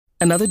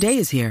Another day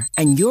is here,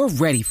 and you're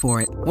ready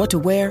for it. What to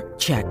wear?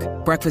 Check.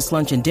 Breakfast,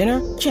 lunch, and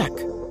dinner? Check.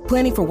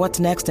 Planning for what's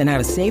next and how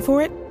to save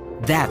for it?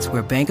 That's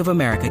where Bank of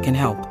America can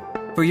help.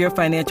 For your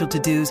financial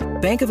to-dos,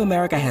 Bank of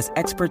America has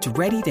experts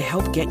ready to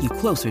help get you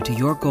closer to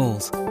your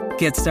goals.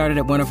 Get started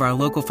at one of our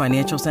local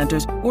financial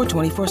centers or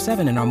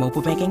 24/7 in our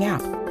mobile banking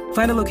app.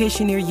 Find a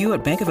location near you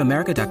at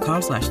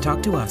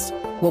bankofamerica.com/talktous.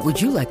 What would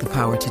you like the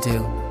power to do?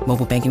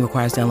 Mobile banking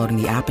requires downloading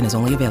the app and is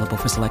only available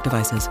for select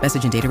devices.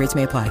 Message and data rates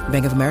may apply.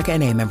 Bank of America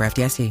N.A., member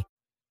FDIC.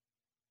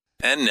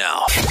 And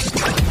now,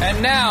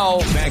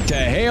 back to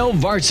Hail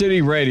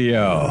Varsity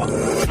Radio.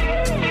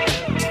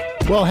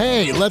 Well,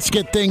 hey, let's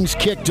get things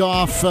kicked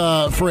off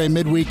for a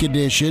midweek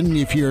edition.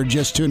 If you're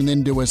just tuning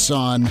into us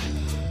on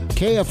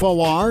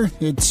KFOR,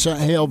 it's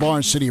Hail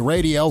Varsity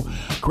Radio.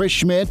 Chris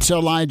Schmidt,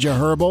 Elijah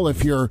Herbal.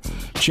 If you're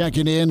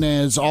checking in,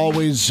 as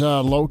always,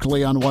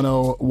 locally on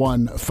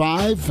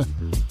 101.5.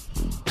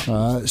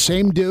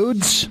 Same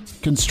dudes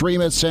can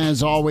stream us,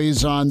 as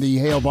always, on the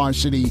Hail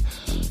Varsity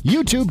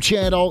YouTube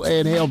channel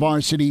and Hail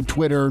Varsity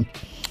Twitter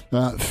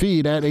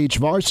feed at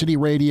HVarsity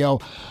Radio.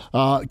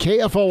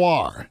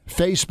 KFOR,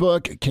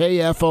 Facebook,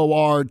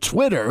 KFOR,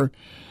 Twitter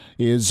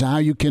is how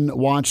you can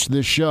watch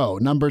the show.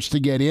 Numbers to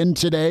get in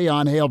today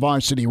on Hail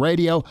Varsity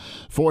Radio,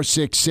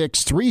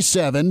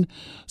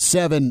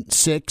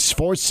 466-3776,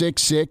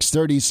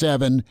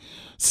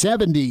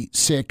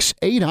 466-3776,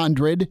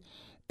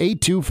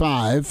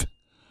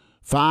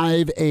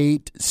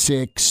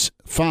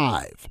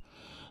 800-825-5865.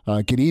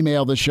 Can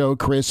email the show,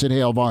 Chris at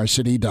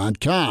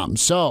HailVarsity.com.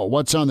 So,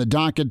 what's on the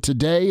docket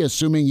today?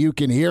 Assuming you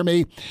can hear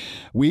me,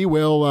 we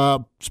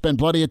will spend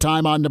plenty of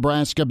time on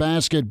Nebraska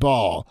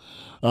basketball.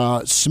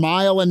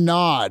 Smile and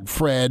nod,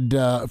 Fred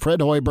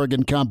Hoiberg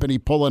and company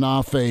pulling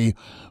off a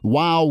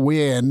wow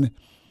win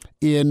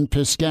in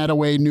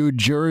Piscataway, New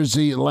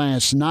Jersey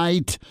last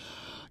night.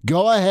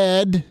 Go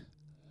ahead,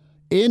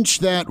 inch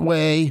that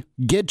way,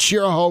 get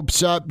your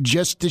hopes up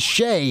just a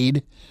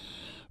shade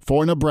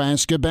for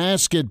Nebraska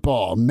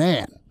basketball.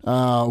 Man,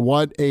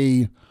 what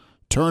a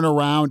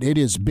turnaround it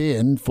has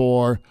been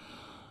for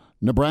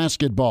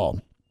Nebraska ball.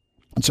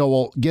 So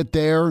we'll get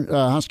there.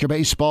 Husker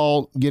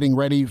baseball getting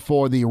ready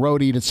for the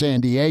roadie to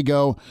San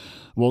Diego.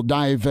 We'll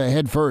dive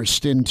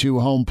headfirst into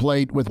home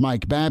plate with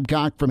Mike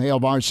Babcock from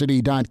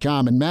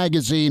HailVarsity.com and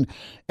magazine.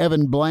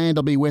 Evan Bland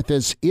will be with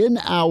us in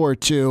hour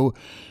two.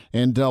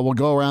 And we'll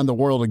go around the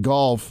world of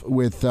golf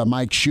with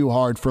Mike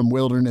Schuhart from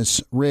Wilderness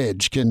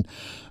Ridge. Can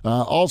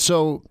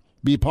also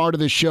be part of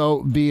the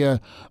show via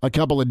a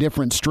couple of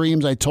different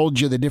streams. I told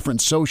you the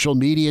different social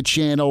media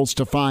channels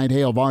to find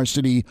Hail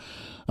Varsity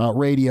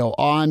Radio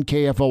on: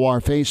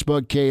 KFOR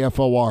Facebook,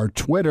 KFOR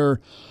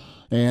Twitter,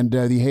 and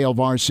the Hail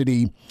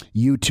Varsity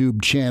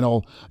YouTube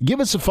channel. Give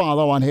us a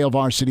follow on Hail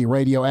Varsity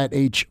Radio at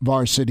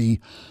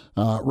HVarsity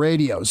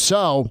Radio.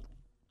 So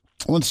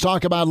let's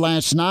talk about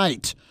last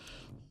night.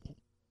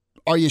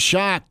 Are you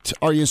shocked?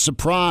 Are you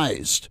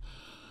surprised?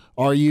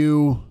 Are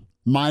you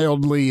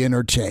mildly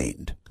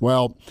entertained?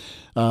 Well,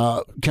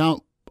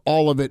 count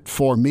all of it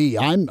for me.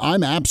 I'm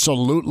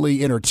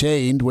absolutely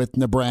entertained with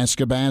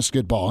Nebraska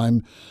basketball.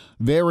 I'm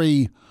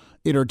very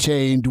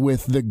entertained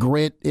with the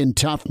grit and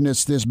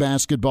toughness this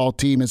basketball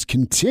team has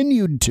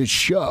continued to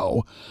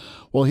show.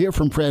 We'll hear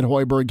from Fred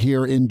Hoiberg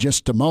here in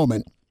just a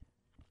moment.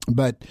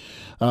 But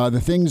the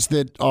things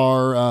that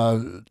are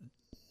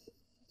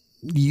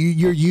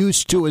you're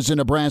used to as a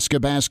Nebraska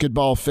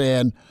basketball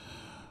fan,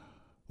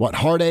 what,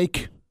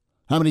 heartache?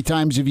 How many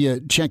times have you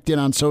checked in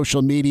on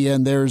social media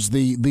and there's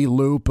the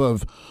loop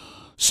of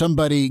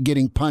somebody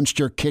getting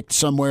punched or kicked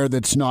somewhere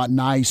that's not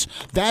nice?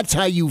 That's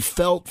how you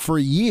felt for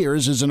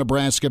years as a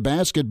Nebraska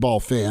basketball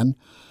fan,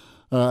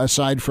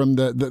 aside from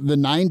the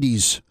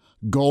 90s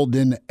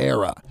golden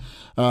era.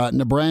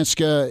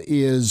 Nebraska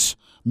is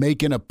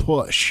making a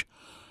push.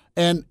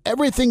 And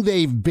everything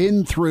they've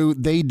been through,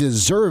 they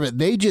deserve it.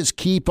 They just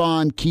keep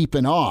on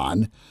keeping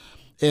on.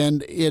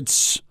 And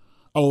it's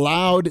a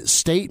loud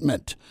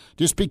statement.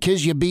 Just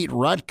because you beat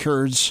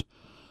Rutgers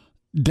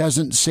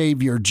doesn't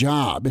save your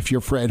job if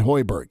you're Fred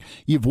Hoiberg.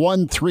 You've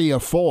won 3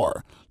 of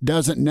 4.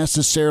 Doesn't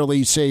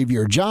necessarily save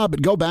your job.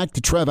 But go back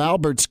to Trev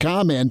Albert's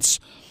comments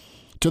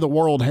to the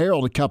World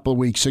Herald a couple of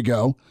weeks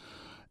ago.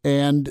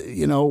 And,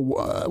 you know,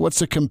 what's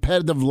the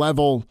competitive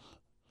level?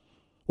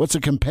 What's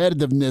the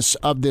competitiveness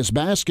of this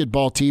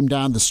basketball team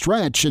down the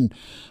stretch? And,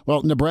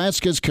 well,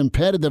 Nebraska's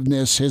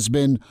competitiveness has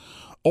been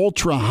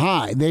ultra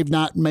high. They've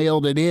not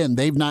mailed it in.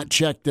 They've not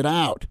checked it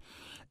out.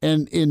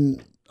 And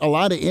in a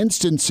lot of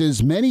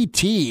instances, many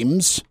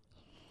teams,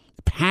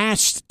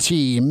 past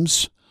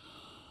teams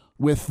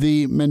with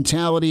the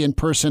mentality and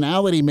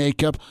personality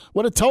makeup,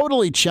 would have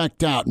totally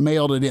checked out and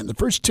mailed it in. The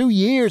first 2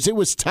 years, it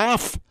was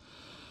tough.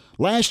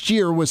 Last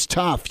year was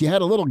tough. You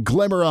had a little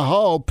glimmer of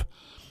hope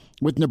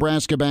with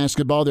Nebraska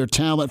basketball, their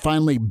talent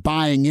finally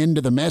buying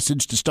into the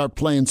message to start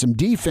playing some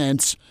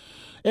defense,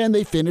 and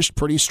they finished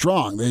pretty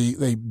strong.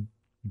 They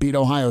beat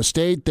Ohio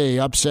State. They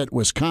upset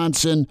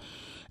Wisconsin.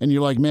 And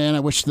you're like, man, I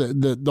wish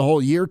the whole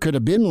year could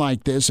have been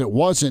like this. It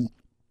wasn't.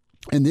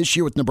 And this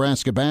year with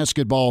Nebraska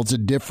basketball, it's a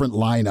different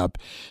lineup.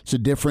 It's a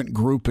different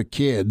group of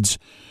kids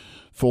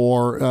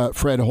for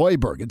Fred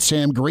Hoiberg. It's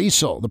Sam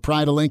Griesel, the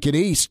pride of Lincoln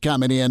East,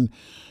 coming in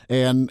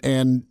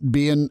and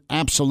being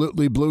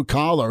absolutely blue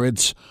collar.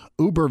 It's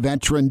uber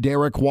veteran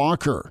Derek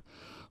Walker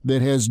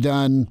that has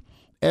done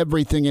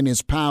everything in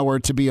his power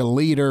to be a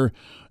leader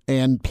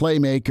and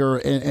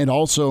playmaker and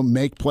also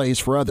make plays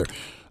for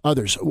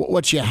others.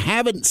 What you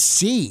haven't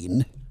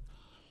seen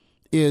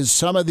is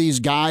some of these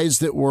guys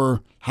that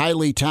were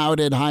highly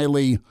touted,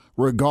 highly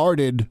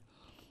regarded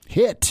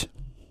hit.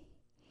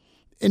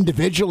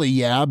 Individually,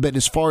 yeah, but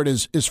as far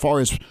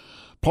as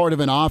part of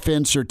an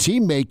offense or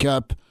team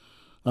makeup,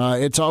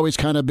 it's always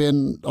kind of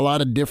been a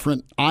lot of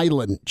different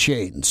island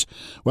chains.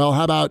 Well,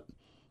 how about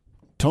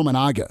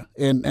Tominaga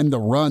and the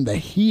run, the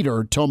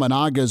heater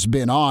Tominaga's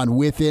been on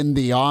within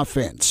the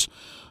offense?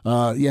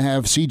 You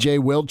have C.J.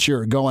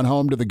 Wilcher going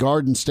home to the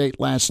Garden State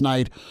last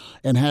night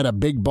and had a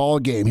big ball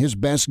game, his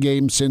best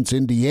game since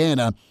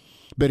Indiana,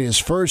 but his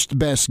first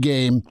best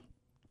game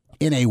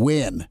in a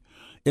win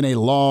in a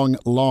long,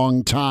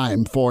 long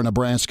time for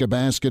Nebraska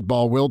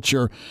basketball.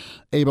 Wilcher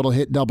able to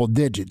hit double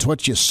digits.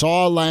 What you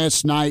saw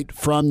last night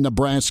from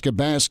Nebraska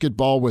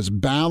basketball was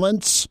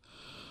balance.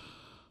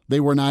 They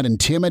were not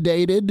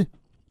intimidated.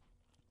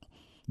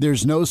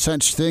 There's no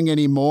such thing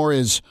anymore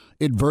as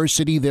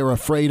adversity they're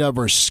afraid of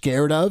or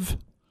scared of.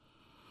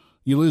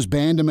 You lose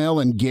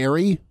Bandamel and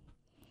Gary,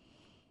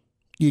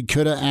 you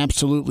could have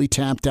absolutely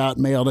tapped out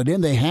and mailed it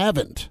in. They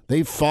haven't.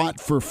 They've fought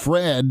for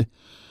Fred,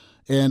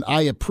 and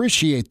I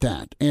appreciate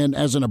that. And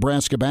as a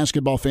Nebraska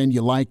basketball fan,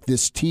 you like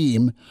this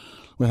team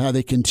with how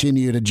they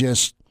continue to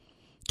just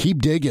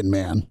keep digging,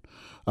 man.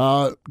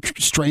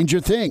 Stranger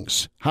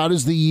things. How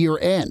does the year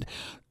end?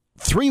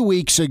 3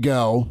 weeks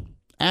ago,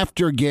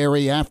 after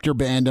Gary, after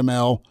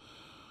Bandamel,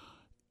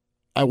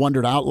 I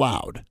wondered out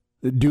loud,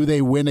 do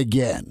they win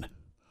again?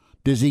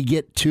 Does he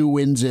get 2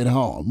 wins at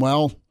home?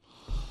 Well,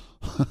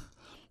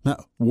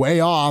 way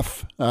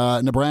off.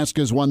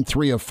 Nebraska's won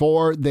 3 of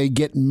 4. They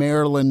get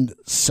Maryland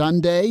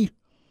Sunday.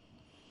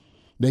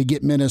 They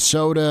get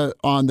Minnesota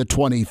on the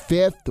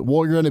 25th.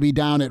 We're going to be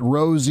down at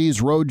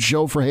Rosie's Road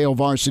Show for Hail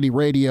Varsity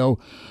Radio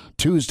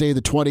Tuesday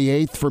the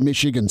 28th for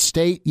Michigan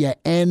State. You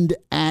end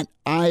at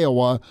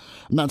Iowa.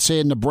 I'm not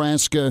saying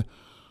Nebraska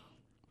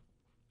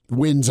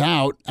wins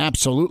out.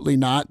 Absolutely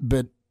not,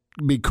 but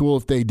it'd be cool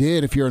if they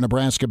did. If you're a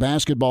Nebraska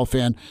basketball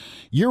fan,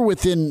 you're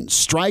within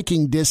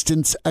striking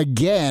distance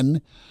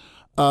again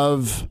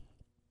of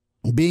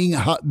being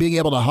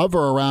able to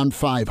hover around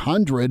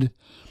 500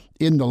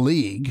 in the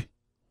league.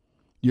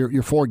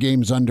 You're 4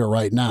 games under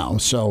right now.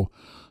 So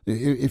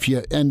if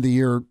you end the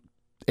year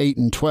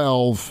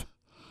 8-12,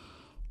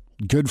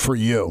 good for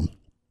you.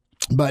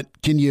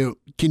 But can you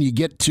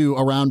get to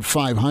around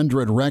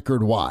 500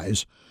 record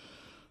wise?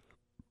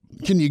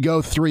 Can you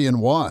go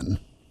 3-1?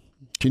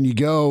 Can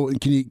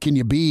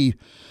you be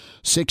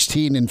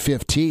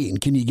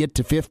 16-15? Can you get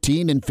to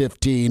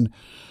 15-15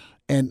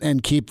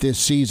 and keep this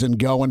season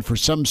going for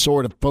some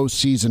sort of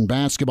postseason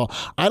basketball?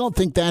 I don't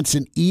think that's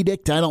an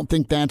edict. I don't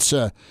think that's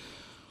a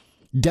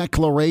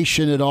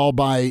declaration at all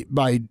by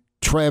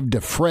Trev to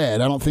Fred.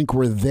 I don't think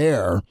we're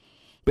there.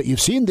 But you've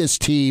seen this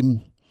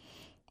team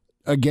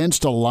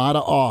against a lot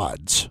of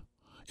odds.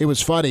 It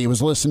was funny. I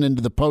was listening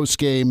to the post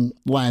game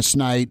last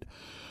night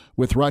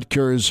with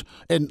Rutgers,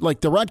 and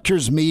like the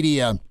Rutgers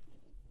media,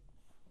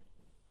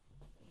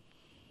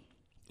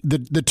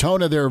 the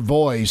tone of their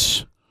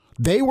voice,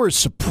 they were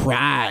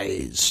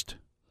surprised.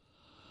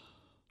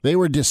 They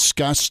were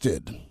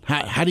disgusted.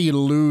 How do you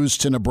lose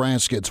to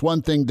Nebraska? It's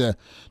one thing to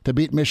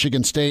beat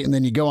Michigan State, and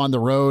then you go on the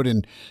road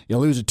and you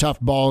lose a tough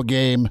ball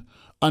game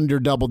under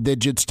double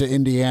digits to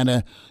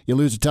Indiana. You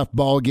lose a tough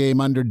ball game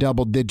under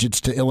double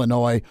digits to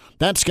Illinois.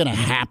 That's going to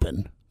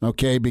happen,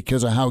 okay,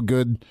 because of how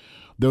good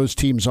those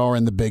teams are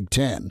in the Big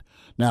Ten.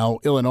 Now,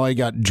 Illinois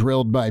got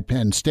drilled by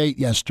Penn State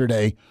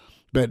yesterday,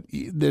 but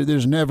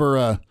there's never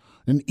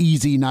an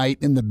easy night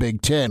in the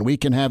Big Ten. We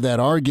can have that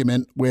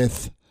argument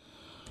with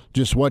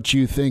just what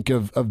you think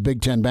of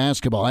Big Ten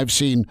basketball. I've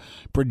seen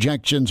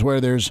projections where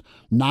there's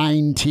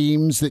 9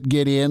 teams that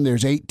get in.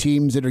 There's 8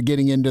 teams that are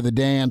getting into the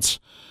dance.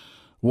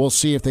 We'll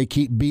see if they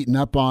keep beating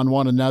up on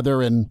one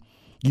another and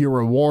you're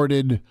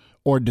rewarded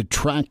or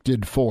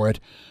detracted for it.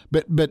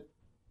 But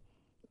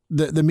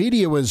the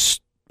media was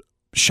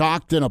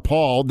shocked and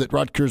appalled that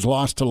Rutgers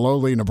lost to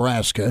lowly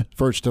Nebraska,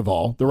 first of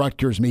all. The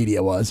Rutgers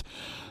media was.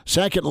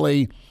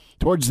 Secondly,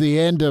 towards the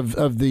end of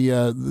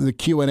the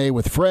Q&A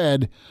with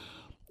Fred,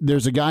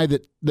 there's a guy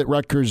that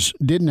Rutgers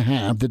didn't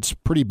have that's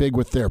pretty big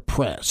with their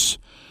press.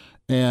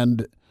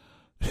 And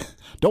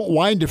don't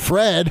whine to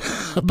Fred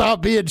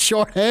about being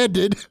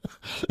shorthanded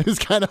is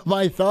kind of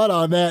my thought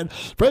on that.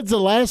 Fred's the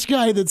last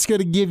guy that's going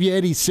to give you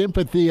any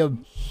sympathy of,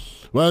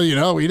 well,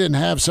 we didn't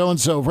have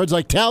so-and-so. Fred's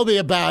like, tell me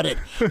about it.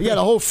 You got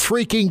a whole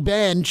freaking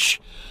bench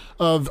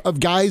of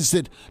guys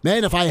that,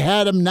 man, if I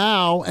had them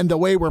now and the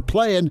way we're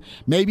playing,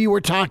 maybe we're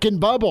talking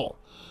bubble.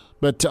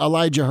 But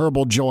Elijah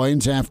Herbal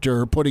joins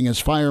after putting his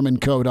fireman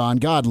coat on.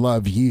 God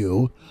love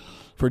you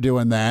for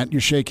doing that.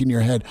 You're shaking your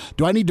head.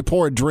 Do I need to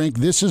pour a drink?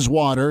 This is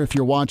water if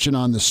you're watching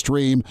on the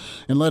stream.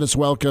 And let us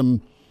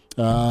welcome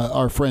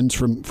our friends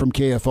from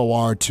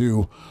KFOR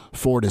to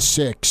 4 to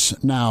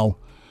 6 now,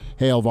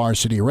 Hail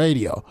Varsity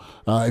Radio.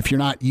 If you're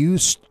not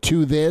used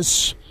to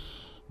this,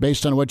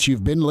 based on what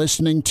you've been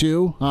listening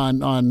to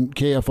on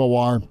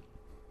KFOR,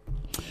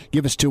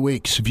 give us 2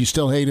 weeks. If you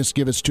still hate us,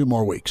 give us 2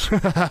 more weeks.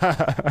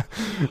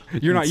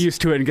 You're not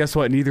used to it, and guess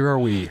what? Neither are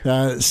we.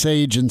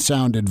 Sage and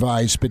sound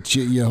advice, but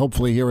you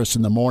hopefully hear us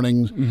in the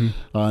morning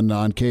on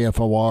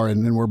KFOR,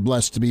 and we're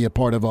blessed to be a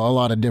part of a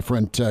lot of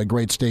different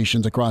great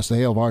stations across the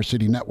Hail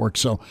Varsity Network.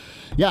 So,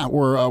 yeah,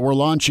 we're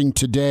launching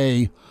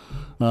today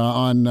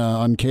on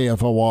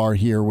KFOR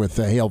here with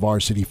Hail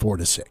Varsity 4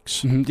 to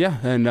 6. Yeah,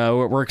 and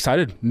we're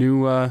excited.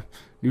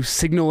 New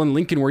signal in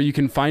Lincoln where you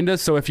can find us.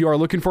 So if you are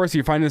looking for us,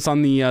 you find us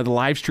on the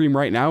live stream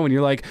right now, and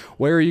you're like,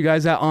 where are you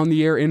guys at on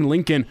the air in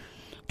Lincoln?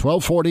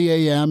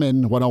 1240 a.m.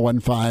 and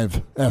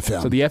 101.5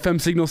 FM. So the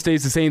FM signal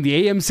stays the same.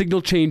 The AM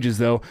signal changes,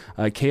 though.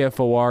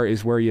 KFOR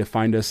is where you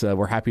find us.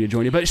 We're happy to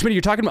join you. But, Schmidt,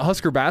 you're talking about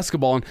Husker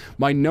basketball, and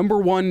my number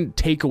one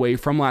takeaway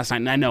from last night,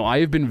 and I know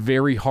I have been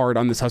very hard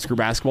on this Husker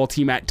basketball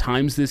team at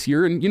times this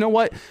year, and you know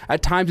what?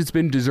 At times it's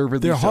been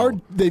deservedly They're so.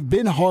 hard. They've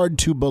been hard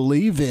to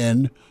believe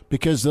in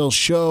because they'll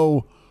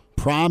show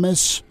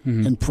promise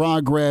and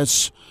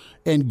progress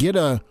and get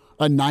a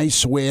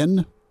nice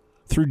win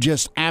through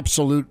just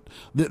absolute.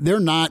 They're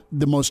not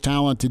the most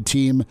talented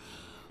team.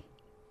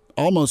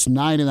 Almost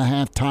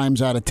 9.5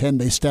 times out of 10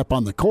 they step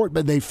on the court,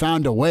 but they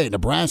found a way.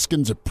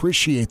 Nebraskans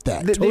appreciate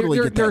that.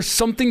 There's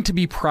something to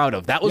be proud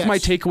of. That was my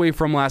takeaway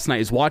from last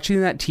night, is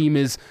watching that team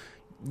is,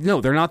 no,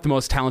 they're not the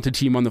most talented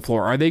team on the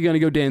floor. Are they going to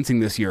go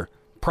dancing this year?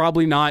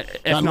 Probably not.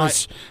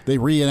 Unless they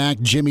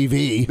reenact Jimmy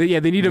V. They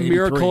need a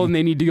miracle, and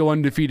they need to go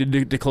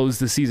undefeated to close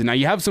the season. Now,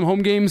 you have some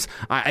home games.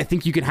 I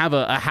think you can have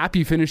a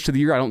happy finish to the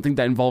year. I don't think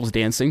that involves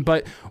dancing.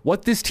 But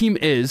what this team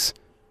is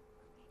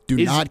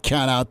not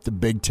count out the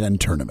Big Ten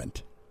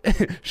tournament.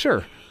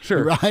 Sure.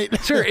 Right?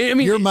 Sure. I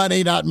mean, your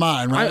money, not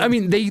mine, right? I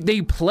mean,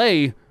 they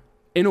play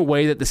in a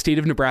way that the state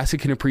of Nebraska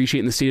can appreciate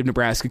and the state of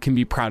Nebraska can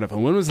be proud of.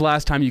 And when was the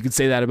last time you could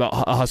say that about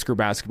a Husker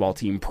basketball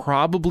team?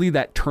 Probably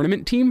that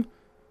tournament team.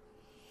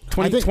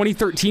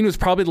 2013 was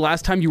probably the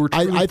last time you were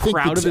truly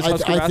proud of this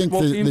Husker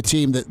basketball team. The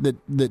team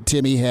that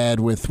Timmy had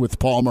with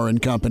Palmer and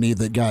company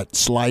that got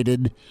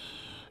slighted.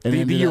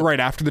 And the year right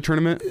after the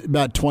tournament?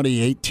 About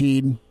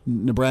 2018,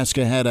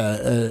 Nebraska had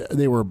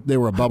they were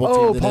a bubble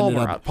team. That Palmer,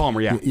 ended up,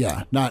 Palmer, yeah.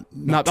 Yeah, not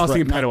I was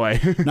thinking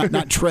Petaway.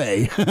 not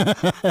Trey.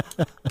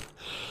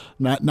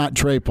 not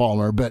Trey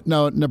Palmer. But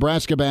no,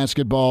 Nebraska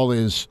basketball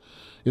is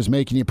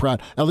making you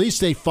proud. At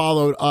least they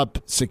followed up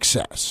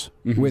success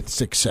with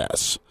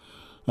success.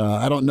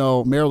 I don't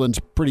know. Maryland's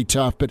pretty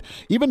tough, but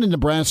even in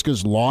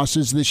Nebraska's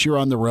losses this year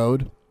on the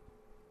road,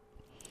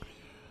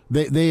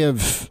 they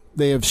have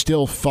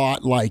still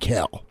fought like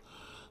hell.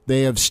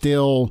 They've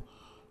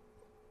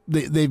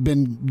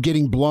been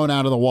getting blown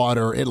out of the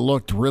water. It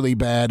looked really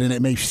bad, and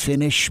it may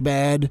finish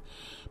bad,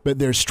 but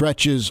there's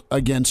stretches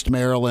against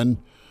Maryland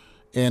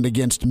and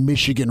against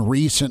Michigan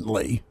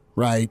recently,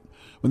 right,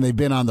 when they've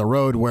been on the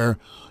road where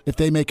if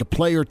they make a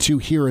play or two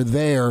here or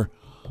there,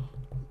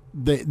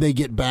 they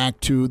get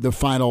back to the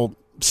final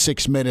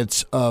 6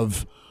 minutes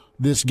of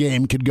this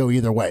game could go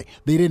either way.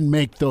 They didn't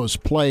make those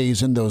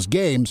plays in those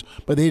games,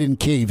 but they didn't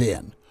cave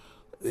in.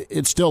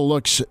 It still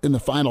looks in the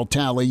final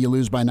tally, you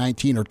lose by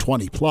 19 or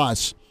 20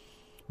 plus,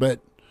 but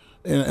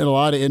in a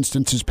lot of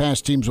instances,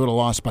 past teams would have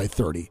lost by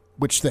 30,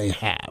 which they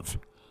have.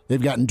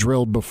 They've gotten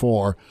drilled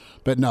before,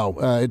 but no,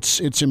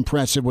 it's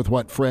impressive with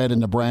what Fred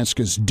and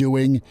Nebraska's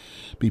doing.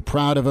 Be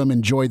proud of them.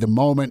 Enjoy the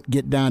moment.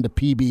 Get down to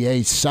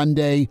PBA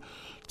Sunday.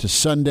 To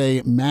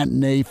Sunday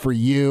matinee for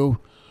you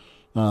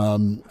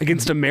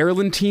against a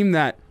Maryland team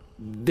that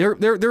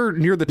they're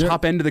near the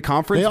top end of the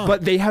conference,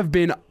 but they have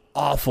been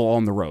awful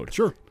on the road.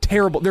 Sure,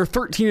 terrible. They're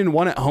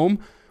 13-1 at home,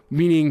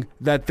 meaning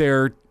that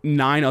their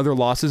 9 other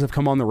losses have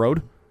come on the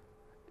road.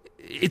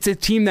 It's a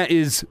team that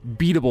is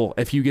beatable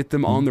if you get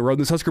them on the road.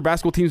 This Husker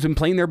basketball team's been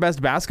playing their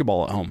best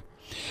basketball at home.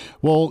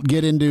 We'll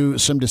get into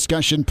some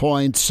discussion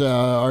points.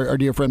 Our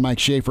dear friend Mike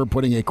Schaefer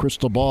putting a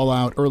crystal ball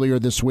out earlier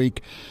this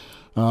week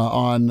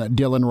on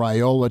Dylan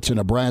Raiola to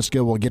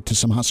Nebraska. We'll get to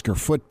some Husker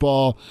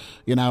football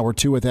in hour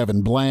 2 with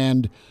Evan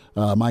Bland.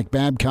 Mike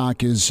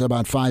Babcock is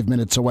about 5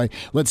 minutes away.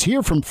 Let's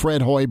hear from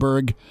Fred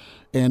Hoiberg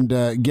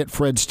and get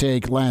Fred's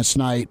take last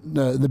night.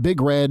 The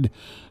Big Red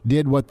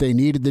did what they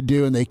needed to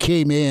do, and they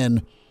came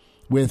in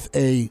with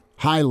a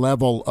high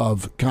level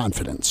of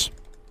confidence.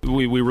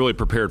 We really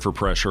prepared for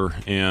pressure,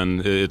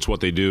 and it's what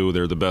they do.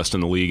 They're the best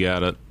in the league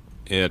at it,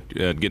 at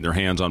getting their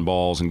hands on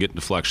balls and getting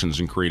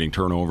deflections and creating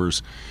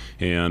turnovers.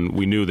 And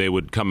we knew they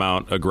would come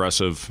out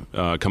aggressive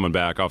coming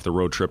back off the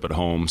road trip at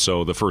home.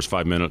 So the first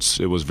 5 minutes,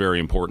 it was very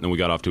important, and we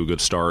got off to a good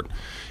start.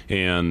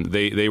 And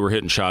they were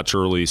hitting shots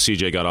early.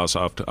 CJ got us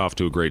off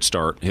to a great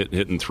start,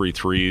 hitting 3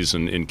 threes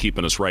and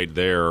keeping us right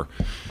there.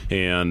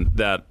 And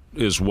that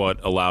is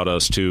what allowed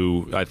us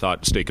to, I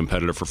thought, stay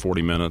competitive for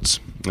 40 minutes.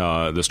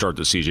 The start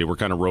to CJ, we're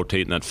kind of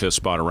rotating that fifth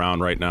spot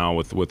around right now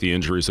with the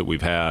injuries that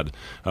we've had.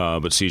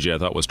 But CJ, I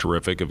thought, was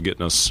terrific of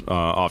getting us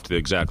off to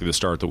exactly the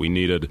start that we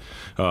needed.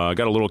 Got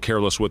a little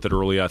careless with it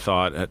early, I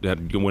thought.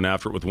 Had went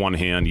after it with one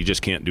hand. You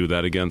just can't do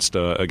that against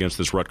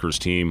this Rutgers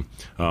team.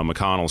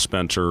 McConnell,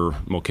 Spencer,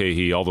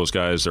 Mulcahy, all those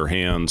guys, their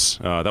hands.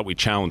 That we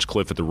challenged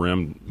Cliff at the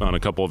rim on a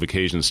couple of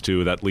occasions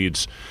too. That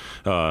leads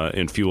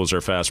and fuels our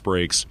fast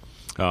breaks.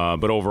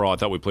 But overall, I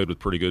thought we played with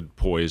pretty good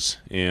poise,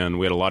 and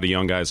we had a lot of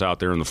young guys out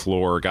there on the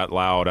floor. It got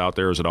loud out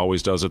there, as it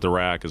always does at the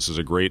Rack. This is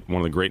one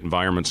of the great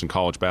environments in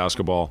college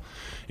basketball,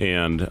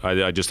 and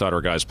I just thought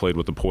our guys played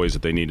with the poise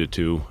that they needed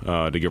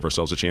to give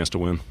ourselves a chance to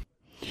win.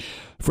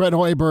 Fred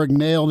Hoiberg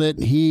nailed it.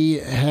 He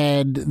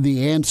had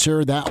the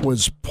answer. That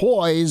was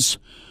poise.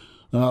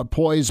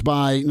 Poise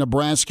by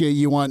Nebraska.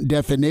 You want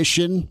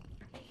definition?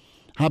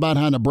 How about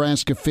how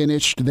Nebraska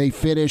finished? They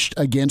finished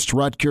against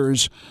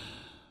Rutgers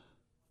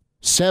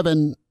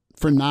 7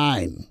 for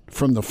 9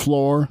 from the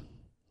floor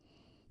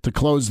to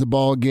close the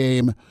ball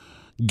game.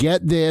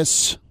 Get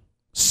this,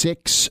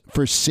 6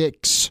 for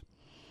 6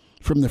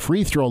 from the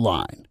free throw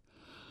line.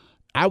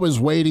 I was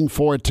waiting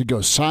for it to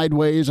go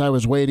sideways. I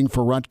was waiting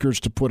for Rutgers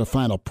to put a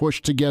final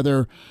push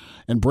together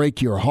and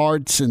break your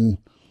hearts and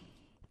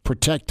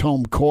protect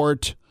home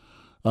court.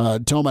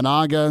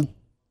 Tominaga,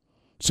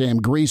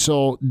 Sam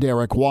Griesel,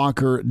 Derek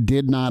Walker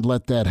did not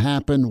let that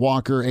happen.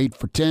 Walker 8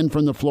 for 10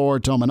 from the floor.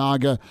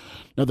 Tominaga,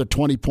 another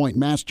 20-point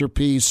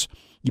masterpiece.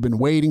 You've been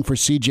waiting for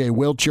C.J.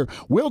 Wilcher.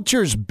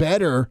 Wilcher's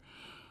better,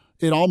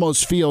 it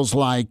almost feels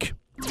like,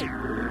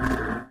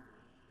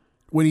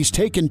 when he's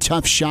taking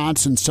tough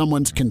shots and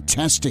someone's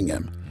contesting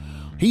him.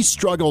 He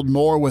struggled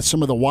more with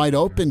some of the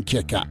wide-open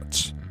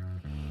kickouts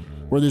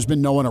where there's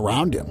been no one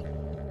around him.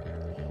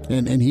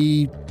 And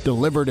he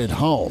delivered it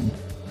home.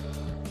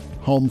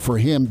 Home for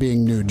him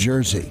being New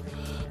Jersey.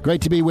 Great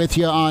to be with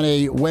you on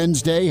a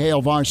Wednesday.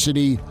 Hail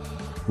Varsity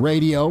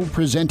Radio,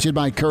 presented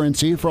by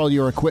Currency. For all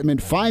your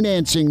equipment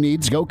financing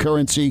needs, go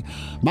Currency.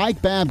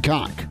 Mike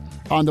Babcock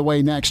on the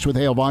way next with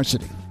Hail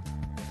Varsity.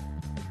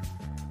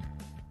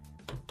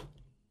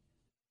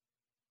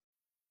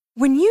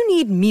 When you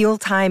need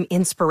mealtime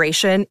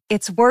inspiration,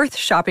 it's worth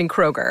shopping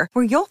Kroger,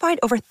 where you'll find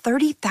over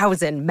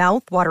 30,000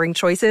 mouth-watering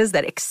choices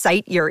that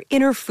excite your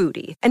inner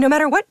foodie. And no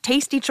matter what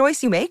tasty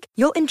choice you make,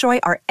 you'll enjoy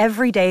our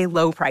everyday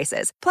low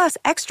prices, plus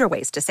extra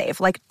ways to save,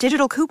 like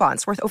digital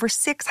coupons worth over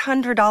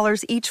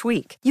 $600 each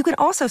week. You can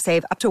also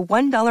save up to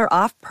 $1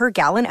 off per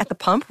gallon at the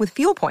pump with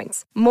fuel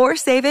points. More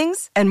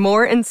savings and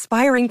more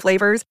inspiring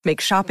flavors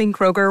make shopping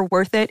Kroger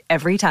worth it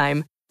every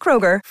time.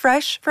 Kroger,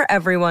 fresh for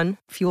everyone.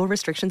 Fuel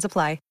restrictions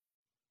apply.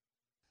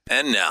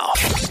 And now,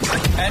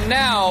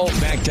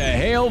 back to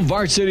Hail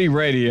Varsity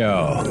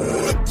Radio.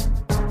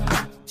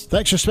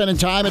 Thanks for spending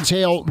time. It's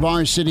Hail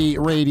Varsity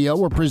Radio.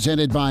 We're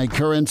presented by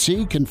Currency.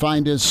 You can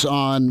find us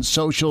on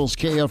socials,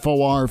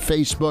 KFOR,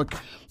 Facebook.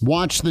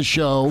 Watch the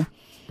show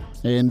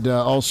and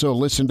also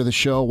listen to the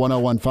show,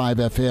 101.5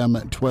 FM,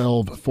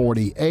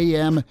 1240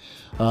 AM.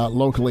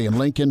 Locally in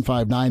Lincoln,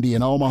 590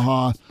 in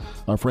Omaha.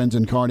 Our friends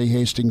in Kearney,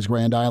 Hastings,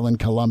 Grand Island,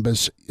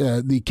 Columbus.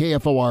 The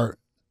KFOR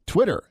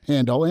Twitter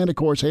handle, and of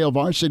course Hail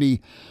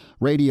Varsity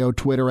Radio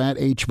Twitter at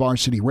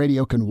HVarsity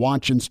Radio. Can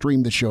watch and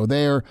stream the show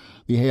there.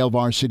 The Hail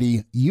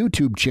Varsity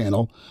YouTube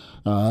channel.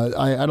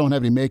 I don't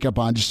have any makeup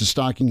on, just a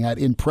stocking hat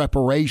in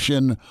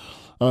preparation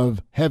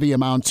of heavy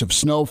amounts of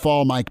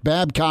snowfall. Mike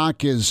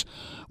Babcock is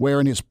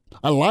wearing his,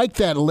 I like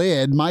that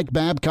lid. Mike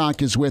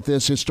Babcock is with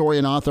us,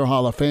 historian, author,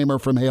 Hall of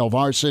Famer from Hail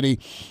Varsity.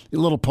 A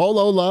little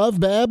polo love,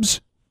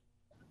 Babs?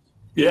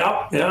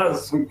 Yeah,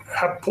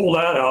 I pulled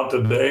that out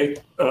today.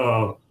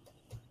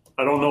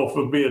 I don't know if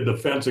it'll be a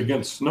defense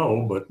against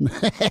snow, but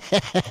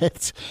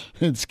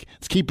it's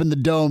keeping the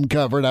dome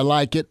covered. I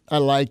like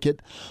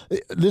it.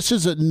 This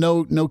is a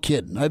no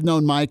kidding. I've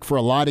known Mike for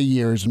a lot of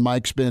years, and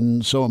Mike's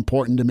been so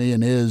important to me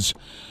and is.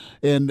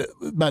 And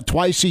about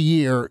twice a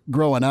year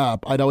growing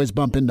up, I'd always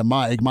bump into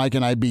Mike. Mike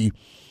and I'd be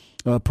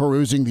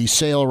perusing the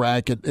sale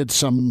rack at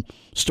some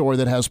store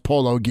that has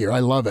polo gear. I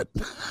love it.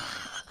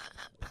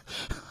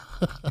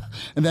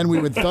 And then we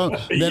would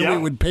we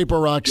would paper,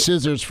 rock,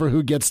 scissors for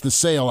who gets the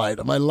sale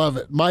item. I love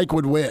it. Mike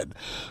would win.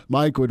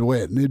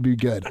 It'd be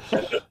good.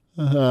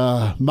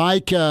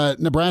 Mike,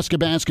 Nebraska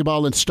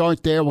basketball, let's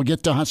start there. We'll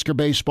get to Husker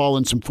baseball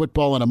and some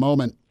football in a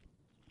moment.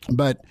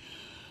 But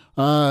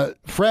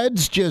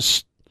Fred's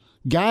just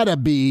got to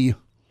be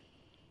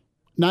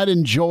not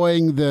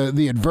enjoying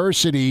the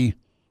adversity,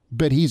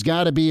 but he's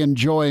got to be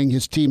enjoying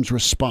his team's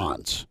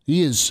response.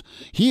 He has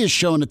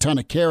shown a ton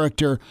of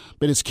character,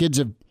 but his kids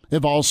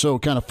have also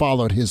kind of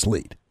followed his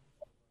lead.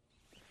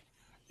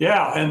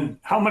 Yeah, and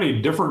how many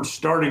different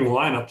starting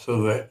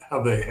lineups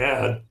have they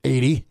had?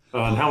 80.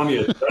 And how many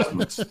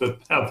adjustments that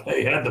have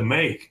they had to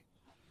make?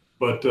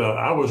 But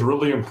I was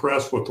really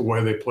impressed with the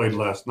way they played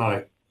last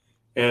night.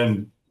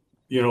 And,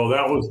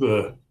 that was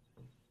the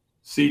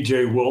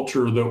C.J.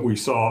 Wilcher that we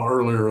saw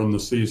earlier in the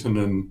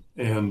season.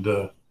 And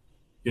that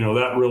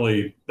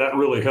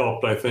really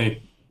helped, I think,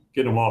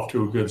 get them off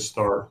to a good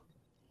start.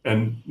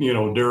 And,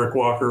 Derek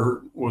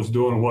Walker was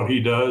doing what he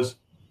does.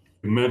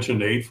 You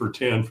mentioned 8 for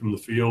 10 from the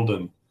field,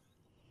 and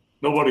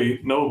nobody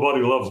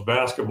loves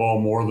basketball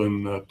more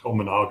than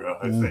Tominaga,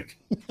 I think.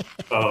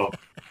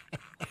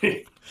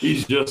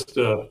 He's just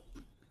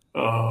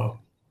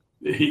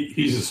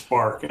he's a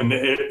spark, and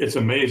it's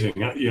amazing.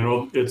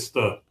 It's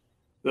the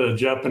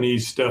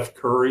Japanese Steph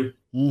Curry.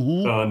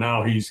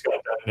 Now he's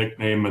got that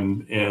nickname,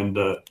 and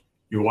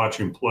you watch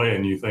him play,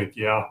 and you think,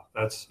 yeah,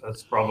 that's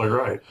probably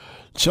right.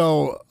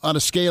 So on a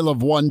scale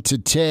of 1 to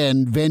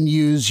 10,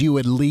 venues you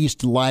would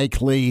least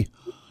likely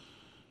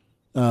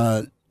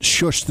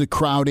shush the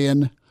crowd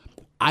in.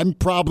 I'm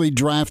probably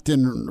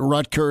drafting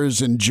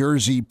Rutgers and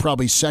Jersey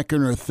probably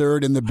second or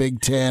third in the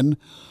Big Ten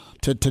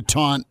to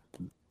taunt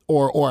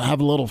or have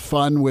a little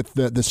fun with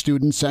the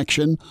student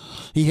section.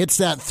 He hits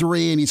that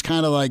 3 and he's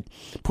kind of like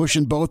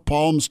pushing both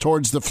palms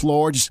towards the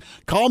floor. Just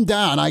calm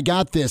down. I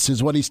got this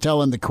is what he's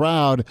telling the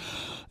crowd.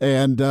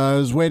 And I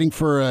was waiting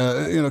for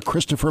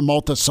Christopher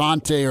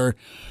Moltisanti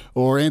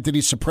or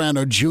Anthony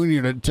Soprano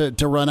Jr.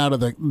 to run out of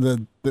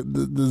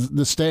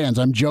the stands.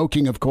 I'm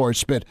joking, of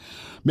course, but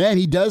man,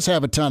 he does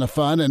have a ton of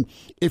fun. And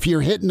if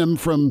you're hitting him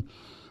from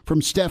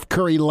Steph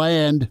Curry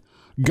land,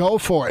 go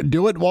for it.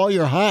 Do it while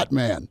you're hot,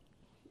 man.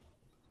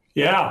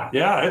 Yeah,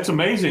 it's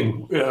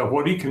amazing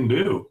what he can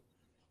do,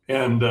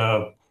 and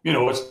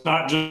it's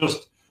not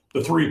just the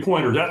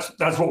 3-pointer.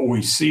 That's what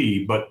we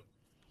see, but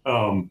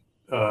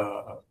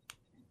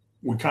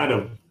we kind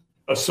of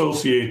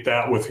associate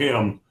that with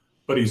him.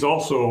 But he's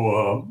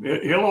also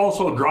he'll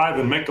also drive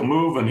and make a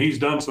move, and he's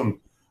done some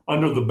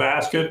under the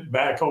basket,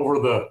 back over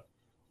the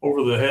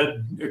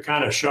head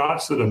kind of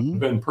shots that have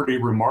been pretty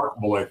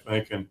remarkable, I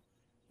think.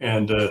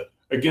 And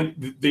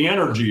again, the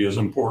energy is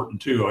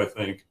important too, I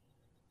think.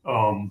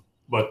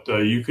 But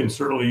you can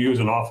certainly use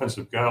an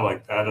offensive guy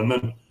like that. And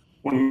then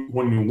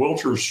when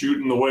Wilcher's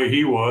shooting the way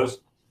he was,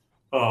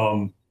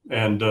 and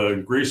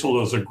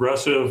Griesel is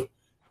aggressive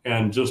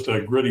and just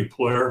a gritty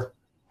player,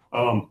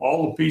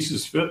 all the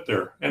pieces fit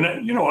there. And,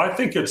 I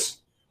think it's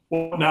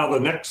now the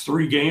next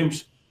 3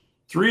 games,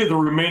 3 of the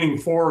remaining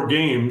 4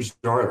 games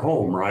are at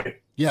home,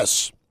 right?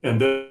 Yes. And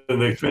then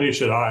they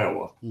finish at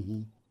Iowa.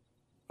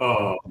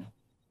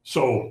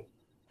 So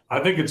I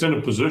think it's in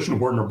a position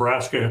where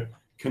Nebraska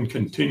can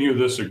continue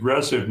this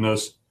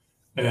aggressiveness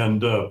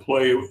and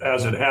play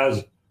as it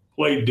has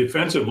played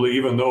defensively,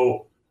 even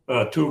though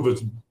 2 of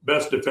its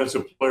best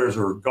defensive players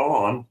are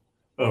gone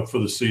for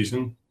the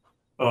season.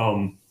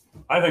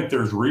 I think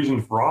there's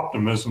reason for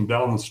optimism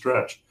down the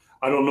stretch.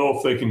 I don't know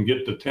if they can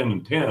get to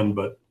 10-10,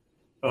 but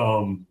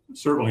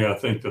certainly I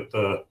think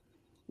that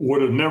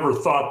would have never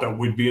thought that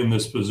we'd be in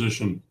this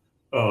position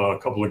a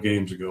couple of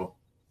games ago.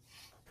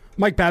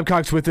 Mike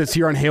Babcock's with us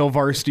here on Hail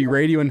Varsity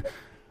Radio. And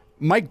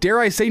Mike, dare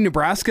I say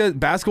Nebraska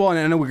basketball, and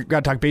I know we've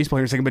got to talk baseball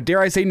here in a second, but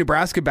dare I say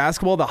Nebraska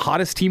basketball, the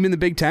hottest team in the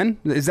Big Ten?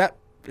 Is that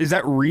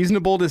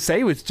reasonable to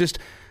say with just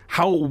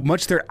how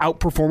much they're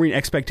outperforming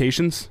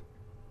expectations?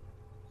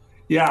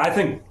 Yeah, I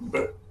think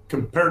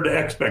compared to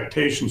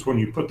expectations, when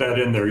you put that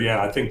in there,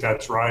 yeah, I think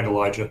that's right,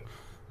 Elijah.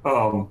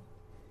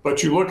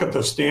 But you look at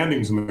the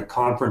standings in the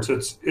conference,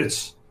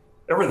 it's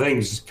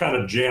everything's kind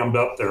of jammed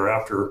up there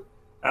after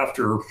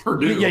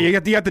Purdue. Yeah, you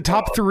got the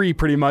top 3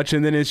 pretty much,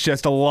 and then it's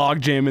just a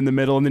log jam in the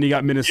middle, and then you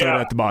got Minnesota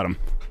at the bottom.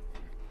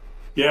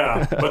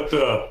 Yeah, but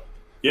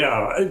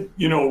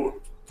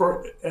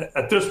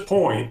at this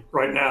point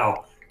right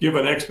now,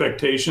 given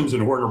expectations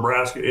and where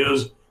Nebraska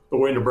is, the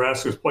way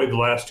Nebraska's played the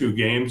last 2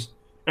 games,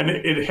 and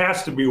it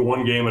has to be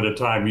one game at a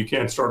time. You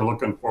can't start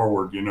looking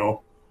forward,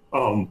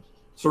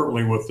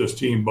 certainly with this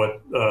team.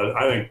 But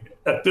I think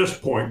at this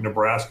point,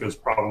 Nebraska is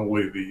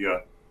probably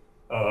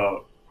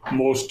the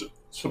most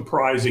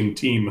surprising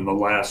team in the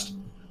last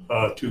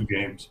 2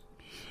 games.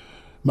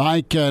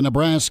 Mike,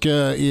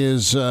 Nebraska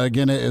is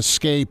going to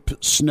escape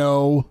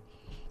snow.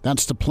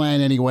 That's the plan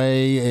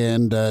anyway,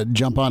 and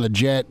jump on a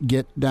jet,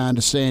 get down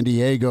to San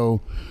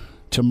Diego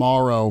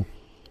tomorrow.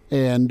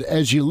 And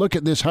as you look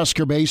at this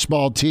Husker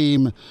baseball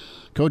team,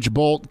 Coach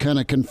Bolt kind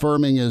of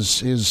confirming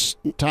his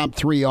top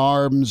 3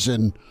 arms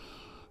and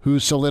who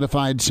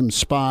solidified some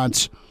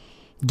spots.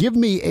 Give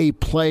me a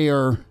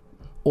player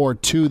or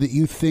 2 that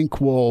you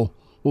think will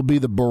be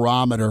the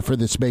barometer for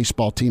this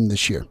baseball team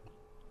this year.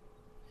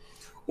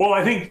 Well,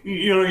 I think,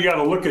 you got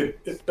to look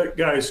at that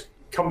guys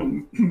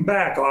coming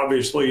back,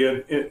 obviously,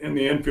 in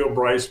the infield,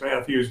 Bryce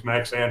Matthews,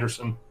 Max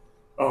Anderson.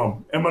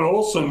 Emmett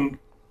Olson,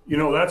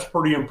 that's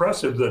pretty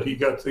impressive that he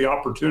got the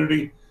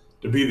opportunity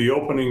to be the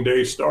opening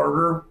day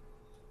starter.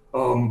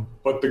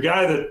 But the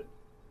guy that,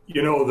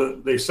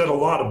 that they said a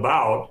lot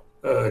about,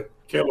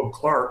 Caleb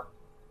Clark,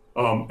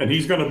 and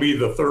he's going to be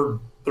the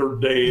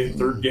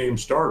third game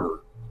starter.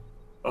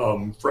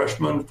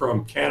 Freshman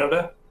from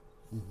Canada.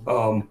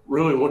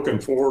 Really looking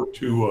forward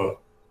to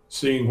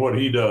seeing what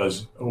he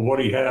does, what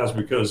he has,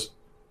 because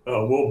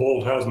Will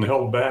Bolt hasn't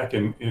held back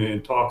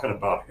in talking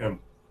about him.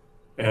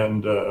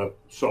 And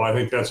so I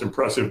think that's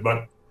impressive.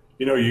 But,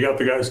 you got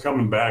the guys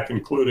coming back,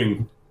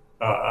 including,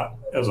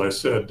 as I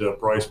said,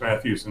 Bryce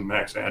Matthews and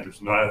Max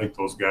Anderson. I think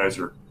those guys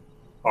are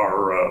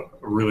are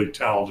really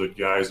talented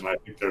guys, and I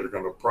think they're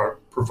going to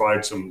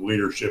provide some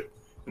leadership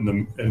in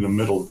the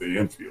middle of the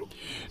infield.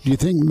 Do you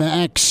think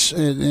Max,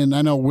 and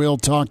I know Will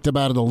talked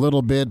about it a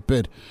little bit,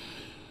 but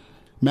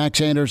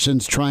Max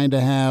Anderson's trying to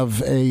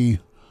have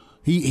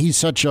he's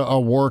such a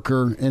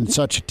worker and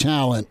such a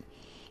talent,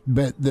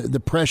 but the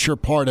pressure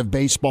part of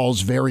baseball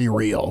is very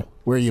real,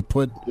 where you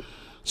put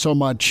so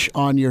much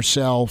on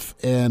yourself,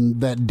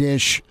 and that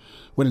dish,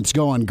 when it's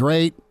going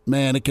great,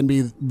 man, it can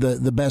be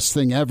the best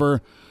thing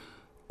ever.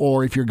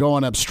 Or if you're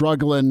going up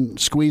struggling,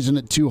 squeezing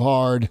it too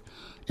hard,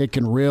 it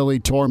can really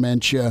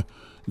torment you.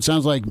 It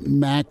sounds like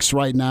Max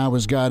right now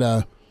has got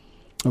a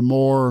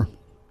more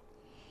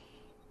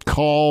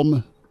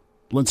calm,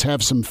 let's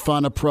have some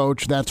fun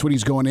approach. That's what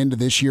he's going into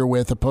this year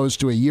with, opposed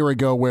to a year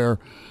ago where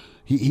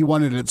he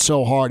wanted it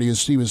so hard.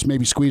 He was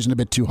maybe squeezing a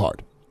bit too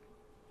hard.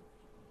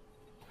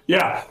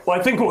 Yeah, well,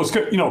 I think it was,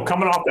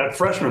 coming off that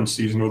freshman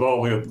season with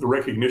all the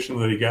recognition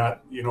that he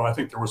got, I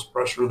think there was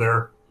pressure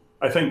there.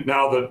 I think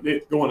now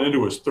that going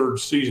into his third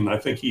season, I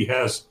think he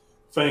has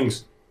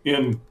things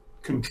in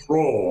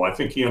control. I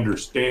think he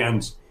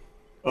understands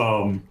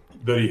that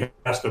he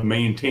has to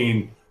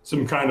maintain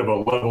some kind of a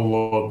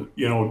level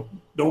of,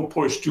 don't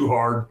push too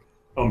hard.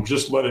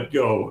 Just let it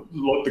go.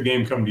 Let the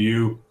game come to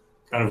you,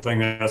 kind of thing.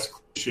 That's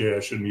cliche. I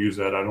shouldn't use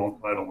that. I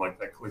don't like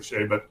that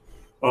cliche. But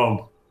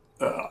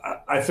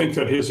I think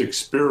that his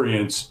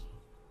experience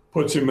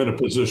puts him in a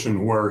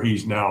position where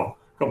he's now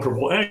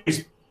comfortable, and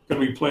he's going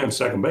to be playing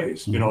second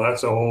base.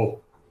 That's a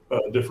whole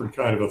different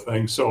kind of a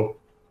thing. So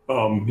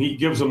he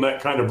gives them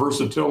that kind of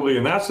versatility,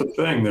 and that's the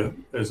thing that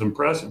is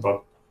impressive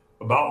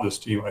about this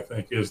team, I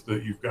think, is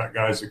that you've got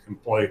guys that can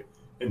play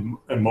in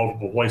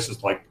multiple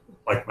places like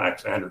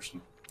Max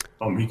Anderson.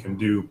 He can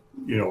do,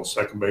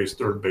 second base,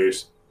 third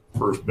base,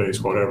 first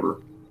base,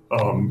 whatever,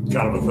 kind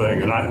of a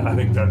thing. And I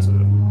think that's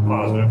a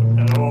positive.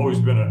 And I've always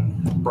been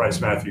a Bryce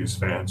Matthews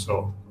fan,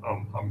 so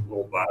I'm a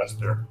little biased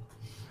there.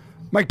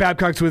 Mike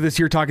Babcock's with us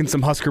here talking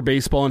some Husker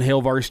baseball on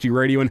Hail Varsity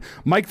Radio. And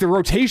Mike,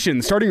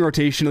 the starting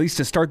rotation, at least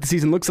to start the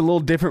season, looks a little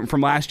different from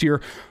last year.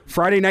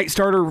 Friday night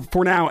starter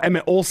for now,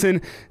 Emmett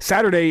Olson.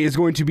 Saturday is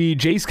going to be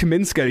Jace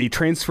Kaminska, the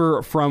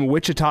transfer from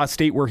Wichita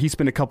State, where he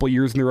spent a couple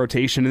years in the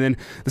rotation. And then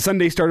the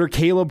Sunday starter,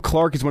 Caleb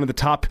Clark, is one of the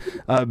top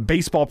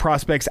baseball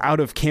prospects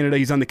out of Canada.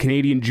 He's on the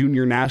Canadian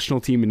junior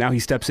national team, and now he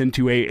steps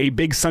into a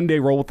big Sunday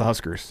role with the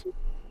Huskers.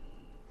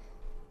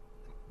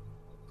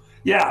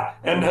 Yeah,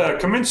 and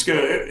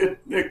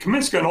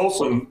Kaminska and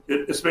Olson,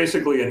 it's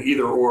basically an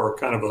either-or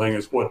kind of a thing,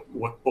 is what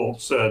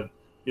Bolt said,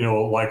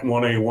 like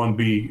 1A,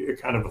 1B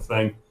kind of a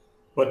thing.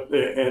 But,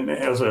 and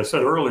as I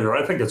said earlier,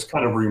 I think it's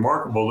kind of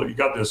remarkable that you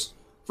got this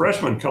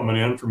freshman coming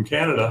in from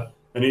Canada,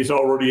 and he's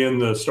already in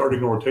the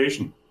starting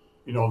rotation,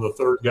 the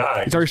third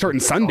guy. He's already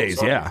starting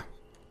Sundays, yeah.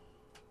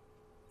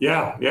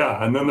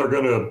 Yeah, and then they're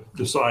going to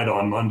decide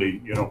on Monday,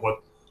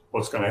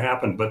 what's going to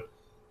happen. But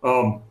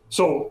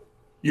so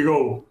you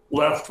go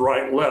left,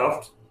 right,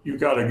 left.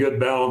 You've got a good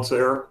balance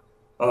there.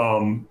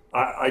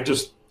 I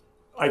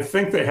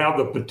think they have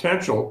the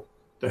potential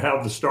to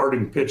have the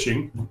starting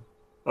pitching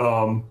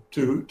to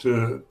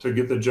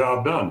get the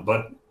job done.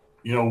 But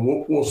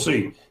we'll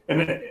see.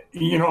 And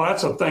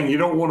that's the thing. You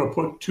don't want to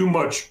put too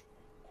much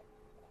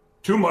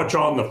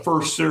on the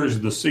first series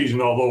of the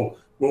season. Although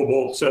Will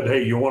Bolt said,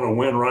 "Hey, you want to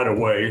win right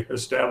away,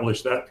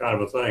 establish that kind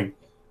of a thing."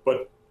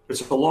 But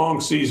it's a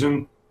long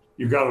season.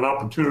 You've got an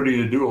opportunity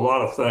to do a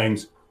lot of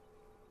things.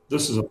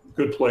 This is a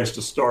good place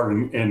to start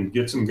and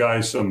get some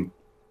guys some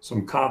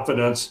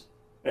confidence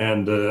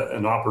and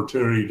an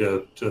opportunity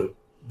to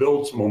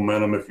build some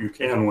momentum if you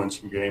can win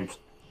some games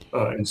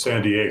in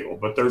San Diego.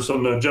 But there's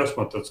an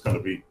adjustment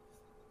that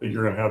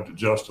you're going to have to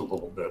adjust a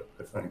little bit,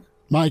 I think.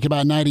 Mike,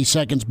 about 90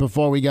 seconds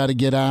before we got to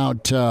get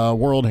out,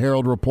 World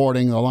Herald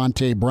reporting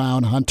Alante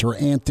Brown, Hunter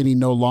Anthony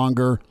no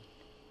longer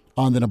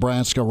on the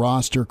Nebraska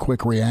roster.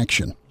 Quick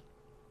reaction.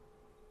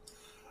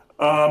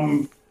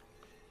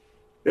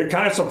 It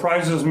kind of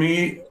surprises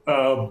me,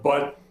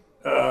 but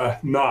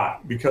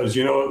not, because,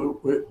 they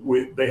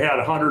had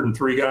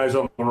 103 guys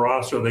on the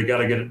roster. They got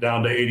to get it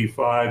down to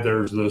 85.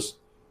 There's this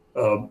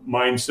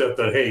mindset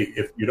that, hey,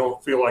 if you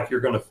don't feel like you're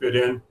going to fit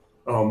in,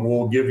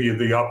 we'll give you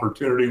the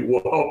opportunity.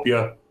 We'll help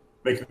you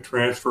make a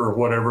transfer or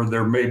whatever.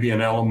 There may be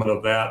an element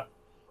of that.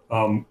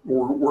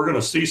 We're going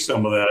to see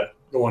some of that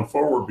going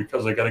forward,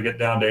 because they got to get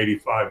down to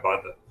 85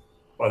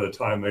 by the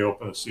time they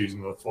open the season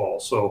in the fall.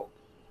 So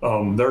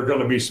there are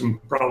going to be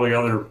some probably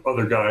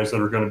other guys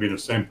that are going to be in the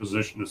same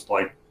position. It's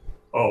like,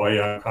 oh,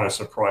 yeah, I'm kind of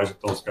surprised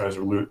that those guys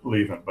are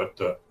leaving. But,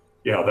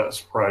 yeah, that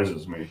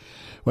surprises me.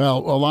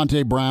 Well,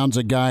 Alante Brown's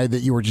a guy that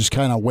you were just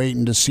kind of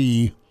waiting to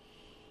see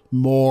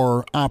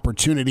more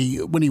opportunity.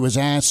 When he was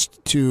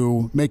asked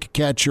to make a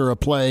catch or a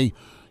play,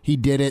 he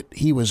did it.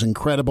 He was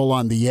incredible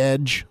on the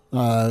edge,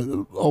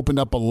 opened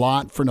up a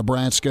lot for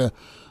Nebraska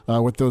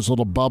with those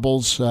little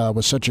bubbles,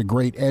 was such a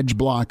great edge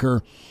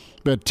blocker.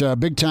 But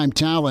big-time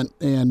talent,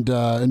 and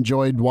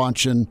enjoyed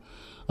watching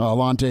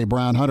Alante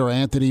Brown. Hunter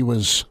Anthony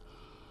was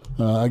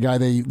a guy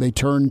they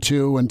turned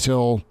to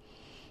until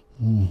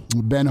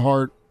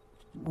Benhart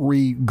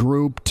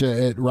regrouped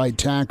at right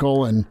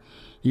tackle, and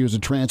he was a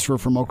transfer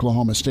from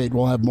Oklahoma State.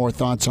 We'll have more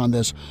thoughts on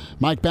this.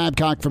 Mike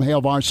Babcock from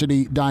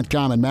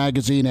HailVarsity.com and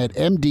magazine at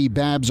MD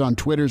Babs on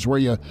Twitter is where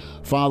you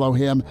follow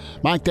him.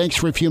 Mike, thanks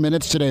for a few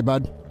minutes today,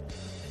 bud.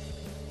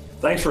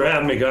 Thanks for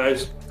having me,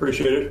 guys.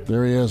 Appreciate it.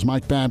 There he is,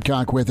 Mike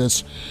Babcock with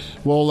us.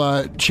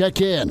 We'll check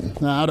in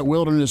out at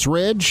Wilderness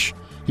Ridge.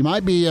 He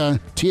might be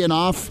teeing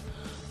off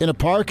in a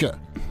parka.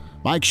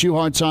 Mike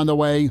Schuhart's on the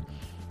way.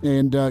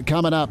 And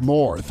coming up,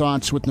 more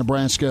thoughts with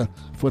Nebraska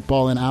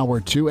football in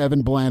hour 2.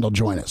 Evan Bland will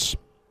join us.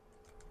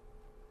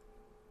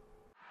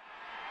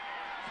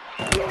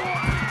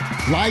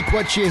 Like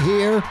what you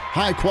hear,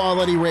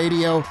 high-quality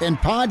radio and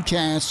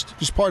podcast,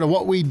 just part of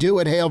what we do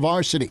at Hail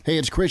Varsity. Hey,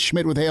 it's Chris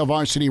Schmidt with Hail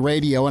Varsity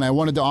Radio, and I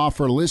wanted to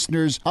offer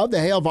listeners of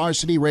the Hail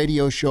Varsity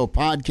Radio Show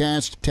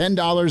podcast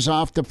 $10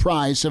 off the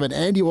price of an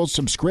annual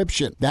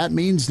subscription. That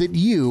means that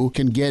you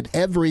can get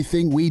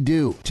everything we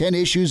do. 10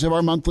 issues of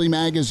our monthly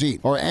magazine,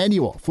 our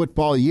annual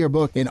football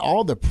yearbook, and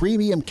all the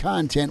premium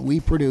content we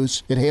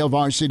produce at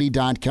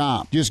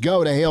HailVarsity.com. Just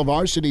go to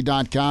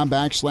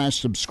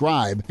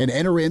HailVarsity.com/subscribe and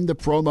enter in the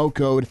promo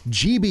code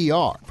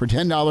GBR for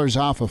 $10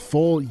 off a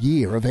full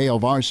year of Hail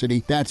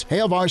Varsity. That's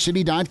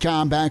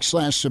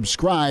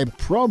HailVarsity.com/subscribe,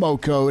 promo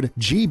code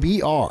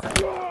GBR.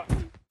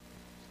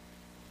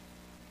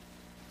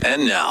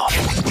 And now,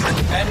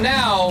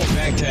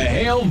 back to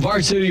Hail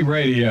Varsity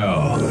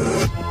Radio.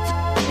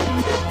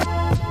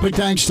 Big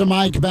thanks to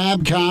Mike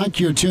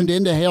Babcock. You're tuned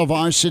in to Hail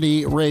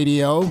Varsity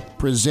Radio,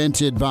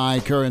 presented by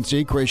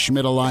Currency. Chris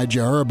Schmidt,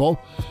 Elijah Herbal.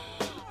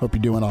 Hope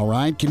you're doing all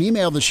right. Can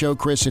email the show,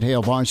 Chris at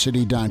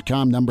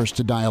HailVarsity.com. Numbers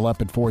to dial up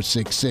at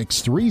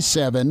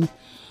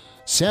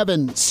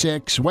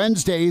 466-3776.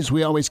 Wednesdays,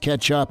 we always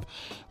catch up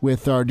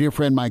with our dear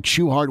friend Mike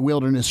Schuhart,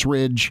 Wilderness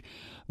Ridge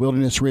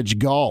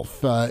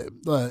Golf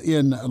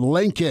in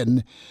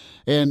Lincoln.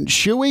 And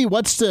Shuey,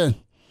 what's the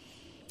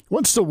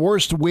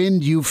worst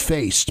wind you've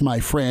faced, my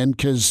friend?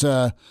 Because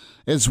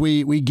as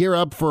we gear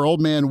up for Old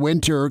Man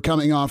Winter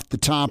coming off the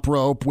top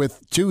rope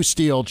with 2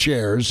 steel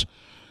chairs,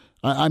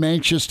 I'm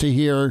anxious to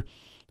hear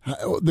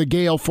the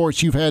gale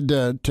force you've had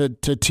to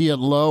tee it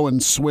low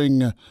and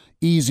swing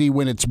easy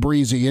when it's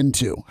breezy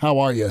into. How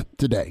are you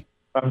today?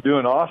 I'm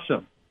doing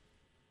awesome.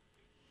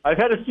 I've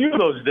had a few of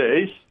those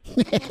days.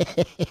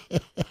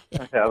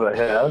 I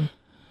have.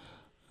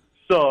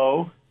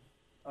 So,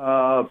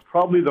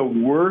 probably the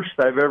worst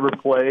I've ever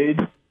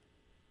played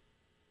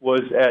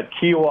was at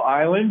Kiowa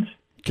Island.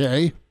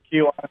 Okay.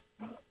 Kiowa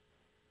Island,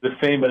 the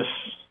famous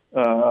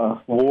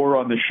war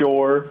on the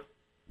shore.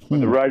 When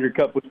the Ryder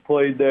Cup was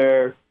played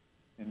there,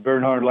 and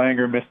Bernhard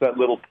Langer missed that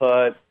little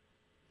putt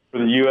for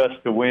the U.S.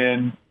 to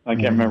win. I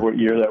can't remember what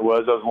year that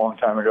was. That was a long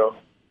time ago.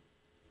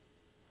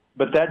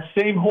 But that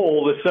same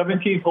hole, the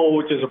 17th hole,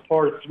 which is a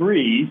par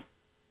 3,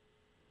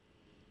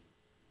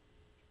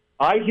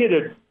 I hit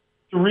a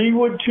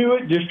 3-wood to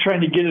it just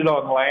trying to get it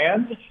on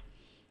land.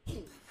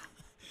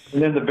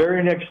 And then the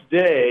very next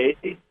day,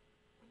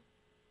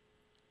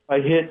 I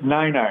hit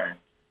 9-iron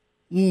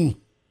from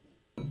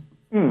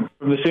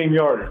the same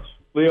yardage.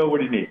 Leo, what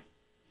do you need?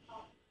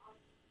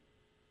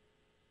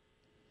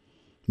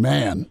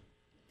 Man,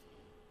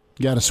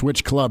 got to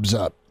switch clubs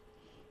up.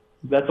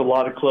 That's a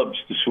lot of clubs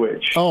to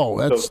switch.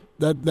 Oh,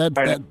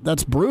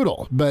 that's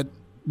brutal. But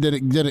did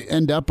it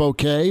end up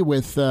okay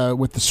with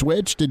the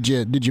switch? Did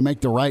you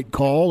make the right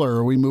call, or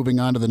are we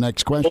moving on to the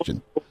next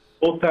question?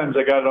 Both times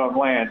I got it on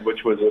land,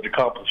 which was an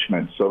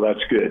accomplishment, so that's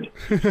good.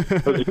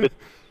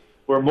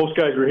 Where most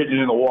guys were hitting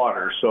it in the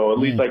water, so at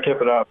least I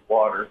kept it out of the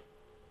water.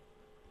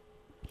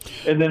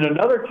 And then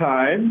another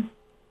time,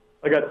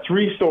 I got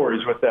 3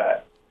 stories with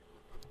that.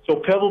 So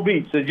Pebble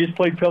Beach, they just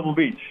played Pebble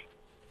Beach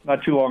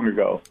not too long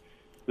ago.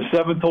 The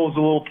 7th hole is a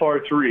little par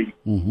 3,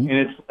 and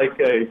it's like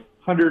a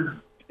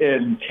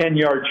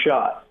 110-yard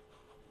shot.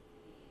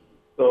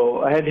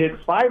 So I had hit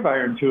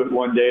 5-iron to it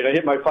one day, and I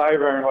hit my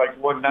 5-iron like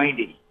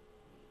 190.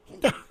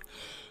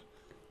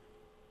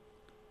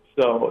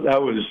 So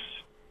that was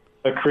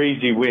a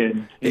crazy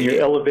wind. And you're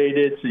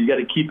elevated, so you got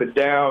to keep it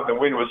down. The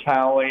wind was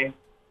howling.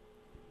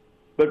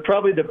 But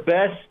probably the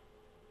best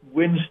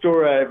wind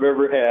story I've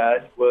ever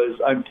had was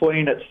I'm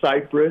playing at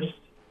Cypress,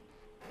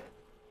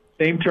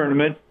 same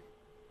tournament.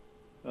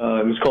 It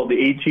was called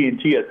the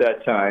AT&T at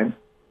that time.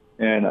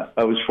 And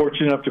I was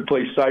fortunate enough to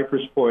play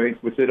Cypress Point,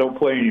 which they don't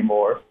play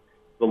anymore.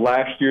 The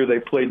last year they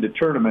played the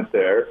tournament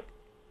there.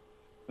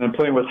 And I'm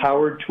playing with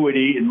Howard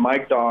Twitty and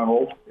Mike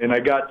Donald. And I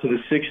got to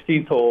the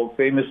 16th hole,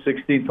 famous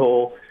 16th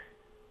hole,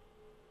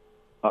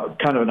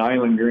 kind of an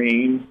island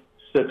green.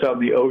 Sits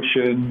out in the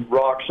ocean,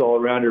 rocks all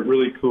around it,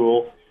 really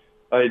cool.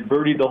 I had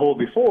birdied the hole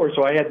before,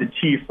 so I had the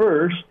tee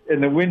first,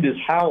 and the wind is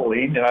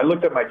howling. And I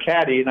looked at my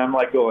caddy, and I'm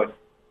like going,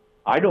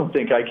 I don't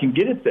think I can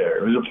get it there.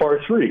 It was a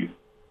par 3.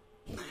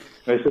 And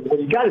I said,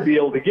 well, you got to be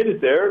able to get it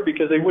there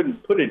because they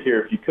wouldn't put it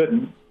here if you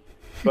couldn't.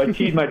 So I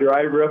teed my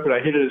driver up, and I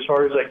hit it as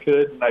hard as I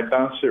could, and I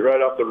bounced it right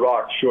off the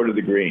rock short of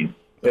the green.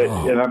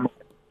 And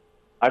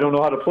I don't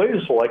know how to play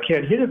this hole. I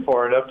can't hit it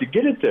far enough to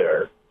get it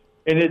there.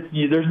 And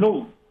there's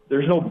no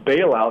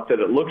bailout that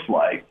it looks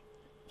like.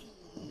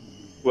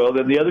 Well,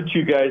 then the other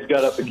two guys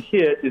got up and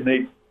hit, and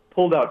they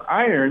pulled out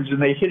irons,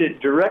 and they hit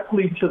it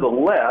directly to the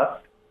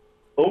left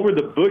over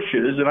the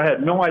bushes, and I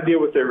had no idea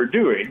what they were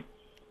doing.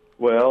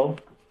 Well,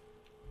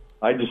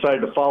 I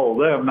decided to follow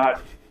them,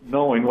 not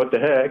knowing what the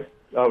heck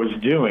I was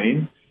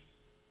doing.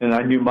 And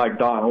I knew Mike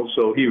Donald,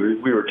 so we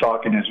were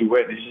talking as we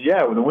went. And he said,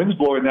 yeah, when the wind's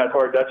blowing that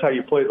hard, that's how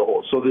you play the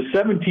hole. So the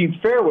 17th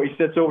fairway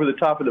sits over the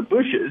top of the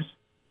bushes.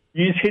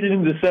 You just hit it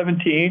into the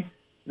 17,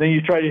 then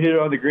you try to hit it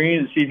on the green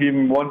and see if you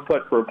can one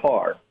putt for a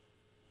par.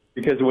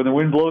 Because when the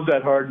wind blows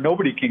that hard,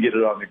 nobody can get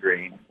it on the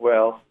green.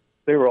 Well,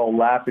 they were all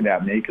laughing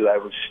at me because I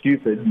was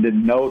stupid and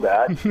didn't know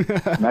that.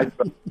 And I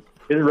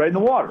hit it right in the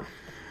water.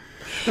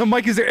 Now,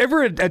 Mike, is there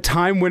ever a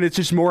time when it's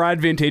just more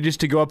advantageous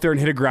to go up there and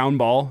hit a ground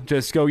ball?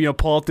 Just go,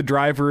 pull out the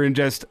driver and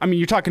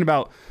you're talking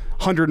about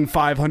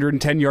 105,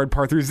 110-yard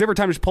par threes. Is there ever a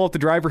time to just pull out the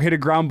driver, hit a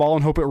ground ball,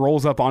 and hope it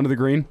rolls up onto the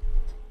green?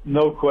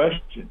 No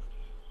question.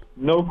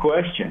 No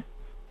question.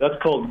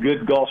 That's called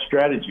good golf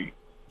strategy.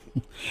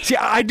 See,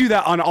 I do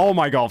that on all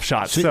my golf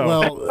shots. See, so.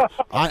 Well,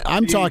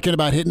 I'm talking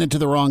about hitting it to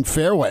the wrong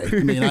fairway. I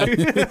mean,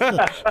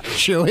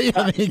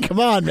 Shuey, come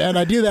on, man.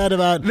 I do that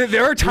about.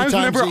 There are times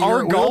whenever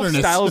our golf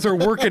Wilderness. styles are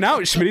working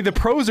out, Schmitty. The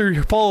pros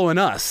are following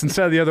us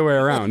instead of the other way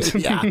around.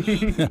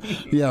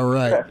 Yeah,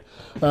 right.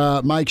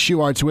 Mike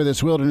Schuart's with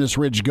us, Wilderness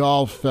Ridge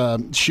Golf.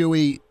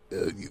 Shuey,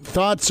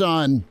 thoughts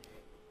on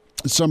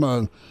some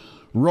of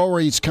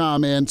Rory's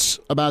comments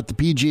about the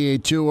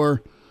PGA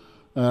Tour?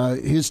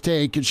 His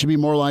take, it should be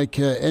more like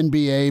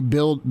NBA,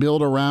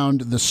 build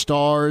around the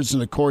stars.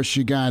 And, of course,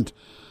 you got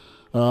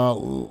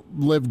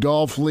Live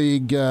Golf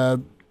League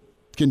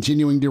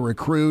continuing to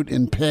recruit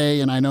and pay.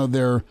 And I know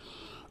their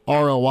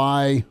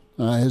ROI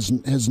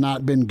has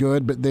not been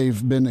good, but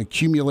they've been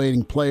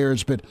accumulating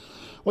players. But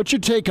what's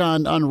your take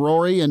on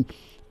Rory? And,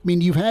 I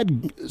mean, you've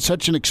had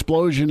such an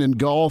explosion in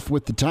golf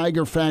with the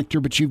Tiger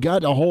factor, but you've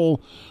got a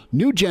whole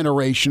new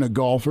generation of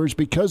golfers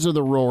because of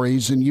the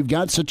Rorys, and you've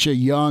got such a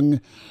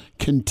young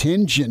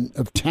contingent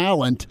of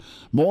talent,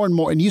 more and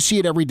more. And you see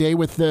it every day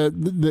with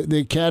the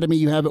academy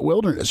you have at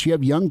Wilderness. You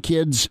have young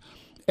kids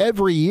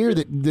every year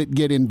that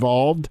get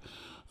involved.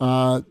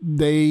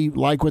 They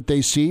like what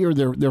they see, or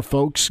their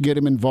folks get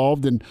them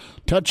involved, and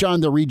touch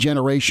on the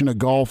regeneration of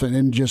golf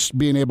and just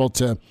being able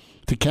to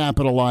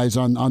capitalize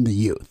on the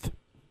youth.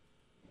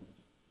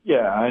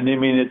 Yeah, and I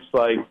mean, it's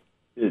like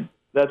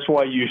that's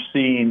why you've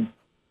seen.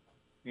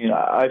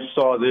 I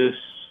saw this.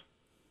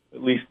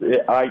 At least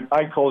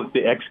I call it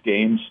the X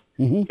Games,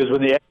 because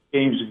when the X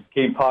Games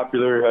became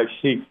popular, I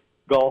see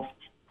golf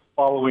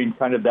following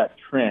kind of that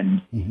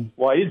trend.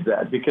 Why is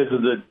that? Because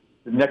of the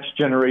next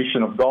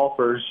generation of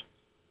golfers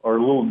are a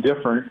little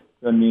different.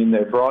 I mean,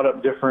 they're brought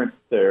up different.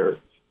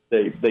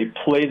 They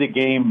play the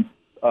game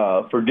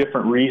for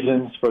different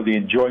reasons, for the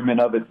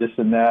enjoyment of it, this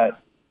and that.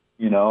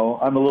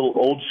 I'm a little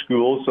old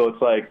school, so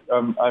it's like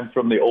I'm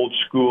from the old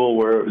school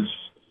where it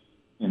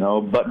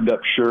was, buttoned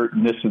up shirt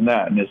and this and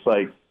that. And it's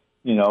like,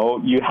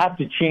 you have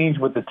to change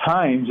with the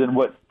times and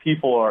what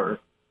people are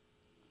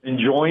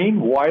enjoying,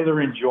 why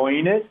they're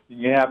enjoying it.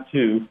 You have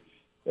to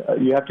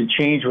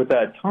change with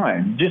that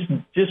time.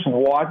 Just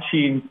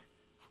watching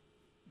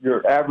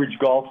your average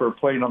golfer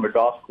playing on the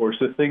golf course,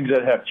 the things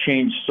that have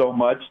changed so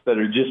much that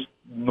are just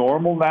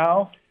normal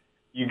now.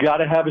 You got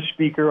to have a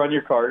speaker on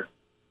your cart.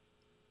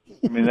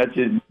 I mean, that's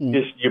it.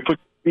 Just you put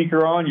the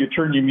speaker on, you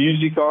turn your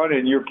music on,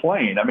 and you're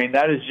playing. I mean,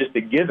 that is just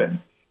a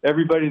given.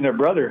 Everybody and their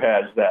brother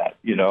has that,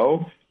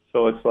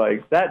 So it's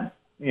like that,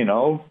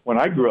 when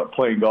I grew up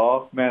playing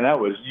golf, man,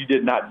 you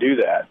did not do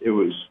that. It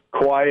was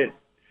quiet,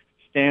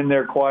 stand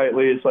there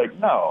quietly. It's like,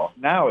 no,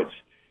 now it's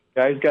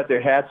guys got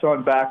their hats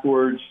on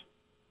backwards.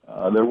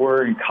 They're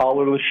wearing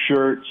collarless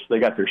shirts. They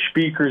got their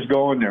speakers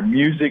going, their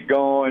music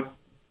going,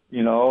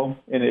 and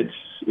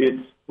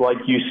it's like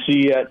you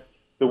see at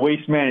the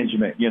Waste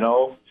Management,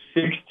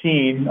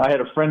 16. I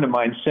had a friend of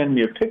mine send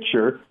me a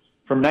picture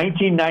from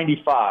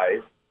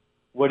 1995,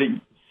 what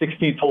a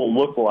 16th hole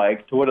looked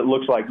like to what it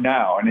looks like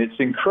now, and it's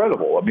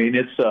incredible. I mean,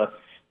 it's a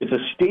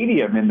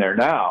stadium in there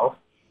now,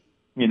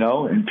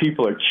 and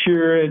people are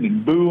cheering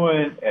and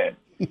booing,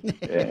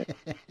 and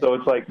so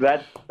it's like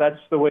that's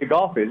the way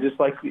golf is. It's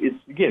like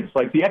it's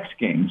like the X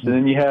Games, and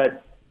then you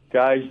had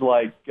guys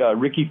like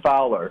Ricky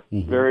Fowler,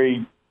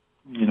 very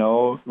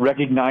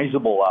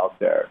recognizable out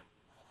there.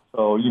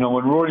 So,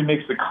 when Rory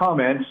makes the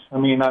comments, I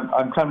mean,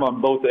 I'm kind of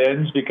on both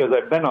ends because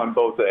I've been on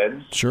both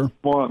ends. Sure.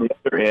 More on the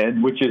other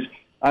end, which is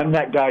I'm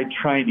that guy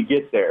trying to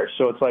get there.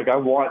 So it's like I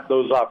want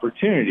those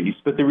opportunities.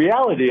 But the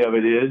reality of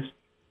it is,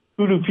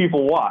 who do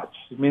people watch?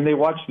 I mean, they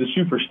watch the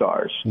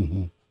superstars,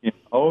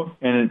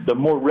 and the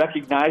more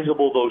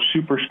recognizable those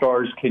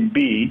superstars can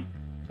be,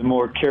 the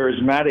more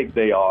charismatic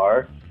they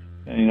are,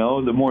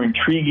 the more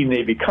intriguing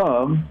they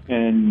become,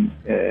 and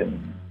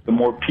the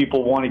more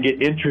people want to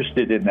get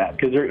interested in that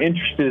because they're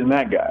interested in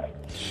that guy,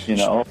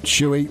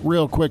 Shuey,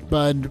 real quick,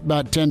 bud,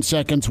 about 10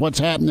 seconds. What's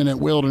happening at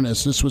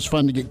Wilderness? This was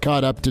fun to get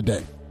caught up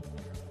today.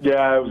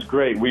 Yeah, it was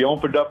great. We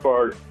opened up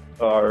our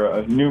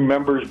new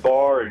members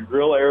bar and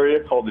grill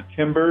area called the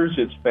Timbers.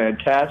 It's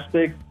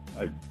fantastic.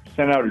 I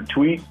sent out a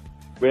tweet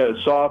we had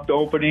a soft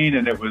opening,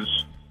 and it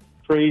was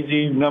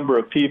crazy number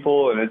of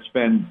people, and it's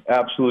been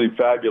absolutely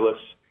fabulous.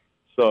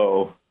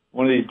 So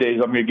one of these days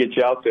I'm going to get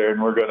you out there,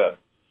 and we're going to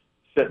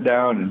sit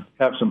down and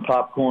have some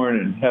popcorn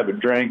and have a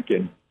drink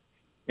and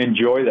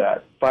enjoy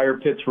that. Fire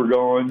pits were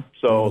going,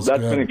 so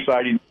that's been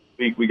exciting this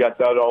week. We got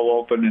that all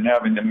open and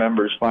having the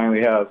members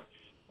finally have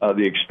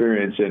the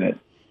experience in it.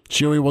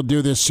 Shuey, we'll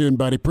do this soon,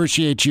 buddy.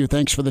 Appreciate you.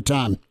 Thanks for the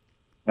time.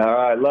 All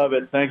right, love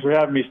it. Thanks for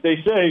having me.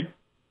 Stay safe.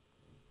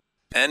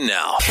 And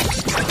now,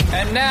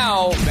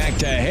 back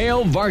to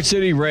Hail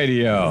Varsity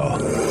Radio.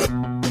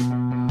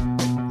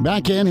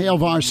 Back in Hail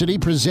Varsity,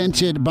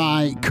 presented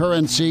by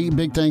Currency.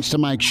 Big thanks to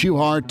Mike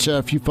Schuhart.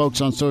 A few folks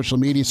on social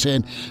media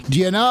saying, do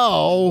you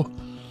know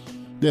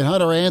that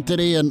Hunter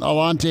Anthony and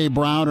Alante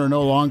Brown are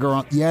no longer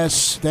on?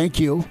 Yes, thank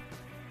you.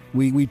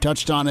 We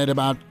touched on it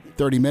about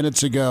 30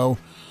 minutes ago,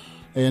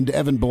 and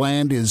Evan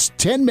Bland is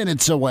 10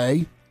 minutes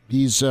away.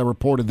 He's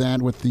reported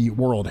that with the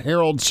World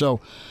Herald. So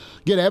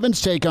get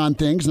Evan's take on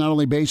things, not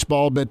only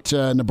baseball, but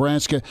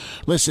Nebraska.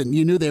 Listen,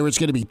 you knew there was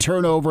going to be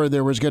turnover.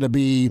 There was going to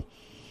be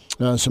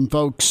some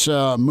folks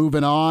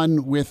moving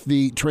on with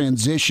the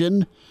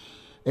transition.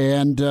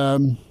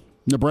 And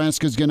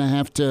Nebraska's going to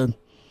have to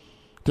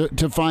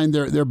find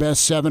their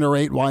best 7 or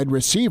 8 wide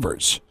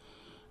receivers.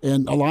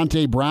 And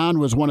Alante Brown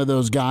was one of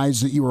those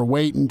guys that you were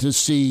waiting to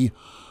see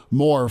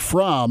more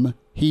from.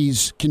 He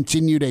had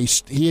continued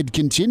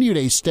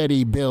a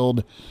steady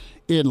build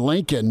in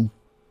Lincoln.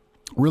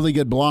 Really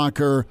good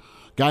blocker,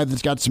 guy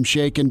that's got some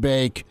shake and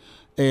bake,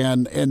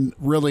 and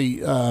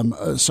really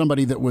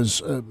somebody that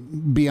was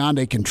beyond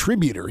a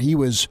contributor. He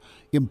was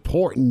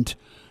important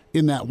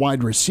in that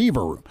wide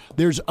receiver room.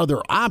 There's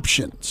other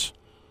options.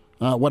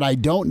 What I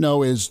don't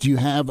know is, do you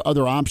have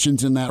other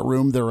options in that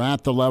room that are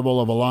at the level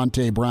of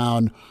Alante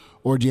Brown,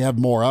 or do you have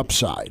more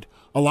upside?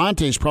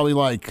 Alante's probably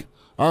like,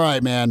 all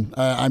right, man,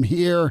 I'm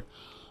here.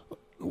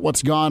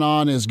 What's gone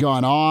on is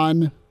gone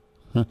on.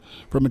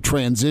 From a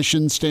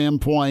transition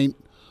standpoint,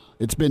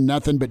 it's been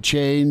nothing but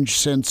change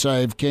since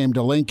I've came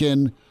to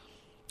Lincoln.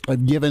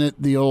 I've given it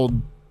the old,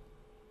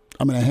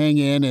 I'm going to hang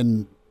in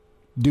and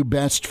do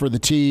best for the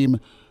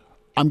team.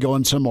 I'm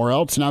going somewhere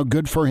else now.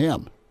 Good for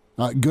him.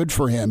 Good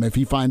for him. If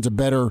he finds a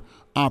better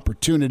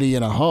opportunity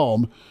in a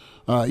home,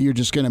 you're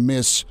just going to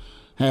miss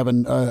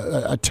having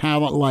a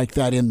talent like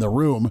that in the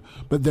room.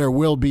 But there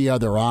will be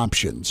other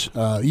options.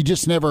 You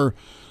just never...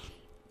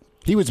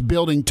 He was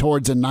building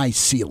towards a nice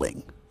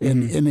ceiling,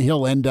 and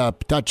he'll end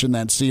up touching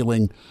that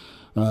ceiling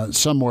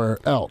somewhere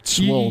else.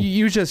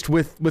 You just,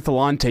 with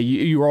Alante,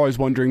 you were always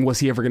wondering, was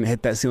he ever going to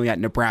hit that ceiling at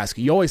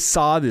Nebraska? You always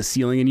saw this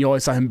ceiling, and you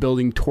always saw him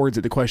building towards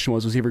it. The question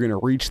was he ever going to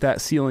reach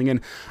that ceiling?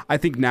 And I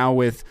think now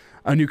with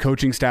a new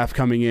coaching staff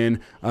coming in,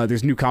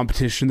 there's new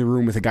competition in the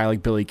room with a guy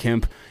like Billy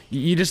Kemp.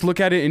 You just look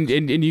at it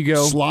and you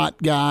go...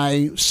 Slot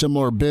guy,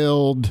 similar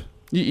build...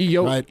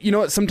 You know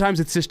what? Sometimes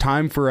it's just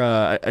time for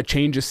a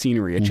change of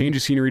scenery, change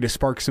of scenery to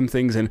spark some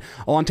things. And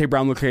Alante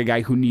Brown looked like a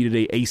guy who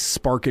needed a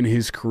spark in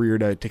his career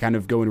to kind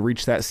of go and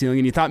reach that ceiling.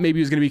 And you thought maybe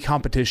it was going to be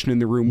competition in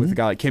the room with a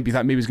guy like Kemp. You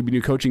thought maybe it was going to be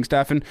new coaching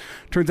staff. And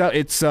turns out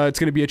it's going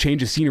to be a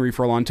change of scenery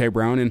for Alante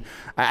Brown. And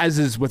as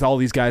is with all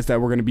these guys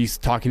that we're going to be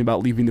talking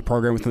about leaving the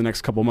program within the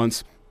next couple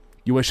months,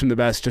 you wish them the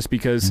best, just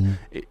because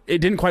it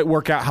didn't quite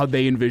work out how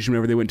they envisioned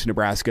whenever they went to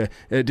Nebraska.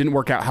 It didn't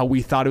work out how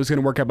we thought it was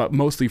going to work out, but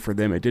mostly for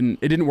them. It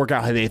didn't work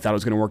out how they thought it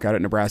was going to work out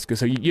at Nebraska.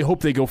 So you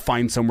hope they go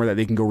find somewhere that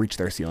they can go reach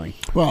their ceiling.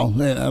 Well,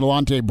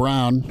 Alante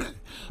Brown, I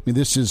mean,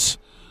 this is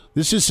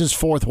his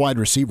 4th wide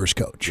receivers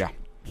coach. Yeah.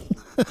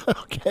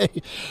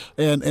 Okay.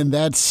 And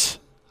that's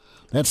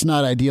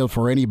not ideal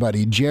for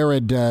anybody.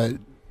 Jared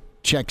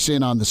checks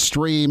in on the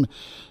stream.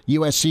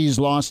 USC's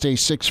lost a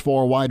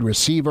 6'4" wide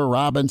receiver,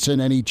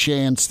 Robinson. Any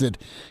chance that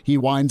he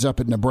winds up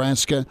at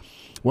Nebraska?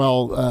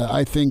 Well,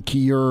 I think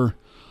you're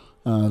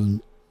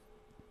in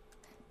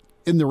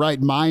the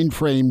right mind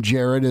frame,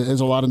 Jared, as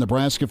a lot of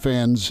Nebraska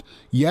fans.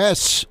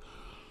 Yes,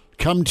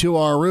 come to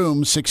our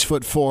room,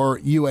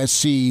 6'4"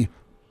 USC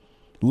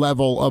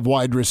level of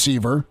wide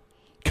receiver.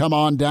 Come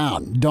on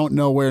down. Don't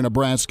know where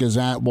Nebraska's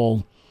at.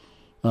 We'll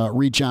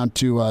reach out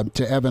to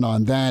Evan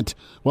on that.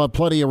 We'll have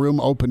plenty of room,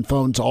 open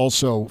phones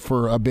also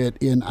for a bit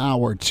in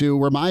hour 2.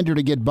 Reminder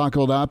to get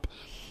buckled up.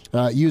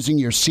 Using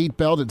your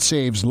seatbelt, it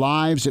saves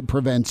lives. It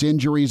prevents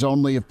injuries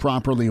only if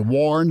properly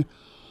worn.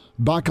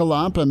 Buckle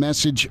up, a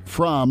message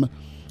from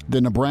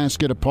the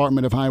Nebraska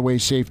Department of Highway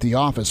Safety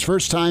Office.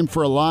 First time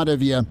for a lot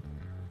of you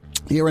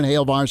here in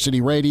Hail Varsity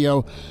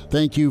Radio.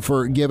 Thank you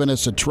for giving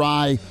us a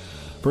try.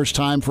 First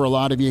time for a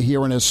lot of you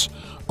hearing us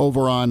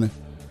over on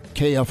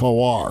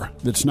KFOR.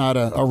 That's not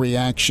a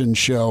reaction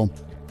show.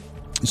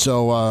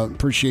 So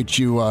appreciate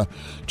you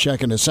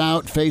checking us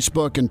out.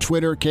 Facebook and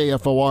Twitter,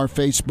 KFOR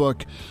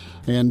Facebook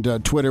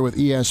and Twitter with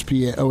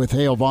ESPN, with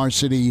Hail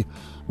Varsity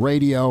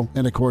Radio,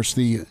 and of course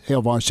the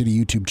Hail Varsity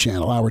YouTube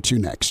channel. Hour 2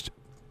 next.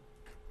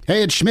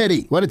 Hey, it's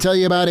Schmitty. Want to tell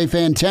you about a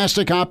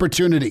fantastic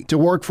opportunity to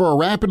work for a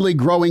rapidly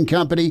growing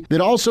company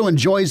that also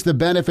enjoys the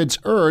benefits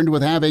earned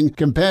with having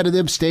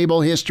competitive,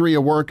 stable history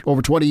of work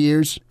over 20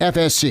 years.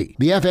 FSC.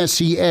 The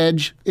FSC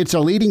Edge. It's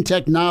a leading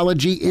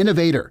technology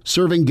innovator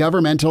serving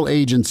governmental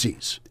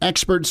agencies.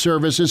 Expert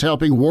services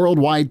helping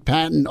worldwide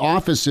patent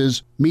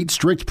offices meet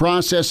strict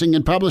processing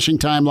and publishing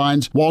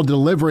timelines while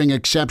delivering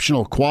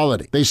exceptional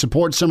quality. They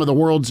support some of the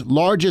world's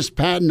largest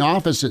patent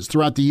offices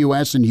throughout the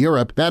U.S. and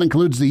Europe. That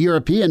includes the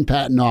European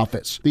Patent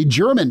Office, the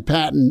German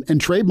Patent and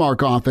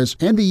Trademark Office,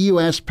 and the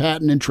U.S.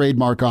 Patent and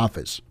Trademark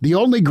Office. The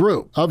only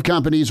group of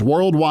companies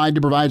worldwide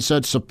to provide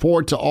such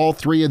support to all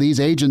three of these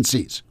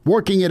agencies.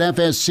 Working at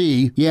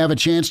FSC, you have a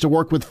chance to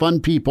work with fun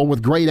people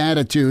with great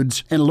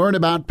attitudes and learn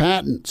about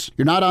patents.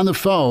 You're not on the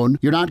phone.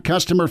 You're not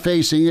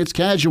customer-facing. It's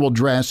casual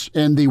dress.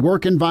 And the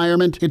work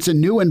environment, it's a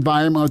new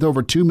environment with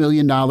over $2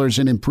 million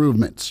in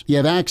improvements. You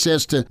have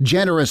access to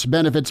generous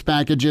benefits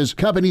packages,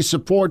 company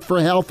support for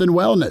health and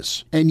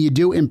wellness, and you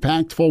do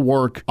impactful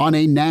work on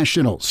a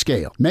national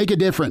scale. Make a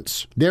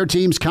difference. Their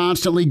team's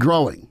constantly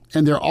growing,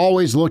 and they're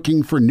always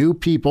looking for new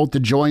people to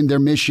join their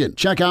mission.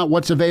 Check out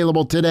what's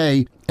available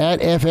today at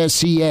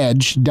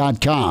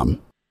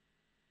fscedge.com.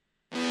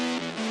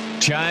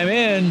 Chime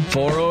in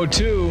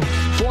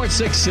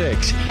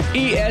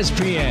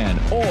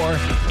 402-466-ESPN or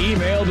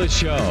email the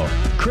show,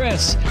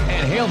 Chris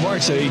at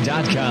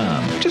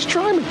HailVarsity.com. Just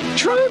try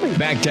me.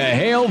 Back to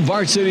Hail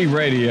Varsity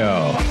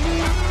Radio.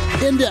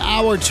 Into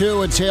Hour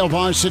 2 at Hail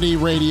Varsity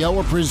Radio.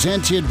 We're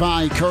presented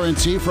by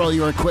Currency. For all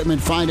your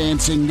equipment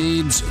financing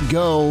needs,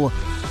 go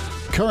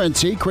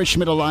Currency. Chris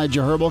Schmidt,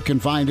 Elijah Herbal can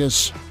find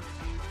us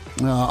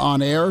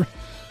on air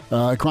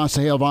across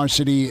the Hail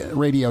Varsity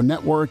Radio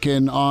Network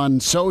and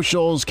on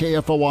socials,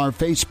 KFOR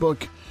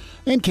Facebook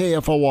and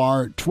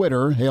KFOR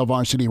Twitter. Hail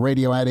Varsity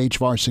Radio at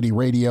HVarsity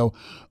Radio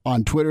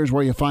on Twitter is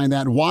where you find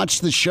that.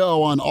 Watch the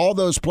show on all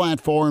those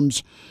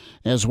platforms,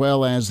 as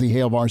well as the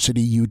Hail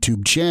Varsity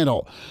YouTube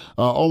channel.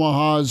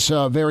 Omaha's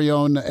very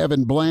own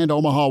Evan Bland,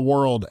 Omaha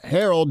World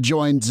Herald,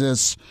 joins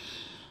us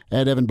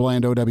at Evan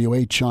Bland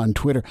OWH on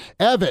Twitter.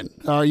 Evan,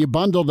 are you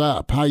bundled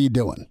up? How you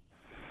doing?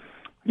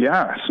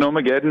 Yeah,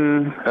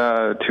 Snowmageddon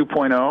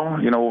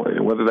 2.0,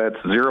 whether that's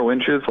 0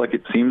 inches like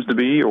it seems to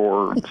be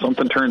or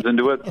something turns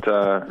into it,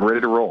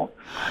 ready to roll.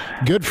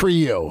 Good for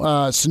you.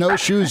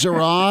 Snowshoes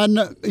are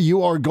on.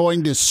 You are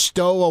going to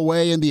stow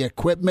away in the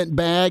equipment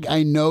bag.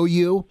 I know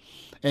you.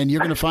 And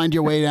you're going to find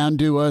your way down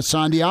to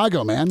San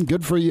Diego, man.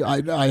 Good for you.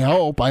 I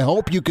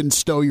hope you can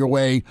stow your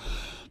way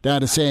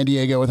down to San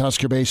Diego with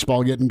Husker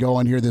baseball getting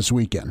going here this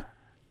weekend.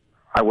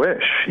 I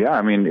wish. Yeah,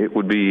 I mean, it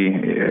would be,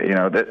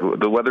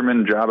 the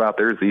weatherman job out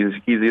there is the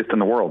easiest in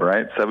the world,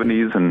 right?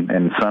 70s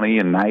and sunny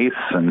and nice.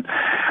 And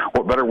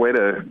what better way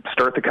to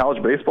start the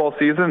college baseball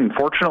season?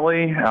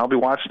 Fortunately, I'll be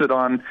watching it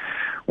on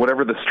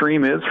whatever the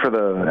stream is for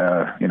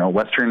the,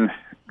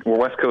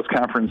 West Coast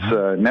Conference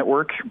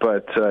network.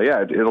 But,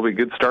 it'll be a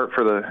good start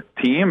for the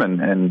team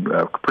and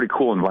a pretty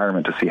cool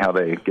environment to see how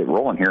they get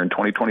rolling here in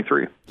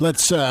 2023.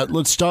 Let's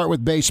start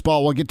with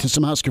baseball. We'll get to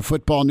some Husker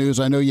football news.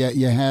 I know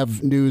you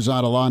have news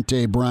on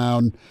Alante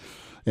Brown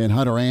and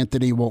Hunter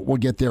Anthony. We'll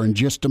get there in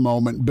just a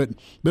moment.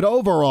 But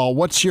overall,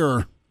 what's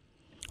your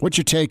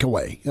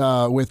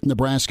takeaway with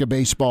Nebraska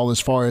baseball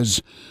as far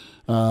as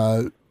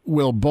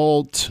Will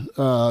Bolt,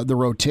 the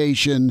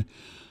rotation,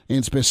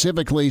 and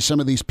specifically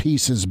some of these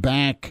pieces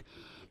back,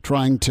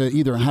 trying to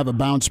either have a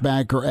bounce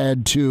back or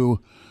add to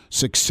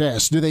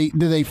success? Do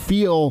they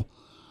feel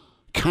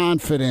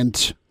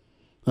confident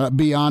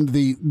beyond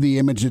the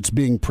image that's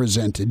being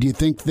presented? Do you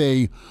think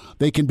they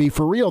can be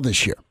for real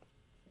this year?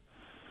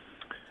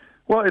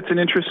 Well, it's an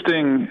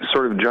interesting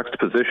sort of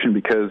juxtaposition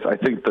because I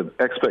think the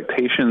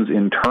expectations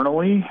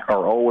internally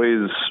are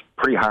always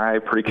pretty high,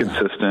 pretty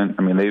consistent.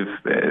 I mean,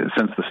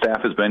 since the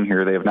staff has been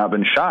here, they have not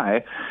been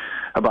shy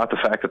about the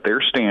fact that their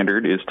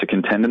standard is to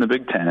contend in the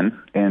Big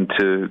Ten and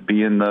to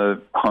be in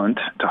the hunt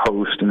to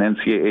host an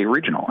NCAA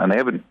regional. And they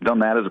haven't done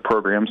that as a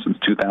program since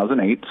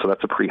 2008, so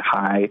that's a pretty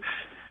high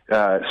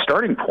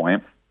starting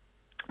point.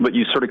 But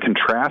you sort of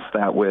contrast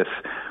that with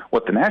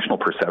what the national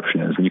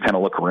perception is, and you kind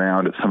of look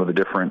around at some of the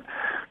different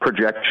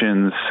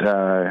projections,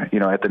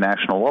 at the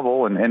national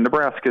level, and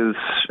Nebraska's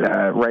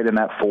right in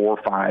that 4,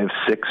 5,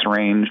 6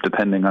 range,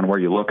 depending on where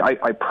you look.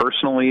 I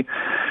personally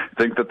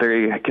think that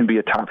they can be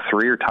a top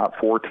 3 or top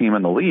 4 team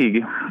in the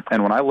league,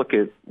 and when I look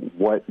at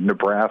what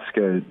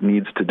Nebraska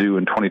needs to do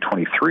in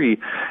 2023,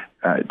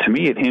 to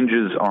me, it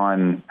hinges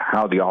on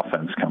how the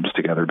offense comes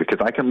together, because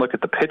I can look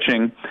at the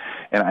pitching,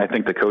 and I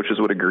think the coaches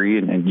would agree,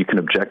 and you can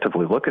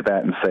objectively look at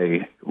that and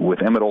say,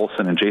 with Emmett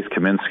Olson and Jace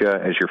Kaminska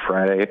as your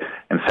Friday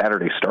and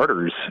Saturday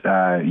starters,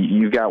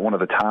 you got one of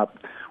the top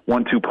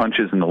 1-2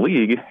 punches in the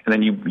league, and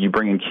then you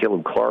bring in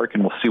Caleb Clark,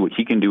 and we'll see what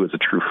he can do as a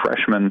true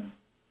freshman.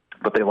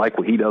 But they like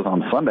what he does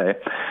on Sunday.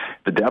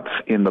 The depth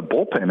in the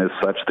bullpen is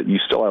such that you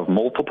still have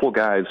multiple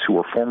guys who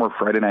are former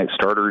Friday night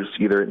starters,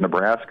 either at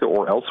Nebraska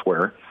or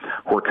elsewhere,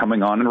 who are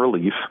coming on in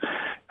relief.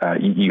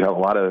 you have a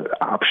lot of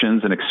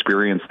options and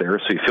experience there,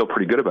 so you feel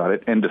pretty good about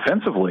it. And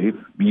defensively,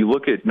 you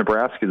look at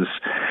Nebraska's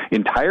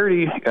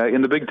entirety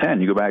in the Big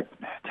Ten. You go back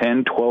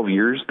 10, 12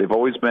 years, they've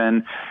always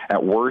been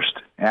at worst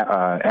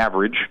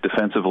average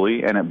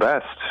defensively, and at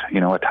best,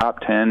 a top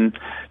 10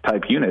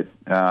 type unit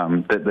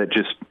that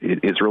just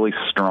is really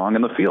strong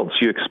in the field.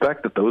 So you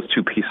expect that those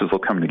two pieces will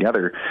come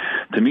together.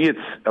 To me, it's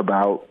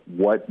about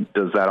what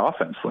does that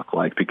offense look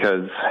like,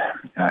 because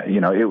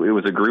it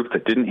was a group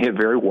that didn't hit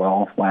very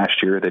well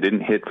last year. They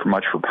didn't hit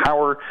much for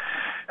power.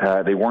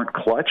 They weren't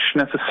clutch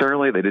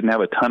necessarily. They didn't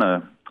have a ton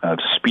of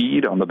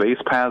speed on the base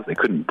paths. They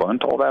couldn't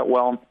bunt all that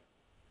well.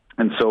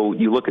 And so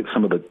you look at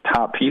some of the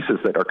top pieces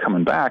that are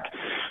coming back,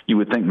 you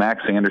would think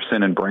Max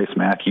Anderson and Bryce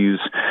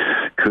Matthews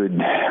could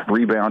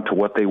rebound to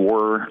what they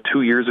were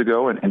 2 years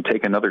ago and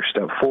take another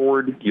step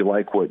forward. You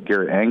like what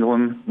Garrett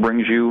Anglin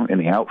brings you in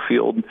the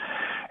outfield.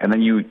 And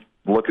then you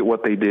look at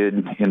what they did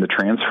in the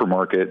transfer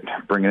market,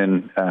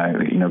 bringing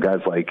in,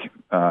 guys like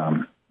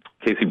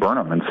Casey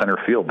Burnham in center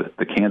field,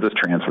 the Kansas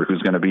transfer,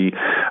 who's going to be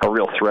a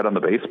real threat on the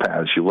base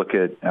paths. You look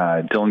at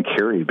Dylan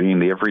Carey being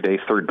the everyday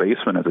third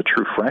baseman as a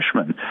true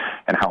freshman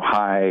and how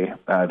high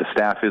the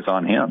staff is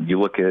on him.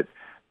 You look at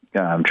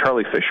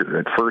Charlie Fisher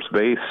at first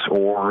base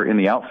or in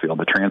the outfield,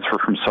 the transfer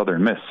from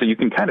Southern Miss. So you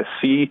can kind of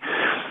see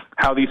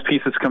how these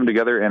pieces come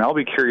together, and I'll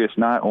be curious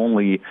not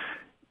only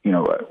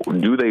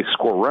do they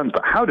score runs,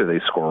 but how do they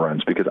score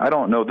runs? Because I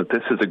don't know that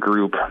this is a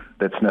group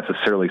that's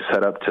necessarily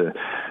set up to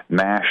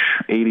mash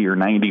 80 or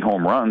 90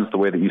 home runs the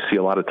way that you see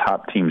a lot of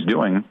top teams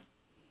doing.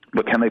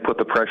 But can they put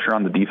the pressure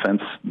on the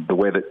defense the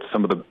way that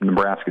some of the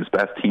Nebraska's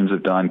best teams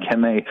have done?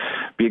 Can they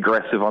be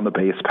aggressive on the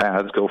base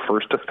paths, go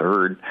first to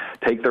third,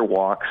 take their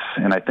walks?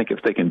 And I think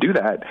if they can do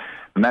that,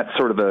 and that's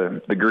sort of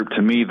the group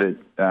to me that,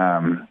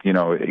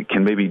 it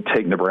can maybe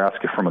take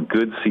Nebraska from a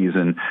good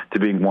season to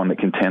being one that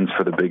contends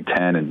for the Big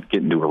Ten and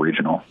get into a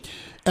regional.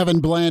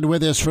 Evan Bland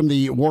with us from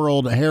the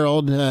World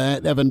Herald,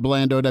 Evan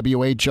Bland,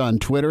 OWH on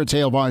Twitter. It's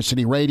Hail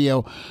Varsity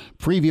Radio,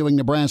 previewing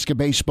Nebraska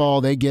baseball.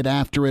 They get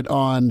after it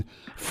on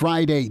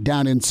Friday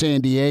down in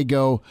San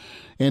Diego.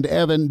 And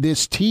Evan,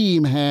 this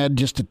team had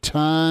just a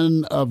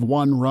ton of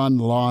one-run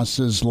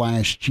losses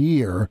last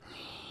year,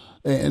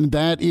 and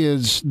that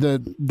is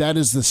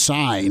the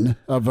sign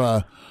of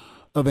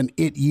an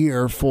it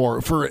year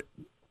for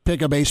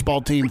pick a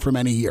baseball team from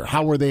any year.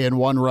 How were they in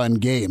one-run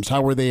games?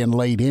 How were they in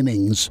late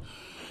innings?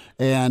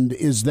 And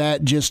is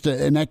that just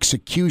an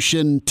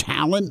execution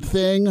talent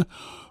thing,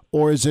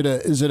 or is it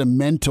a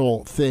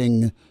mental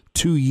thing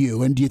to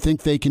you? And do you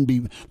think they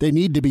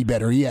need to be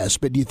better? Yes,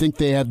 but do you think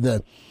they have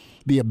the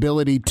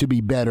ability to be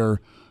better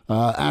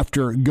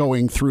after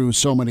going through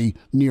so many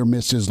near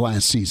misses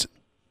last season?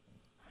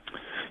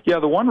 Yeah,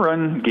 the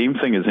one-run game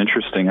thing is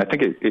interesting. I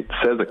think it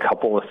says a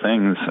couple of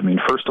things. I mean,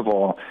 first of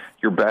all,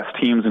 your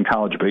best teams in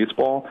college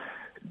baseball,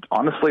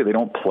 honestly, they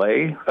don't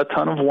play a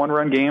ton of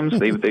one-run games.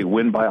 They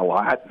win by a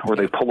lot, or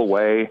they pull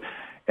away,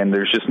 and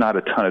there's just not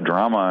a ton of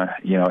drama,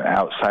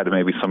 outside of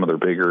maybe some of their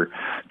bigger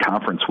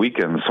conference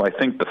weekends. So I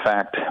think the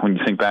fact, when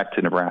you think back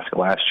to Nebraska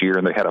last year,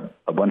 and they had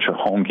a bunch of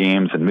home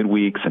games and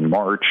midweeks in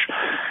March,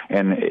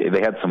 and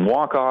they had some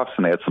walk-offs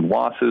and they had some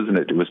losses, and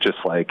it was just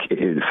like,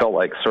 it felt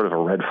like sort of a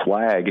red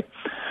flag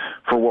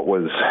for what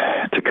was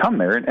to come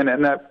there. And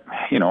that,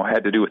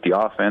 had to do with the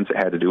offense. It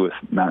had to do with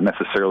not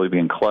necessarily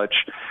being clutch.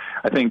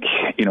 I think,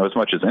 as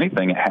much as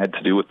anything, it had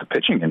to do with the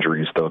pitching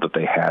injuries, though, that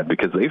they had,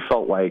 because they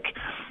felt like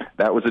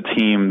that was a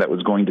team that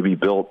was going to be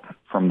built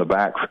from the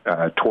back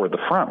toward the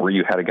front, where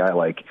you had a guy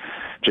like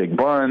Jake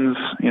Buns,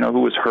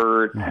 who was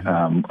hurt,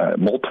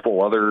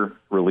 multiple other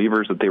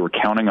relievers that they were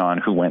counting on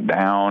who went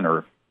down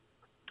or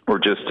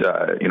just,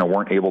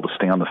 weren't able to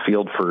stay on the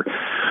field for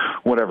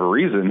whatever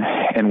reason.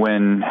 And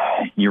when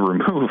you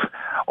remove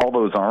all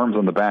those arms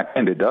on the back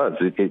end,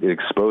 it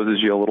exposes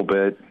you a little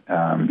bit.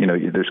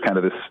 There's kind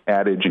of this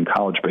adage in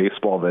college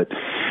baseball that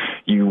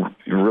you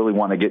really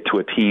want to get to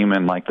a team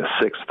in like the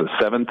 6th or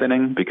 7th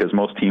inning, because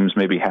most teams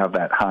maybe have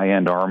that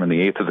high-end arm in the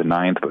 8th or the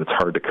 9th, but it's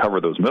hard to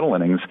cover those middle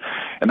innings.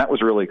 And that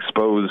was really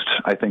exposed,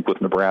 I think,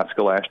 with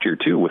Nebraska last year,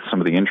 too, with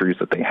some of the injuries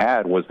that they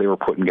had, was they were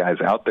putting guys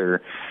out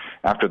there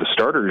after the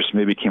starters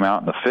maybe came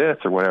out in the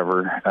 5th or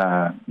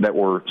whatever, that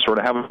were sort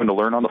of having to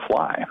learn on the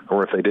fly.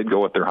 Or if they did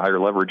go with their higher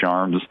leverage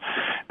arms,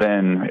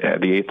 then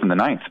the 8th and the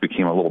 9th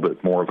became a little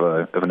bit more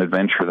of an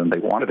adventure than they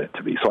wanted it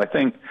to be. So I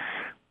think,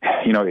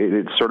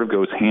 it sort of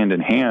goes hand in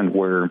hand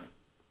where,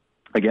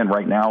 again,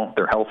 right now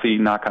they're healthy,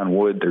 knock on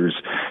wood. There's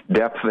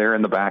depth there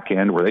in the back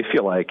end where they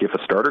feel like if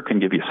a starter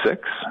can give you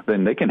 6,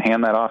 then they can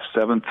hand that off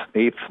 7th,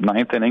 8th,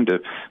 9th inning to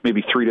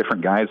maybe 3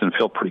 different guys and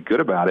feel pretty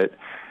good about it.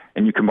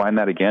 And you combine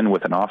that again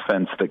with an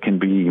offense that can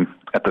be,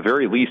 at the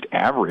very least,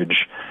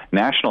 average.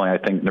 Nationally, I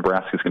think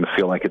Nebraska is going to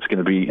feel like it's going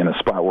to be in a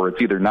spot where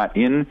it's either not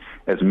in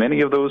as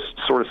many of those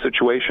sort of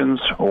situations,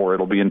 or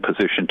it'll be in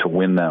position to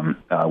win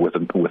them with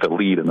a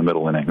lead in the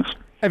middle innings.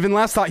 Evan,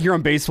 last thought here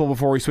on baseball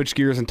before we switch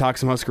gears and talk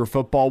some Husker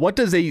football. What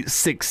does a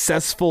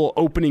successful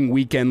opening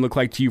weekend look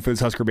like to you for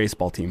this Husker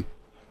baseball team?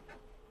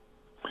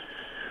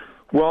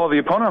 Well, the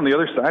opponent on the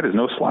other side is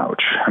no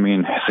slouch. I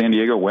mean, San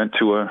Diego went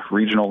to a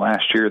regional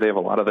last year. They have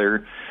a lot of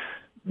their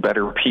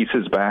better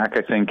pieces back.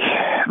 I think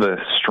the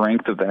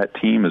strength of that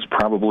team is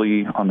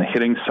probably on the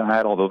hitting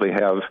side, although they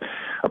have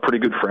a pretty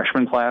good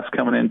freshman class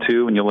coming in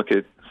too. When you look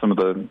at some of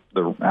the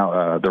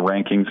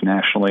rankings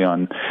nationally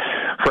on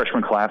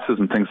freshman classes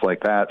and things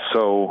like that.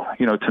 So,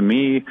 to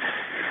me,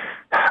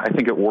 I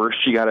think at worst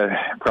you got to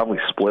probably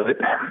split it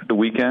the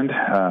weekend.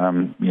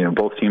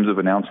 Both teams have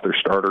announced their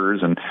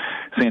starters, and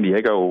San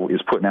Diego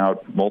is putting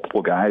out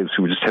multiple guys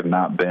who just have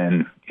not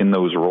been in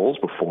those roles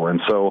before.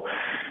 And so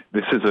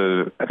this is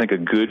I think a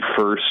good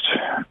first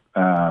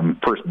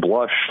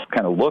blush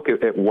kind of look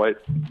at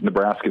what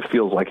Nebraska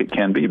feels like it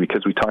can be,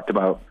 because we talked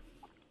about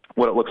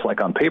what it looks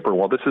like on paper.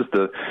 Well, this is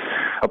the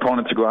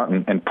opponent to go out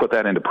and put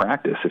that into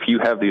practice. If you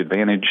have the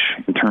advantage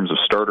in terms of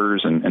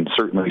starters and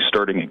certainly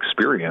starting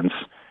experience,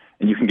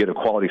 and you can get a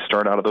quality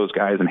start out of those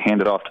guys and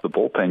hand it off to the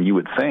bullpen, you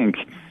would think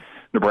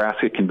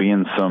Nebraska can be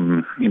in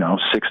some,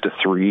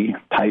 6-3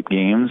 type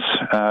games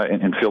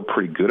and feel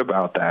pretty good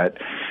about that.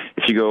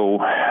 If you go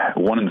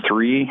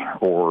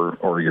 1-3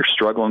 or you're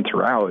struggling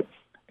throughout,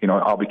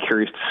 I'll be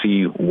curious to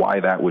see why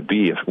that would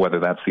be, whether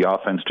that's the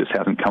offense just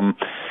hasn't come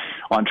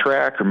on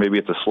track, or maybe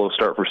it's a slow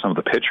start for some of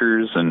the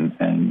pitchers. And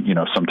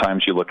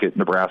sometimes you look at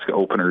Nebraska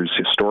openers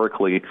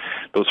historically,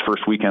 those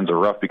first weekends are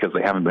rough because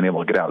they haven't been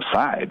able to get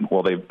outside.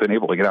 Well, they've been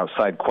able to get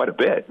outside quite a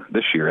bit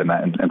this year, and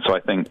so I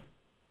think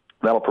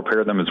that'll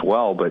prepare them as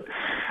well. But,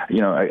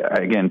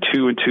 again,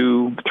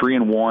 2-2,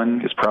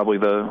 3-1 is probably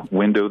the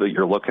window that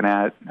you're looking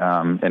at.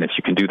 And if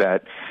you can do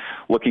that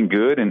looking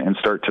good and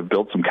start to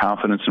build some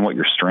confidence in what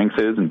your strength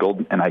is and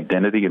build an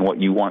identity in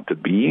what you want to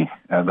be,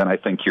 then I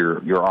think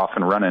you're off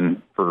and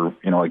running for,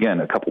 again,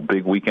 a couple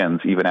big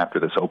weekends even after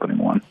this opening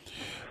one.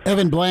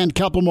 Evan Bland,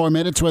 couple more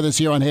minutes with us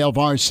here on Hail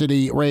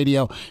Varsity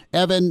Radio.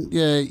 Evan,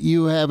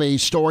 you have a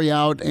story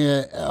out.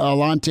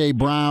 Alante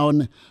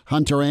Brown,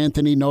 Hunter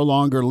Anthony no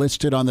longer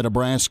listed on the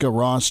Nebraska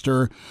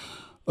roster.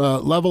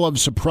 Level of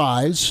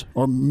surprise,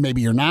 or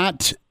maybe you're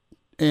not.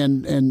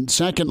 And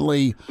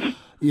secondly,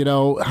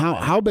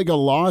 how big a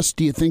loss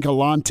do you think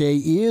Alante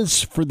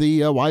is for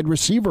the wide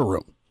receiver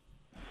room?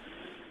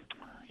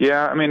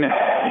 Yeah, I mean,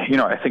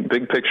 I think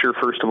big picture,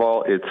 first of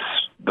all, it's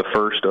the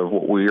first of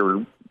what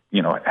we're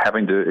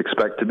having to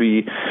expect to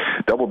be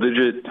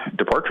double-digit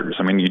departures.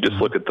 I mean, you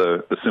just look at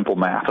the simple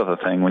math of the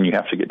thing when you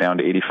have to get down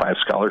to 85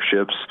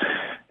 scholarships.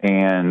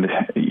 And,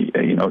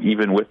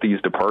 even with these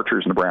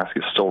departures, Nebraska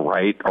is still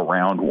right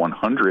around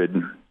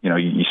 100.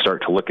 You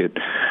start to look at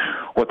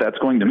what that's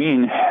going to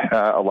mean.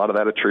 A lot of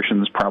that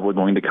attrition is probably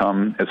going to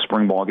come as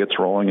spring ball gets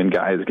rolling and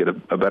guys get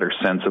a better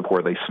sense of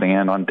where they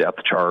stand on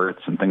depth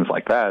charts and things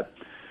like that.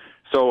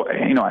 So,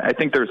 I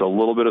think there's a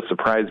little bit of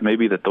surprise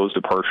maybe that those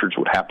departures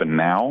would happen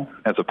now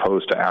as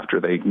opposed to after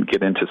they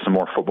get into some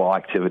more football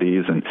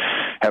activities and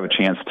have a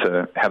chance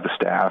to have the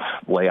staff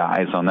lay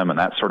eyes on them and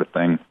that sort of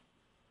thing.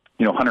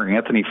 Hunter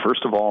Anthony,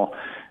 first of all,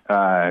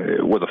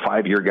 was a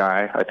 5-year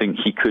guy. I think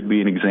he could be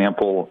an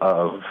example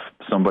of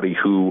somebody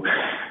who,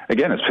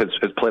 again,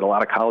 has played a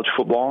lot of college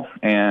football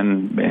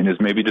and is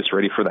maybe just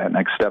ready for that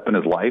next step in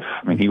his life.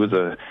 I mean, he was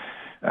a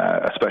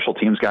special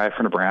teams guy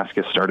for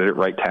Nebraska, started at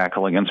right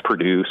tackle against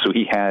Purdue, so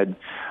he had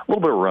a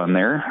little bit of run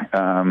there.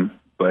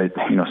 But,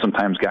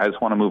 sometimes guys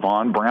want to move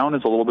on. Brown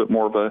is a little bit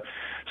more of a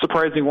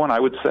surprising one, I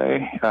would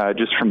say,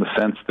 just from the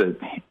sense that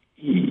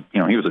he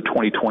was a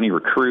 2020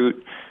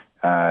 recruit,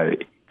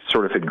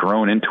 sort of had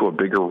grown into a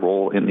bigger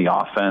role in the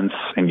offense,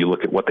 and you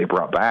look at what they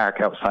brought back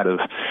outside of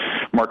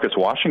Marcus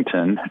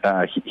Washington,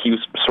 he was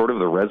sort of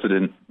the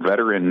resident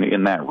veteran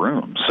in that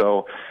room.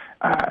 So,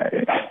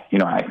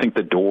 I think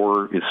the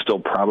door is still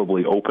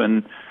probably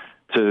open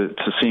to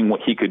seeing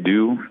what he could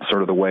do,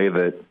 sort of the way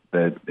that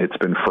it's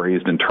been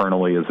phrased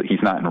internally is that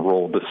he's not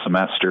enrolled this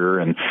semester.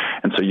 And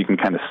so you can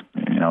kind of,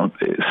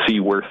 see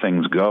where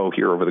things go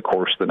here over the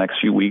course of the next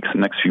few weeks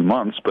and next few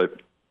months.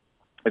 But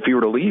if he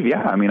were to leave,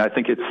 I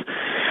think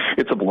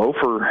it's a blow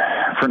for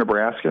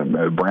Nebraska.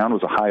 Brown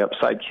was a high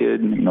upside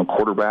kid,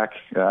 quarterback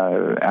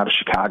out of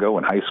Chicago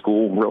in high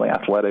school, really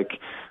athletic,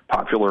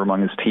 popular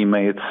among his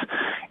teammates.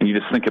 And you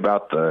just think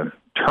about the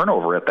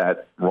turnover at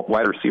that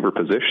wide receiver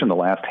position the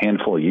last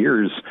handful of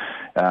years.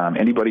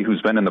 Anybody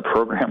who's been in the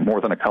program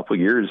more than a couple of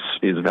years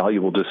is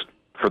valuable just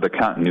for the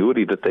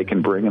continuity that they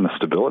can bring and the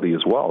stability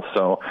as well.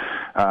 So,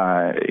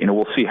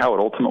 we'll see how it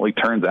ultimately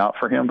turns out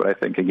for him. But I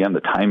think, again, the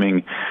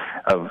timing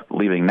of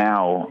leaving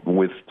now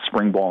with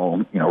spring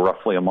ball,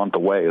 roughly a month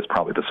away is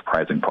probably the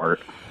surprising part.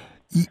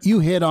 You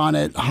hit on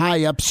it,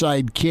 high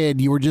upside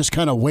kid. You were just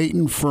kind of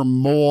waiting for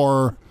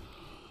more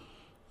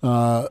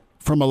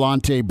from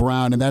Alante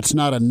Brown, and that's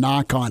not a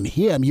knock on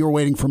him. You were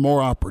waiting for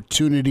more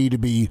opportunity to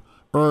be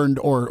earned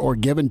or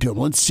given to him.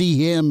 Let's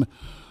see him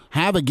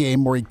have a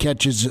game where he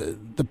catches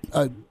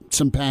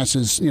some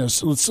passes.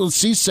 Let's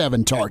see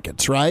 7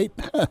 targets, right?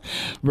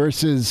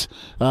 Versus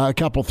a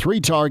couple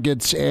 3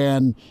 targets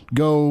and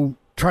go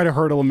try to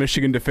hurdle a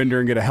Michigan defender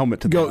and get a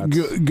helmet to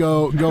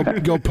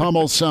the go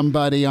pummel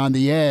somebody on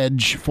the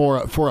edge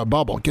for a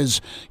bubble,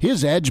 because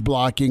his edge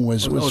blocking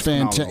was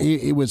fantastic.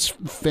 It was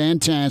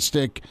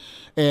fantastic,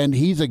 and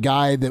he's a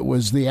guy that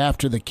was the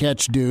after the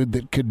catch dude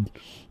that could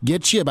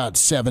get you about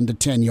 7 to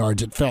 10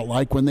 yards. It felt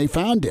like when they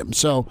found him.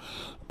 So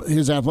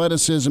his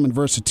athleticism and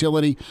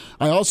versatility.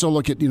 I also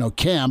look at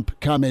Kemp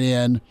coming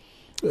in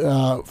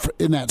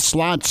that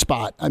slot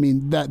spot. I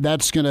mean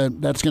that's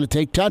gonna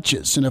take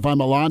touches, and if I'm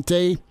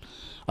Alante,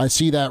 I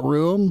see that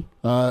room,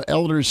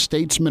 elder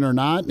statesman or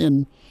not,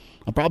 and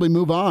I'll probably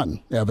move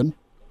on, Evan.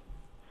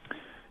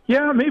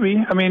 Yeah, maybe.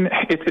 I mean,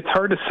 it's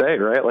hard to say,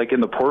 right? Like in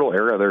the portal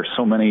era, there's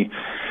so many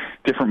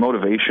different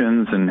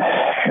motivations, and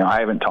I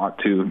haven't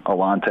talked to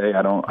Alante.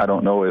 I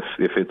don't know if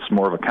it's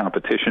more of a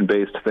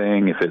competition-based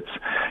thing. If it's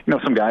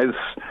some guys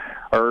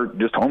are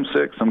just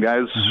homesick. Some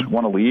guys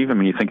want to leave. I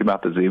mean, you think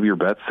about the Xavier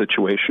Betts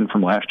situation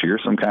from last year.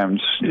 Sometimes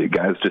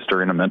guys just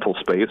are in a mental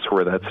space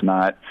where that's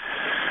not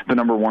the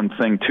number one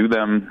thing to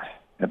them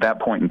at that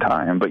point in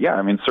time. But yeah,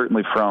 I mean,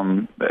 certainly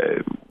from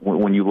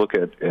when you look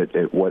at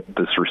what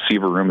this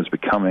receiver room is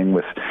becoming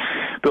with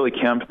Billy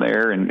Kemp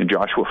there and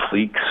Joshua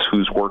Fleeks,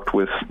 who's worked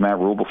with Matt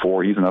Rule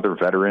before. He's another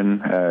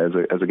veteran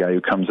as a guy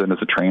who comes in as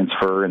a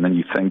transfer. And then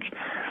you think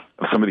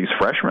of some of these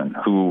freshmen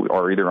who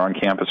are either on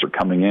campus or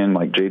coming in,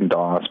 like Jaden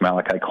Doss,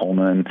 Malachi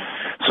Coleman,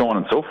 so on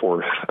and so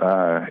forth.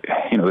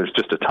 There's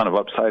just a ton of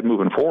upside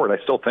moving forward. I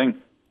still think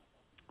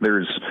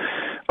there's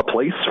a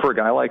place for a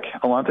guy like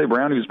Alante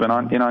Brown, who's been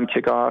on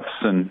kickoffs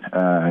and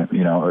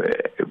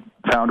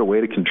found a way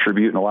to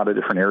contribute in a lot of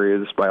different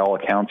areas. By all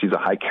accounts, he's a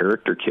high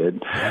character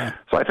kid. Yeah.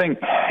 So I think,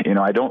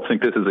 I don't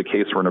think this is a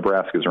case where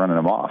Nebraska's running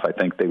him off. I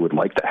think they would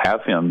like to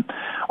have him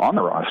on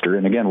the roster.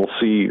 And again, we'll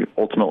see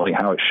ultimately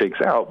how it shakes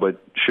out. But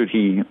should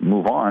he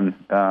move on,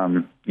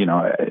 I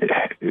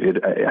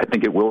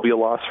think it will be a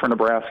loss for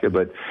Nebraska,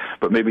 but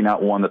maybe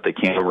not one that they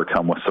can't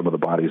overcome with some of the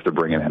bodies they're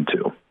bringing in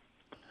too.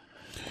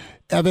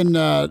 Evan,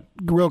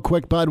 real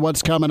quick, bud,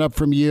 what's coming up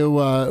from you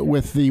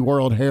with the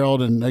World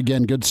Herald? And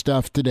again, good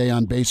stuff today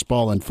on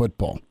baseball and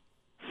football.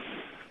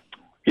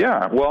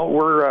 Yeah, well,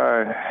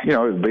 we're,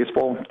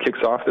 baseball kicks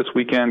off this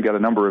weekend. Got a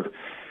number of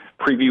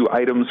preview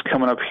items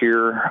coming up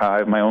here. I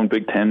have my own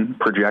Big Ten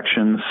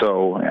projections,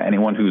 so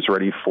anyone who's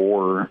ready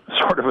for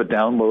sort of a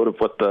download of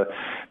what the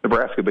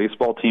Nebraska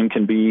baseball team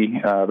can be,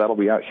 that'll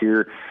be out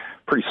here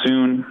pretty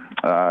soon.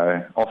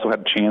 Also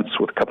had a chance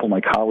with a couple of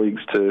my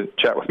colleagues to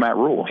chat with Matt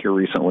Rule here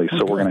recently,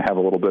 so we're going to have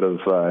a little bit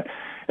of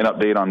an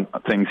update on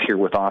things here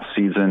with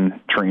off-season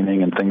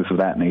training and things of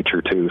that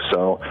nature too.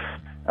 So,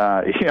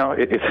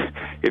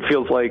 it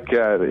feels like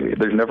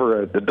there's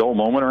never a dull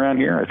moment around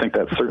here. I think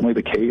that's certainly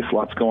the case.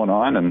 Lots going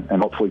on,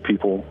 and hopefully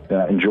people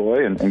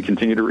enjoy and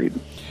continue to read.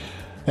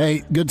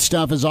 Hey, good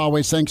stuff as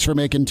always. Thanks for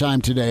making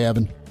time today,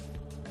 Evan.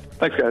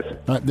 Thanks, guys.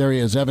 All right, there he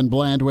is, Evan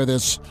Bland with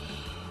us.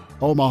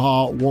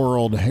 Omaha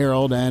World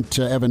Herald at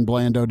Evan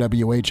Bland,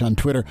 OWH on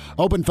Twitter.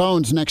 Open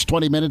phones next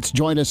 20 minutes.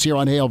 Join us here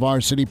on Hail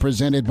Varsity,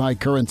 presented by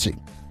Currency.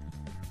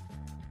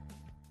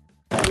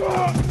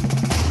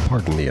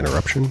 Pardon the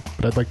interruption,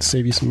 but I'd like to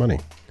save you some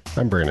money.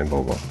 I'm Brandon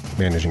Vogel,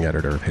 managing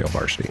editor of Hail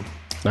Varsity,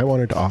 and I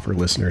wanted to offer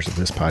listeners of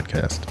this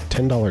podcast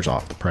 $10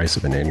 off the price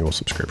of an annual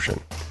subscription.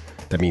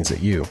 That means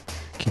that you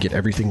can get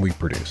everything we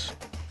produce,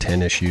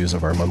 10 issues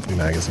of our monthly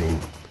magazine,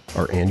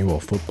 our annual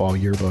football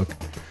yearbook,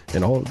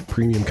 and all of the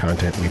premium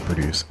content we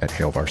produce at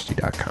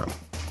hailvarsity.com.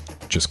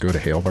 Just go to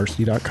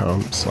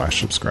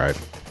hailvarsity.com/subscribe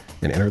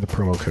and enter the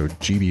promo code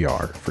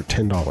GBR for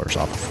 $10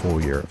 off a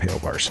full year of Hail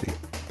Varsity.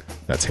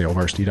 That's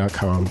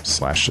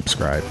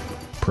hailvarsity.com/subscribe,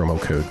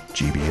 promo code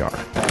GBR.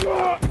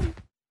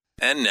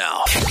 And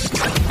now,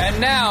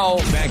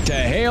 back to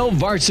Hail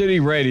Varsity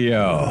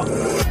Radio.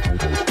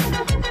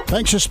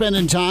 Thanks for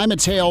spending time.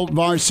 It's Hail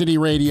Varsity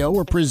Radio.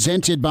 We're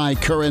presented by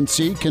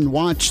Currency. You can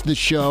watch the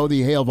show,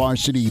 the Hail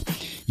Varsity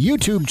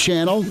YouTube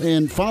channel,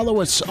 and follow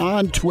us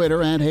on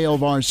Twitter at Hail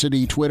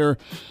Varsity Twitter,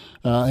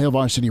 Hail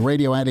Varsity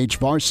Radio at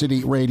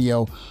HVarsity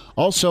Radio.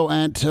 Also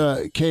at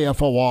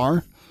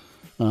KFOR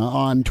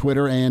on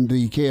Twitter and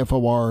the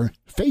KFOR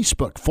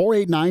Facebook,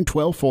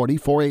 489-1240,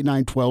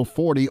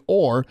 489-1240,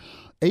 or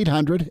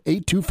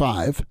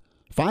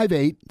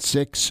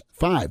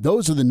 800-825-5865.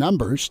 Those are the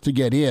numbers to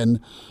get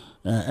in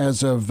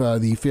as of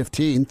the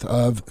 15th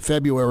of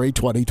February,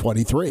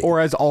 2023. Or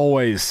as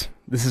always,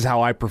 this is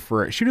how I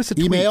prefer it. Shoot us a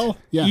tweet. Email?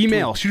 Yeah,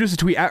 Email. Shoot us a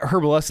tweet at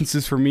Herbal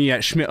Essences for me,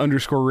 at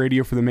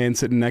Schmidt_radio for the man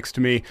sitting next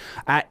to me.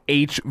 At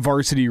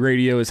HVarsity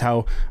Radio is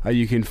how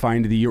you can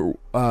find the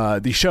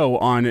show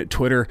on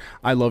Twitter.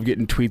 I love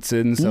getting tweets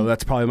in, so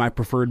that's probably my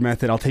preferred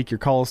method. I'll take your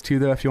calls too,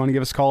 though, if you want to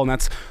give us a call. And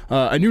that's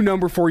a new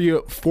number for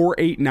you,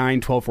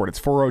 489-1240. It's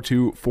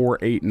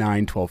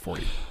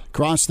 402-489-1240.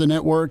 Across the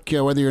network,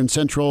 whether you're in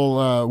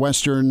Central,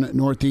 Western,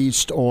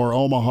 Northeast, or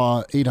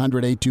Omaha,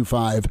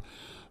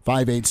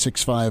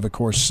 800-825-5865. Of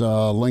course,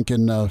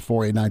 Lincoln,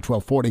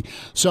 489-1240.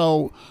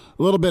 So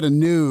a little bit of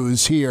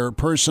news here,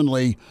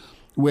 personally,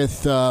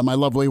 with my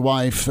lovely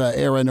wife,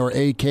 Erin, or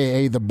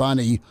a.k.a. the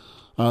Bunny.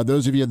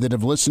 Those of you that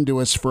have listened to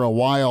us for a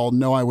while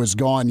know I was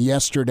gone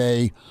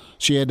yesterday.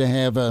 She had to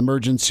have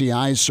emergency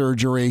eye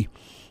surgery.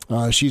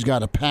 She's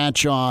got a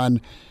patch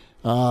on.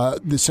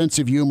 The sense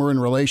of humor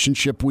and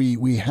relationship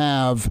we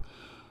have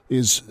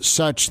is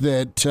such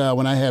that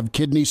when I have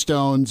kidney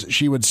stones,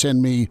 she would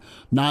send me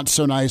not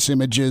so nice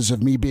images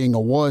of me being a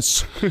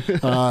wuss.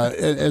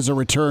 As a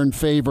return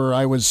favor,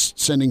 I was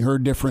sending her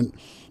different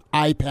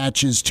eye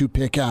patches to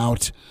pick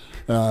out.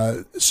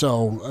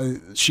 So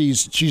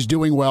she's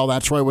doing well.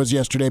 That's where I was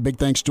yesterday. Big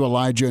thanks to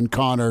Elijah and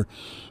Connor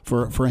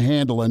for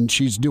handling.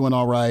 She's doing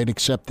all right,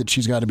 except that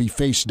she's got to be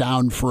face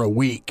down for a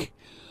week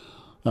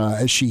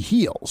as she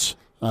heals.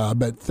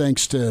 But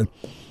thanks to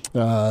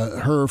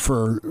her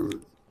for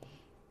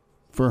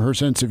her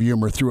sense of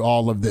humor through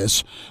all of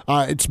this.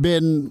 It's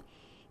been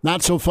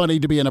not so funny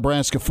to be a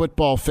Nebraska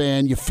football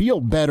fan. You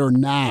feel better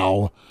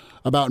now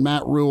about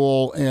Matt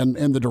Rhule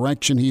and the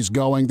direction he's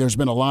going. There's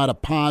been a lot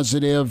of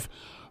positive.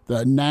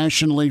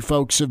 Nationally,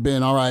 folks have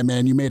been, all right,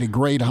 man, you made a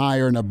great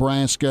hire in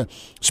Nebraska.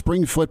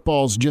 Spring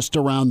football's just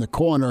around the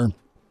corner.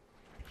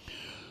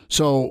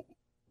 So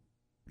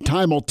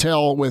time will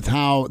tell with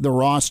how the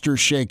roster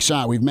shakes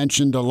out. We've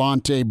mentioned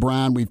Delonte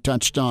Brown. We've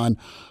touched on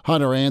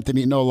Hunter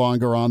Anthony, no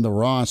longer on the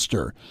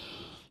roster.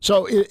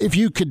 So if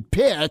you could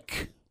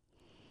pick,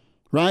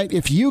 right,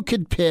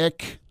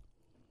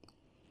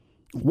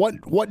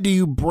 what do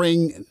you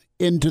bring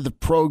into the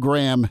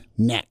program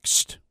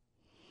next?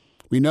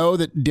 We know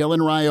that Dylan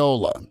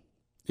Raiola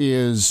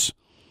is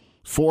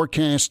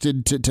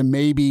forecasted to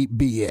maybe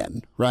be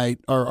in, right?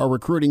 Our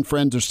recruiting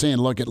friends are saying,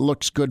 look, it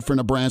looks good for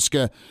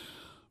Nebraska.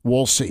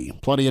 We'll see.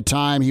 Plenty of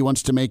time. He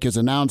wants to make his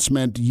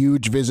announcement.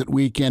 Huge visit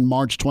weekend,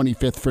 March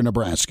 25th for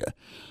Nebraska.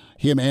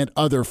 Him and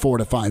other 4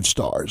 to 5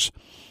 stars.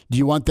 Do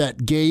you want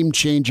that game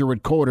changer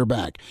at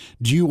quarterback?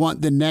 Do you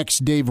want the next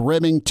Dave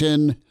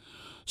Remington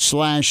 /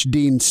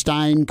 Dean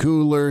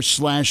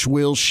Steinkuhler /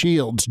 Will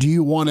Shields? Do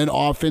you want an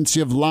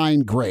offensive line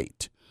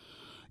great?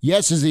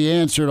 Yes is the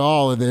answer to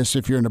all of this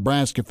if you're a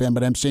Nebraska fan,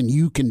 but I'm saying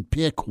you can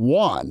pick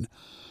one.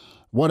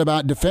 What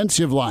about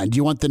defensive line? Do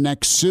you want the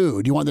next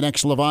Sue? Do you want the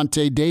next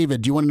Levante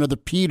David? Do you want another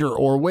Peter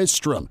or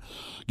Wistrom?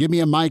 Give me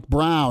a Mike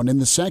Brown in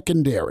the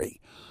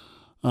secondary.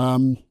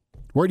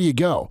 Where do you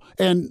go?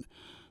 And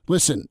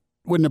listen,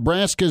 when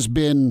Nebraska's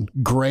been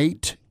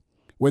great,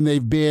 when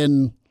they've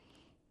been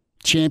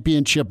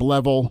championship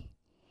level,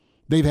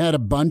 they've had a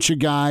bunch of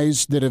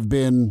guys that have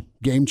been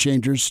game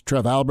changers.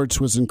 Trev Alberts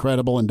was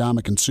incredible, and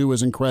Ndamukong Suh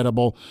was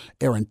incredible.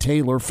 Aaron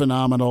Taylor,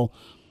 phenomenal.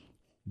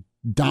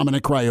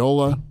 Dominic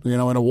Raiola,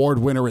 an award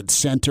winner at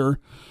center.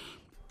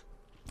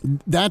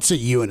 That's a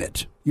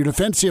unit. Your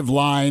defensive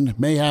line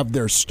may have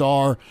their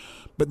star,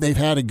 but they've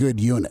had a good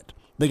unit.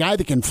 The guy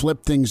that can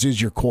flip things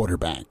is your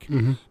quarterback.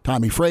 Mm-hmm.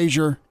 Tommy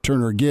Frazier,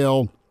 Turner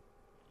Gill,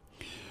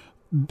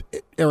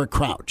 Eric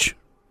Crouch.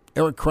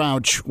 Eric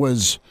Crouch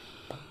was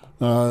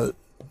a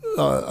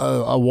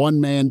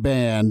one-man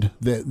band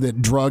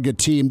that drug a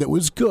team that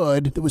was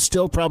good, that was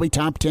still probably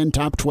top 10,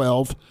 top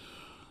 12,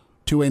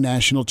 to a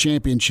national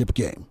championship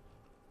game.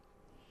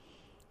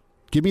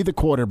 Give me the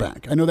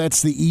quarterback. I know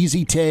that's the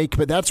easy take,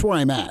 but that's where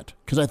I'm at.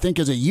 Because I think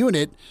as a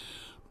unit,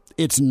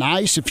 it's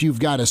nice if you've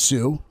got a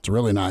Sue. It's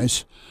really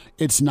nice.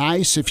 It's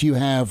nice if you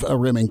have a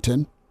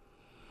Remington.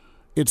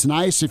 It's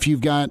nice if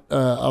you've got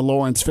a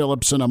Lawrence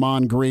Phillips and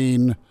Amon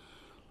Green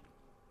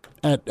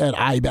at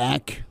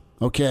I-back,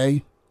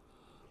 okay?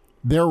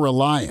 They're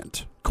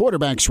reliant.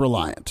 Quarterback's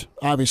reliant,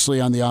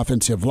 obviously, on the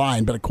offensive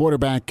line, but a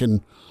quarterback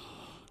can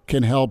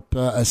help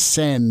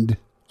ascend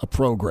a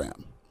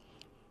program.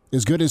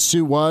 As good as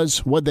Sue was,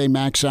 what'd they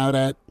max out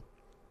at?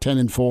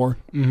 10-4.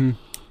 Mm-hmm.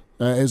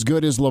 As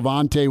good as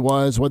Levante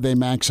was, what'd they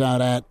max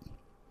out at?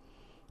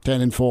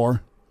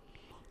 10-4.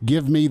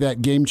 Give me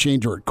that game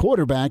changer at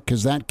quarterback,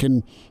 because that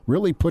can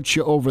really put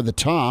you over the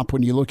top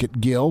when you look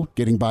at Gill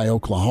getting by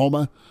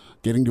Oklahoma,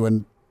 getting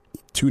to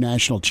 2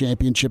 national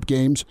championship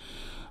games.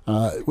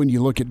 When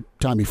you look at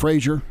Tommy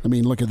Frazier,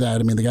 look at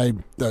that.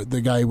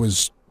 The guy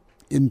was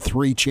in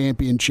 3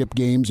 championship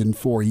games in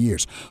 4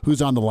 years.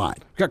 Who's on the line?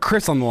 We got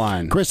Chris on the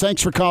line. Chris,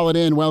 thanks for calling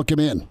in. Welcome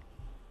in.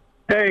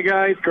 Hey,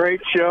 guys.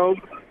 Great show.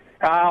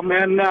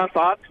 And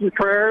thoughts and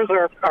prayers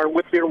are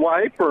with your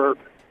wife or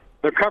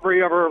the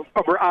recovery of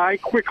her eye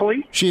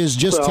quickly. She has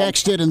just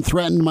texted and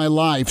threatened my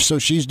life, so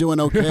she's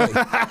doing okay.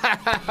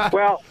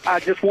 Well,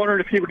 I just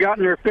wondered if you've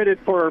gotten her fitted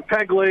for her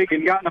peg leg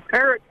and gotten a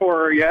parrot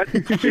for her yet.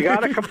 You got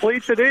to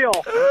complete the deal.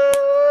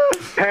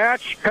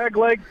 Patch, peg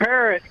leg,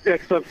 parrot.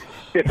 It's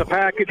a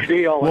package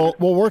deal.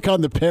 We'll work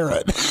on the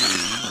parrot.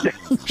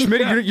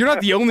 Schmidt, you're not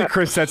the only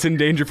Chris that's in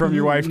danger from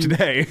your wife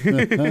today.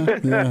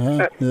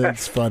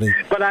 That's funny.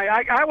 But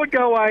I would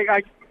go.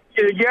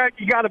 You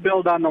got to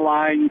build on the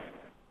line.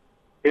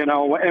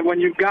 And when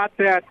you've got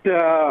that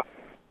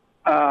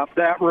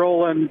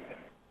rolling,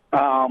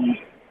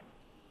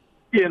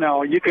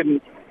 you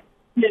can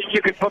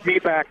put me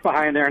back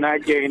behind there and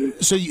I'd gain.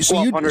 So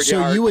you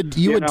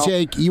would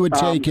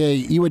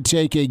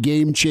take a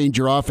game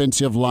changer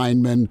offensive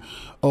lineman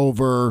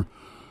over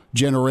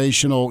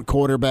generational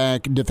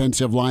quarterback,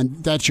 defensive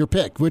line, that's your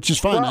pick, which is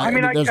fine.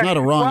 Well, there's not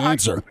a wrong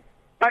answer.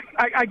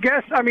 I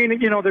guess,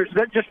 there's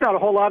just not a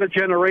whole lot of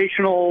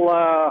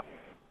generational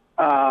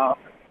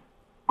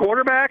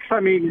quarterbacks.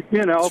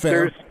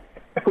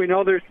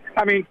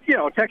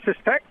 Texas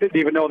Tech didn't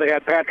even know they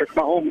had Patrick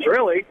Mahomes,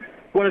 really.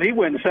 What did he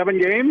win, 7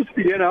 games?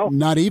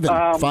 Not even.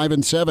 5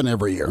 and 7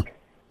 every year.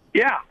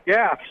 Yeah.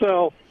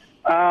 So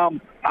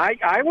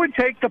I would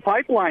take the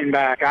pipeline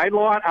back. I'd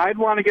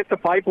want to get the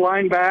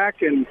pipeline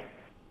back, and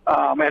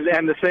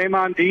the same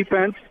on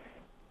defense.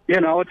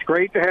 It's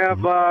great to have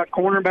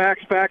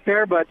cornerbacks back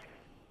there, but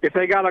if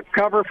they got to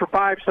cover for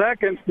 5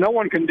 seconds, no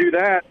one can do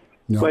that.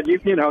 No. But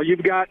you've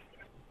got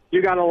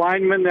a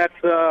lineman that's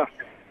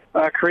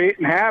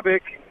creating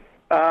havoc.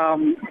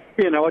 It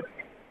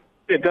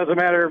doesn't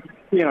matter.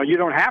 You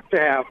don't have to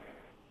have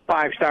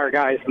 5-star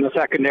guys in the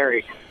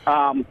secondary.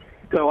 So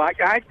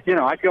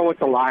I'd go with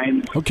the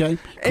line. Okay.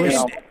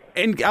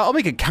 And I'll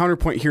make a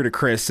counterpoint here to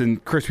Chris.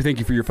 And Chris, we thank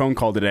you for your phone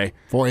call today.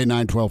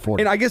 489-1240.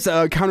 And I guess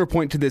a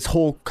counterpoint to this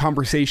whole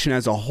conversation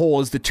as a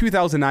whole is the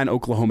 2009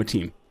 Oklahoma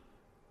team.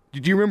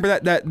 Did you remember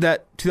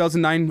that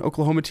 2009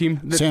 Oklahoma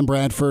team? Sam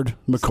Bradford,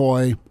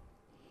 McCoy.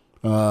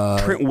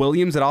 Trent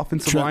Williams at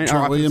offensive line.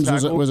 Trent Williams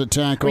was a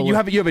tackle. I mean, you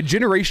have a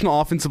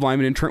generational offensive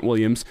lineman in Trent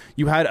Williams.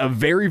 You had a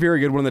very, very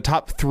good, one of the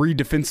top 3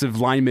 defensive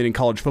linemen in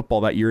college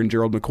football that year in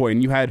Gerald McCoy,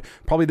 and you had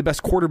probably the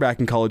best quarterback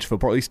in college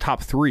football, at least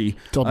top 3.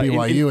 Till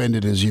BYU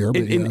ended his year,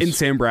 but in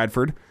Sam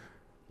Bradford.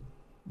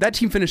 That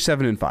team finished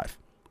 7-5.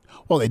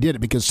 Well, they did it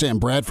because Sam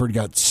Bradford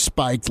got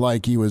spiked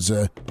like he was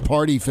a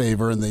party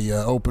favor in the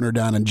opener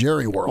down in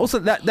Jerry World. Also,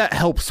 that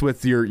helps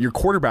with your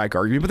quarterback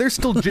argument, but there's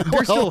still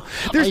that's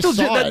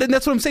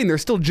what I'm saying.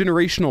 There's still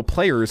generational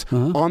players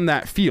on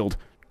that field.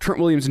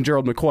 Trent Williams and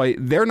Gerald McCoy,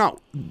 they're not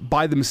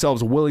by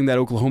themselves willing that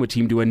Oklahoma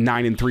team to a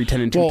 9-3,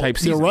 10-2 type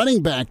season. The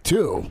running back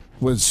too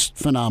was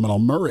phenomenal.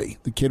 Murray,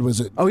 the kid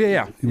was Oh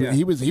yeah.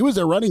 He was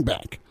a running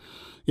back.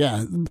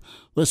 Yeah,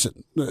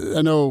 listen,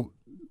 I know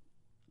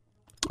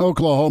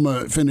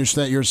Oklahoma finished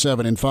that year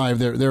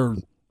 7-5. They're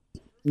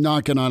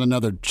knocking on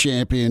another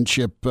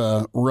championship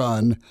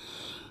run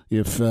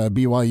if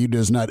BYU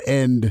does not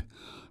end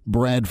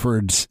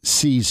Bradford's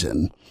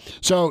season.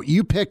 So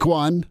you pick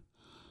one.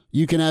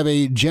 You can have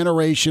a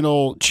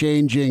generational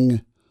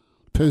changing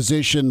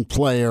position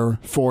player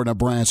for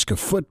Nebraska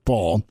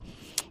football.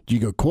 Do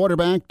you go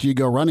quarterback? Do you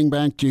go running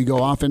back? Do you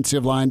go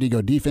offensive line? Do you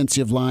go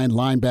defensive line,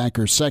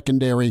 linebacker,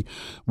 secondary?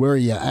 Where are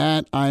you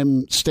at?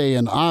 I'm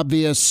staying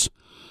obvious.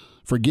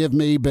 Forgive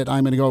me, but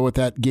I'm going to go with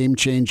that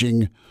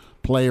game-changing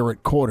player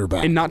at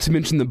quarterback. And not to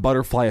mention the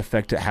butterfly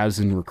effect it has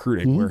in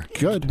recruiting. Where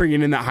good.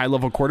 Bringing in that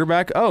high-level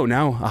quarterback,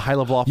 now a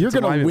high-level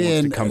offensive lineman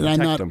win, wants to come and I'm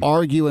protect not them.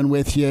 arguing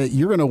with you.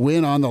 You're going to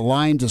win on the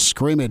lines of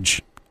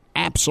scrimmage.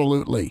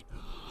 Absolutely.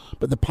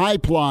 But the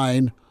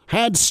pipeline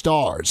had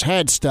stars,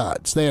 had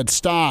studs. They had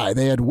Sty.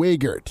 They had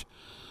Wigert.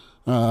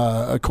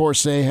 Of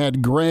course, they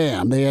had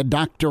Graham. They had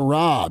Dr.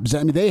 Robs.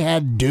 I mean, they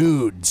had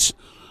dudes.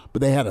 But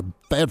they had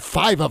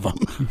 5 of them.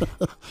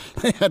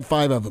 They had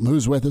 5 of them.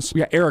 Who's with us? We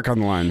got Eric on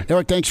the line.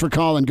 Eric, thanks for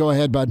calling. Go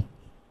ahead, bud.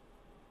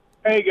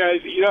 Hey guys,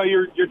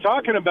 you're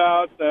talking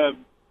about the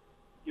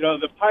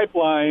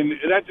pipeline.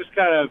 That just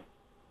kind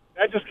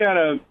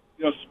of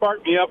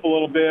sparked me up a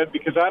little bit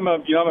because I'm a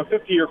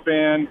 50-year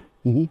fan.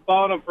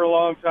 Followed them for a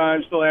long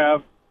time. Still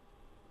have.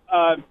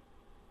 The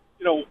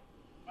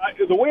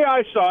way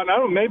I saw it, and I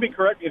don't. Maybe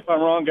correct me if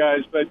I'm wrong, guys,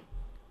 but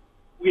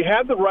we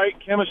had the right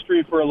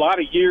chemistry for a lot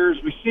of years.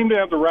 We seem to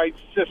have the right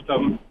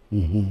system.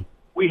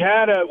 We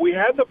had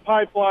the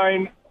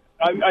pipeline.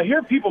 I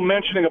hear people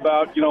mentioning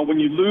about when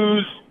you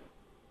lose,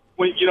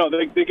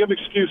 they give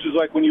excuses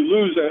like when you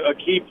lose a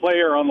key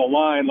player on the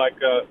line, like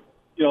the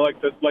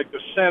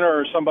center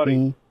or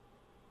somebody.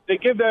 They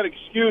give that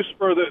excuse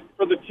for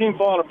the team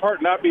falling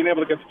apart, not being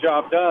able to get the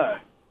job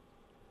done.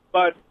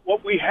 But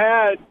what we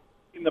had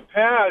in the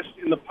past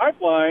in the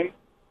pipeline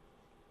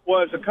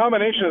was a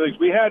combination of things.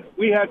 We had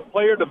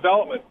player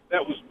development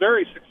that was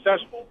very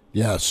successful.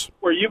 Yes.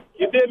 Where you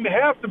didn't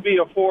have to be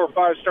a 4 or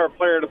 5-star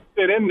player to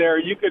fit in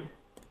there.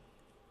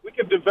 We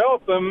could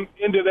develop them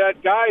into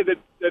that guy that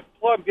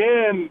plugged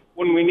in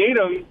when we need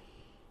him.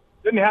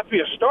 Didn't have to be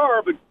a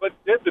star, but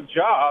did the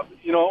job.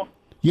 You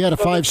had a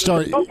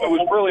 5-star. It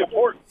was really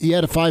important. You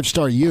had a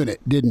 5-star unit,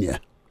 didn't you?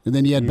 And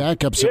then you had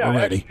backups that were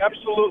ready.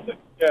 Absolutely.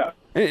 Yeah.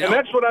 And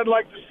that's what I'd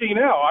like to see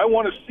now. I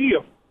want to see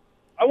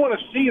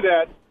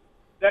that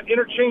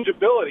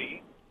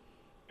interchangeability.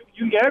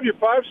 You can have your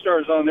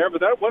 5-stars on there,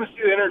 but I want to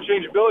see the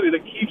interchangeability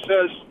that keeps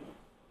us,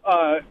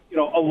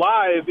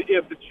 alive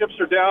if the chips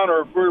are down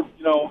or if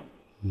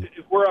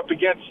we're up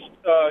against,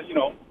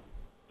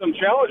 some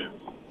challenges.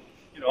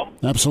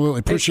 Absolutely.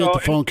 Appreciate the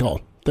phone call.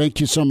 Thank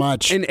you so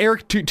much. And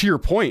Eric, to your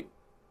point,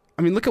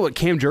 I mean, look at what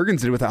Cam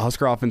Jurgens did with that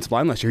Husker offensive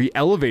line last year. He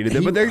elevated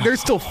them, but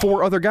there's still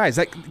 4 other guys.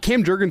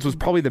 Cam Jurgens was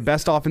probably the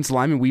best offensive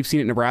lineman we've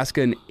seen at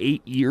Nebraska in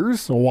 8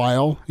 years. A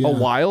while.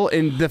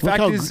 And the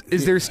fact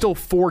is there's still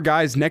 4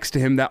 guys next to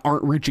him that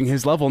aren't reaching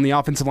his level, and the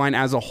offensive line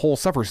as a whole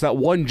suffers. So that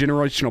one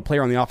generational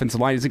player on the offensive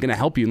line isn't going to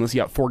help you unless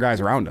you got 4 guys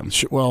around him.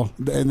 Well,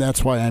 and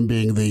that's why I'm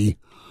being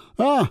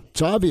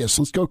it's obvious.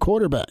 Let's go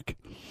quarterback.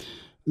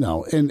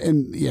 No,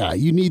 and yeah,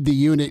 you need the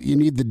unit, you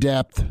need the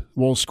depth.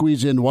 We'll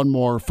squeeze in one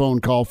more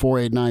phone call,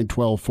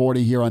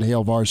 489-1240 here on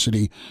Hail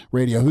Varsity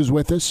Radio. Who's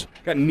with us?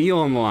 Got Neil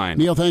on the line.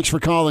 Neil, thanks for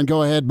calling.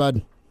 Go ahead,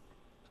 bud.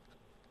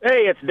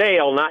 Hey, it's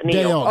Dale, not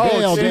Neil.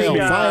 Dale.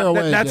 Fire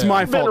away. That's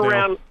my fault,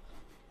 Dale.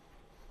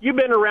 You've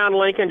been around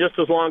Lincoln just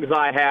as long as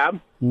I have.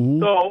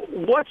 Mm-hmm. So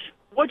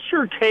what's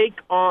your take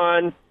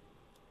on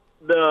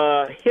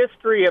the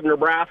history of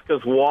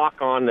Nebraska's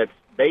walk-on that's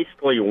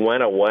basically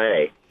went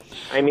away?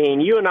 I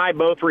mean, you and I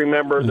both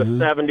remember the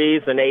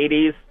 70s and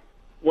 80s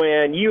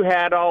when you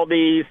had all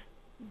these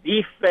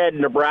beef-fed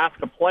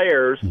Nebraska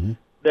players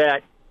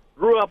that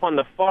grew up on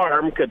the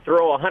farm, could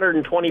throw a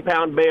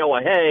 120-pound bale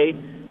of hay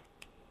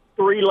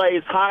 3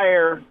 lays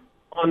higher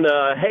on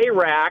the hay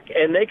rack,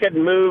 and they could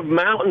move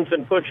mountains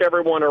and push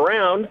everyone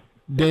around.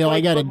 Dale,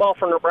 I got football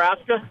for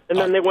Nebraska, and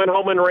then they went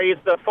home and raised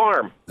the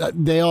farm.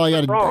 Dale, I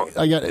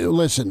got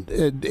listen.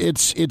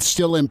 It's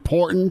still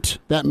important.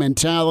 That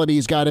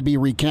mentality's got to be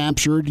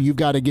recaptured. You've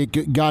got to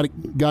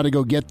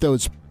go get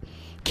those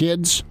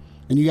kids,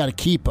 and you got to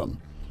keep them.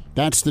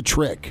 That's the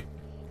trick.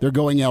 They're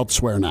going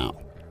elsewhere now.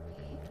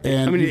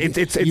 And I mean,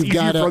 it's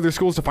easier for other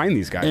schools to find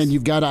these guys, and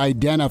you've got to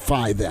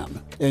identify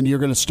them, and you're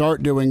going to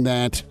start doing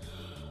that.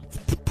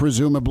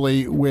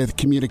 Presumably with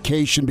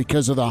communication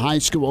because of the high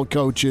school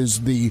coaches,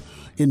 the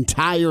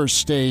entire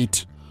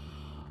state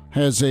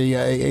has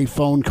a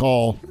phone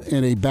call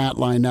and a bat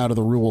line out of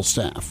the rural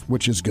staff,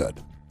 which is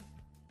good.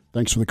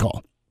 Thanks for the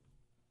call.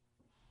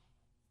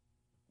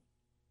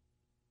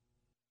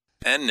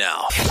 And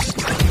now,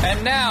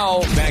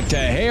 back to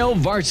Hail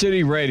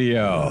Varsity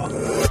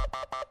Radio.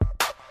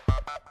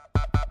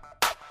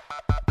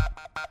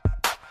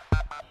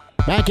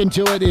 Back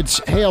into it. It's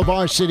Hail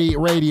Varsity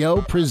Radio,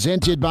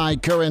 presented by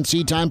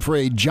Currency. Time for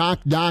a Jock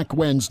Doc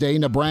Wednesday.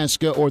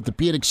 Nebraska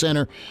Orthopedic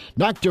Center.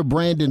 Dr.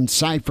 Brandon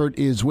Seifert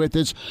is with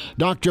us.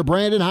 Dr.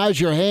 Brandon,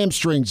 how's your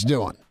hamstrings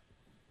doing?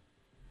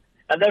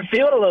 They're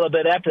feeling a little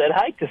bit after that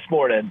hike this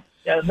morning.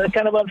 Yeah, they're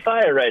kind of on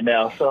fire right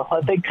now. So I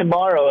think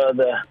tomorrow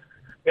they're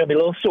going to be a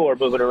little sore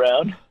moving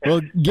around.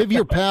 Well, give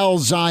your pal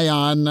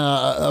Zion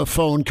a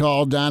phone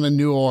call down in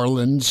New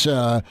Orleans.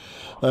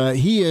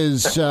 He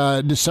has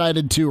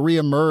decided to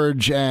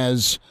reemerge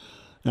as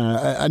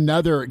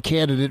another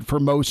candidate for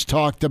most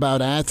talked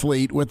about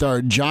athlete with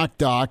our Jock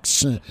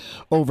Docs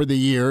over the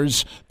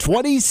years.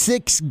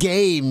 26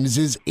 games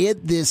is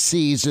it this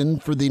season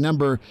for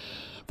the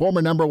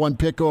former number 1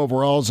 pick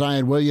overall,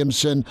 Zion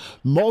Williamson.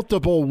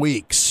 Multiple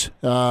weeks.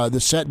 The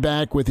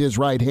setback with his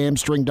right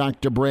hamstring,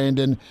 Dr.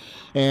 Brandon.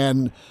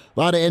 And a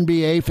lot of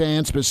NBA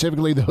fans,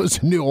 specifically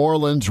those in New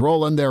Orleans,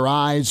 rolling their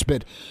eyes.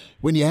 But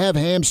when you have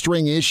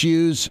hamstring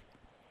issues,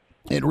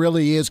 it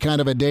really is kind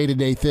of a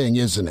day-to-day thing,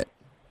 isn't it?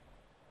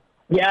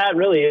 Yeah, it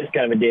really is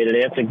kind of a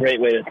day-to-day. That's a great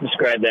way to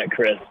describe that,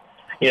 Chris.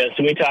 So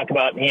we talk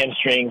about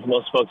hamstrings.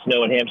 Most folks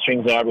know what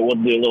hamstrings are, but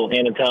we'll do a little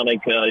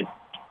anatomic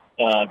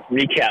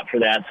recap for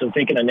that. So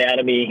thinking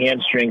anatomy,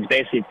 hamstrings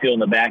basically feel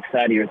in the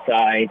backside of your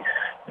thigh.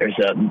 There's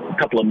a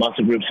couple of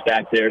muscle groups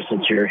back there, so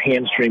it's your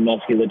hamstring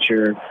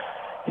musculature.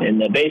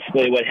 And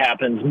basically what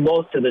happens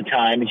most of the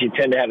time is you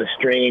tend to have a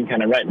strain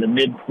kind of right in the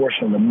mid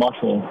portion of the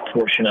muscle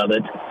portion of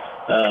it.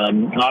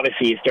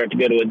 Obviously, you start to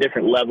go to a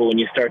different level when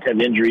you start to have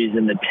injuries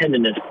in the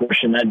tendinous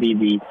portion. That'd be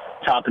the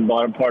top and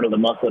bottom part of the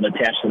muscle that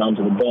attaches it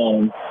onto the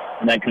bone,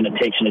 and that kind of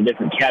takes you in a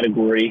different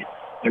category.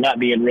 They're not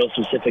being real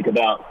specific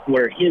about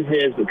where his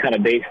is, but kind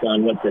of based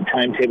on what the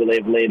timetable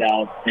they've laid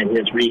out in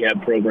his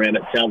rehab program,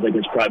 it sounds like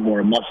it's probably more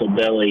a muscle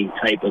belly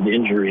type of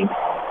injury.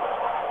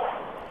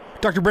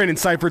 Dr. Brandon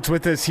Seifert's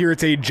with us here.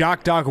 It's a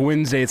Jock Doc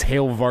Wednesday. It's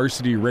Hail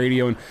Varsity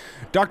Radio. And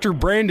Dr.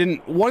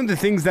 Brandon, one of the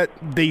things that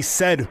they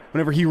said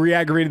whenever he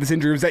re-aggravated this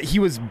injury was that he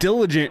was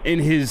diligent in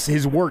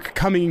his work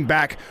coming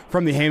back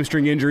from the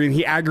hamstring injury, and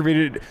he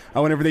aggravated it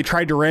whenever they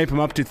tried to ramp him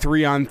up to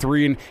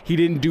 3-on-3, and he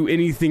didn't do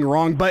anything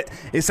wrong. But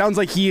it sounds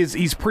like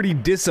he's pretty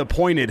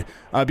disappointed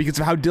because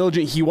of how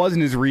diligent he was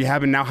in his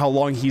rehab and now how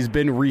long he's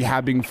been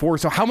rehabbing for.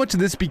 So how much of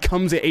this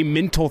becomes a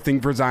mental thing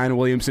for Zion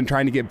Williamson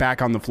trying to get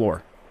back on the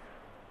floor?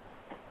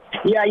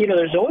 Yeah,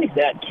 there's always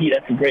that key.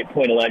 That's a great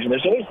point, Elijah.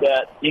 There's always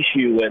that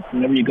issue with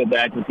whenever you go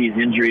back with these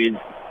injuries,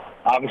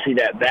 obviously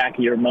that back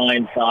of your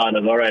mind thought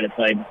of, all right, if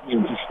I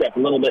just step a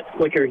little bit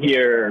quicker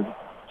here,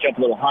 jump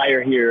a little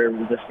higher here,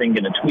 is this thing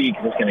going to tweak?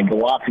 Is this going to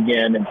go off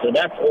again? And so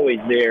that's always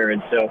there.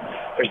 And so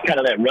there's kind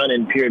of that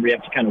run-in period where you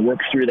have to kind of work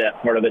through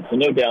that part of it. So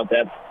no doubt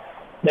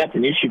that's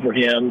an issue for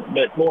him.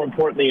 But more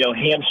importantly,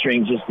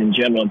 hamstrings just in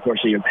general,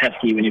 unfortunately, are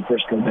pesky when you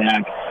first go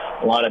back.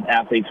 A lot of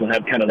athletes will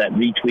have kind of that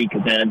retweak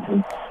event,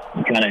 and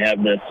you kind of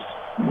have this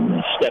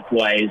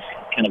stepwise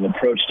kind of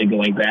approach to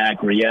going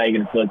back where, you're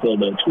going to feel like a little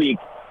bit of tweak.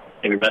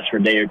 maybe rest for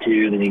a day or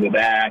two, then you go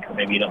back, or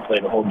maybe you don't play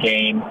the whole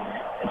game.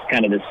 It's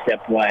kind of this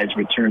stepwise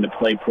return to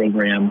play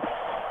program.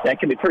 That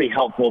can be pretty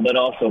helpful, but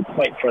also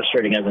quite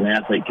frustrating as an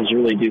athlete because you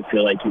really do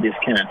feel like you just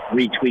kind of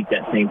retweak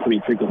that thing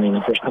pretty frequently in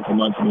the first couple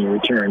months when you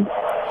return.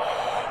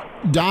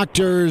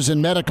 Doctors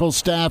and medical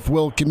staff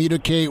will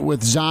communicate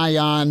with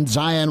Zion.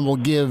 Zion will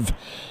give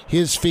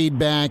his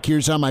feedback.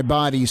 Here's how my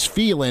body's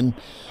feeling.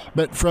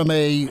 But from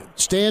a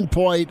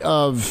standpoint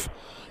of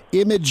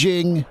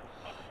imaging,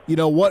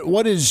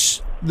 what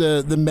is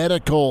the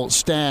medical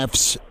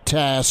staff's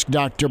task,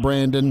 Dr.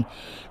 Brandon,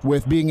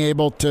 with being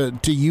able to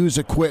use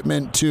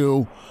equipment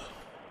to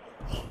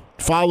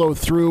follow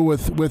through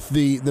with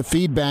the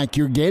feedback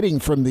you're getting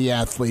from the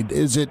athlete?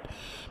 Is it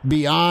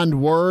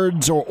beyond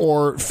words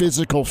or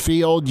physical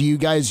field? Do you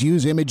guys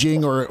use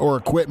imaging or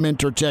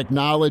equipment or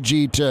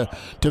technology to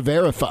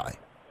verify?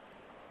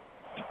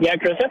 Yeah,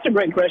 Chris, that's a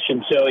great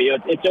question. So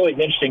it's always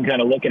interesting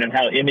kind of looking at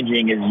how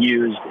imaging is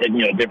used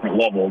at different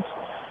levels.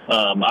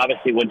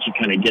 Obviously, once you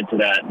kind of get to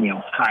that,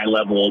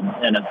 high-level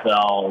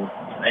NFL,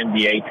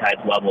 NBA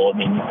type level, I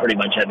mean, you pretty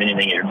much have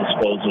anything at your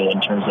disposal in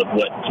terms of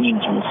what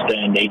teams will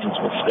spend, agents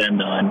will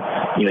spend on,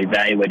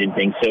 evaluating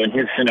things. So in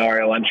his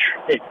scenario, I'm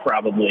sure it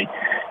probably,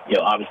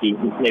 obviously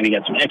maybe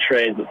got some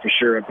X-rays, but for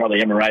sure it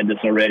probably MRI'd this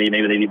already.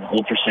 Maybe they've even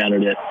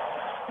ultrasounded it.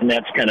 And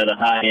that's kind of the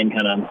high-end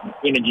kind of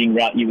imaging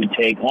route you would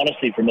take.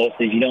 Honestly, for most of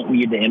these, you don't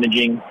need the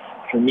imaging.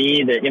 For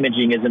me, the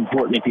imaging is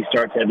important if you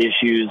start to have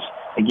issues,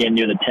 again,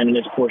 near the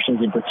tendinous portions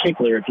in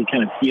particular, if you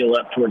kind of feel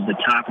up towards the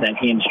top of that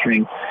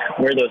hamstring,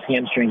 where those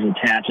hamstrings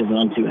attaches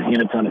onto an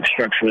anatomic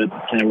structure,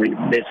 kind of where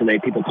basically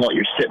people call it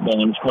your sit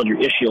bone. It's called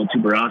your ischial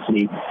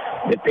tuberosity.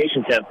 If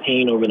patients have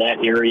pain over that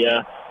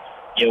area,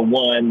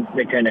 one,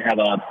 they tend to have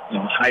a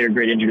higher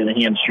grade injury to the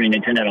hamstring. They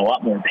tend to have a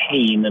lot more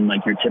pain than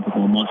like your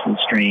typical muscle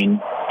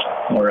strain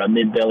or a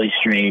mid-belly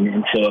strain.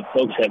 And so if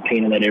folks have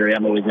pain in that area,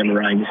 I'm always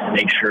MRIing just to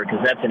make sure, because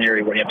that's an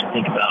area where you have to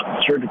think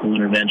about surgical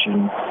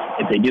intervention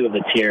if they do have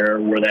a tear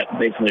where that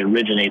basically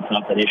originates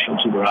off that ischial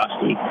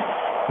tuberosity.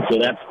 So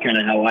that's kind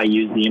of how I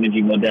use the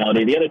imaging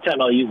modality. The other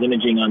time I'll use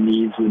imaging on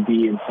these would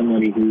be in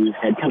somebody who's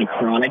had kind of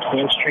chronic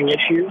hamstring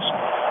issues.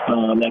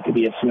 That could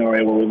be a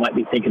scenario where we might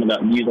be thinking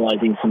about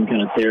utilizing some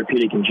kind of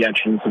therapeutic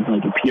injections, something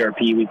like a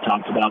PRP we've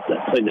talked about,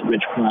 that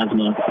platelet-rich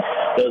plasma.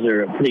 Those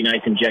are pretty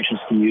nice injections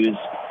to use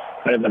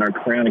kind of in our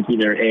chronic,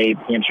 either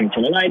hamstring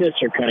tendonitis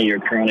or kind of your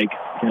chronic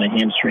kind of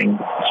hamstring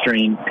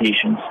strain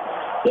patients.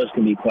 Those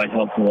can be quite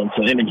helpful. And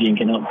so imaging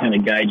can help kind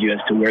of guide you as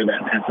to where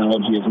that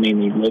pathology is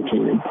mainly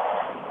located.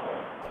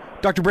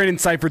 Dr. Brandon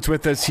Seifert's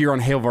with us here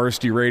on Hail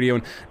Varsity Radio.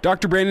 And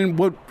Dr. Brandon,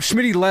 what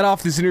Schmitty led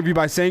off this interview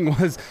by saying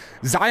was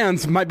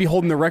Zion's might be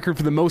holding the record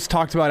for the most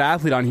talked about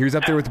athlete on here. He's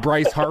up there with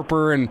Bryce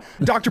Harper. And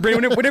Dr.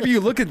 Brandon, whenever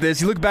you look at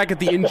this, you look back at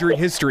the injury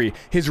history.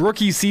 His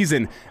rookie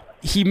season,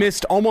 he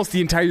missed almost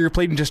the entire year,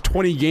 played in just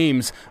 20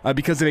 games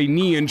because of a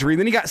knee injury.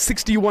 Then he got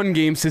 61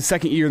 games his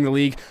second year in the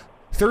league.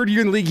 Third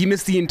year in the league, he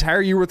missed the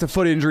entire year with a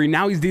foot injury.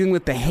 Now he's dealing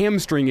with the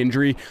hamstring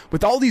injury.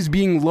 With all these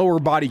being lower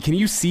body, can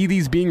you see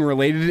these being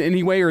related in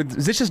any way, or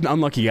is this just an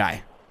unlucky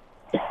guy?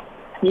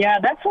 Yeah,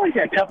 that's always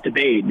a tough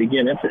debate.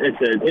 Again, it's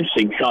an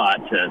interesting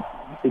thought to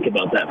think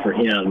about that for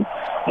him.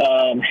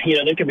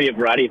 There could be a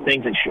variety of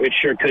things. It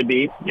sure could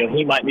be.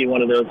 He might be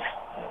one of those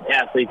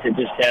athletes that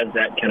just has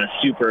that kind of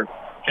super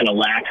kind of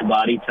lax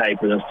body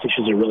type where those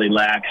tissues are really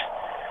lax.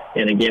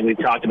 And again, we've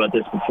talked about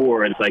this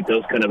before. It's like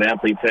those kind of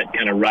athletes that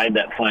kind of ride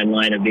that fine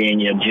line of being,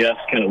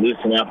 just kind of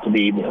loose enough to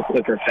be,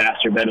 quicker,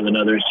 faster, better than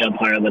others, jump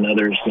higher than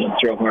others,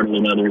 throw harder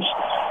than others.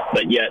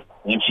 But yet,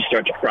 once you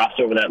start to cross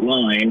over that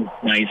line,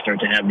 now you start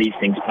to have these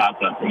things pop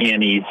up: the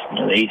hammies,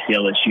 the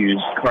ACL issues,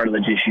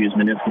 cartilage issues,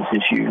 meniscus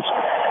issues.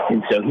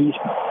 And so he's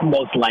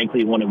most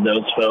likely one of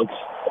those folks.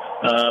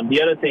 The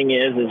other thing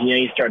is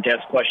you start to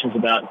ask questions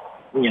about,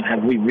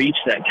 have we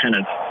reached that kind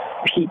of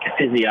peak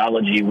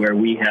physiology where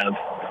we have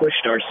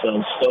pushed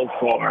ourselves so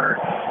far,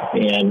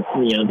 and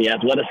the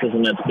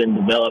athleticism that's been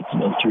developed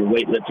through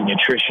weightlifting,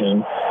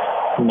 nutrition,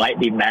 might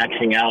be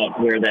maxing out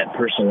where that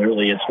person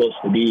really is supposed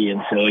to be. And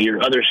so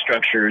your other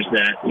structures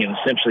that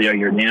essentially are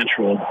your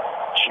natural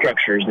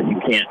structures that you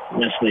can't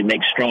necessarily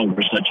make stronger,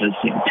 such as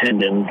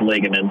tendons,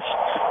 ligaments,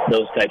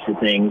 those types of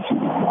things.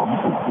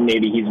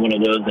 Maybe he's one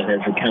of those that has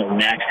kind of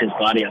maxed his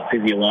body out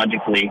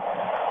physiologically,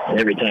 and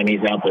every time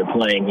he's out there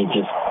playing, he's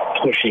just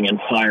pushing and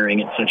firing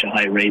at such a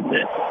high rate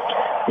that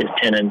his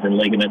tendons and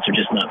ligaments are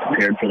just not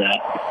prepared for that.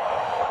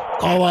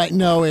 All I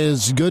know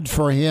is good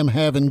for him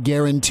having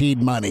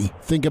guaranteed money.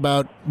 Think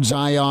about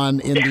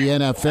Zion in the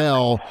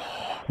NFL,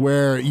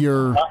 where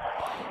you're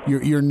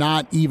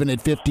not even at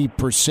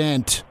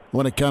 50%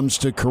 when it comes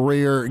to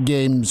career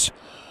games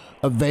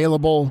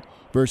available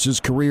versus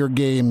career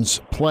games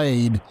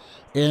played.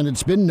 And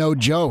it's been no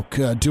joke.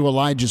 To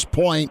Elijah's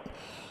point,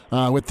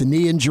 with the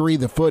knee injury,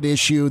 the foot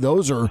issue,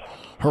 those are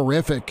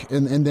horrific.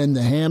 And then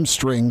the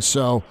hamstring.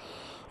 So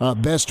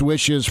best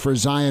wishes for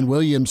Zion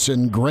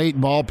Williamson. Great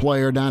ball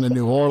player down in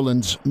New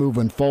Orleans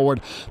moving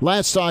forward.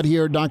 Last thought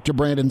here, Dr.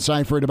 Brandon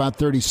Seifert, about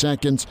 30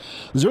 seconds.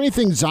 Is there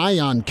anything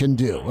Zion can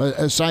do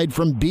aside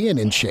from being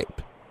in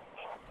shape?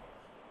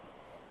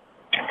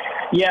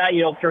 Yeah,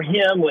 for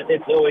him,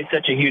 it's always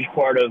such a huge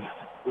part of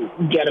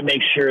you got to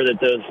make sure that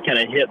those kind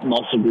of hip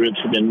muscle groups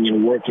have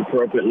been worked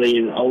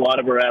appropriately. A lot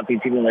of our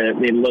athletes, even though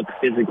they look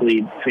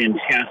physically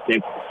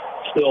fantastic,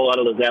 still a lot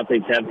of those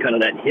athletes have kind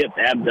of that hip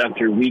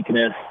abductor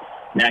weakness.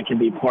 That can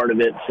be part of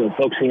it. So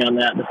focusing on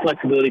that. The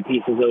flexibility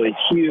piece is always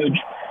huge.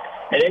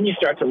 And then you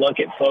start to look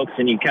at folks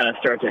and you kind of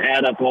start to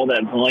add up all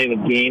that volume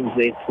of games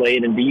they've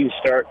played, and do you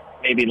start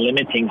maybe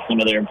limiting some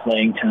of their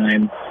playing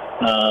time,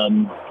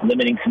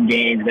 limiting some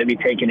games, maybe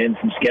taking in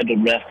some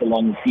scheduled rest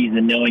along the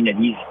season, knowing that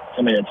he's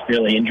somebody that's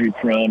fairly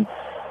injury-prone.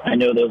 I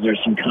know those are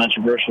some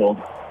controversial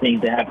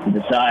things to have to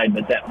decide,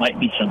 but that might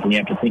be something you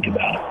have to think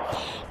about.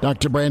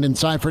 Dr. Brandon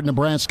Seifert,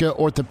 Nebraska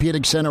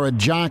Orthopedic Center at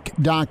Jock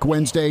Doc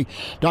Wednesday.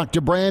 Dr.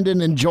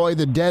 Brandon, enjoy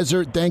the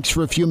desert. Thanks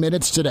for a few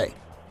minutes today.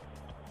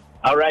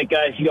 All right,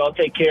 guys. You all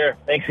take care.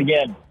 Thanks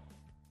again.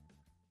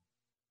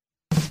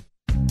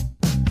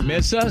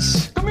 Miss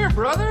us? Come here,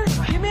 brother.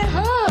 Give me a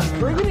hug.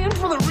 Bring it in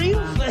for the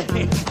real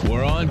thing.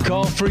 We're on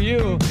call for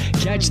you.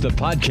 Catch the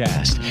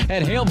podcast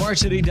at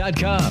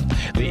HailVarsity.com,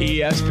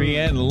 the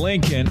ESPN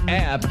Lincoln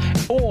app,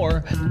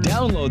 or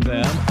download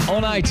them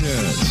on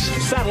iTunes.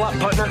 Saddle up,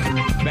 partner.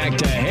 Back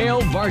to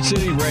Hail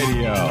Varsity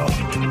Radio.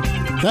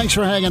 Thanks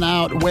for hanging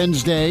out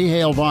Wednesday.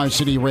 Hail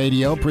Varsity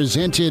Radio,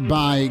 presented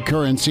by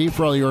Currency.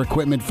 For all your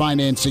equipment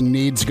financing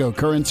needs, go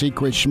Currency.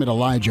 Chris Schmidt,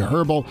 Elijah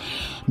Herbal.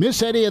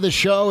 Miss any of the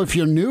show? If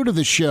you're new to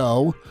the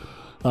show,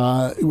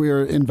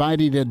 we're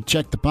inviting you to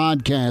check the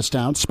podcast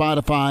out.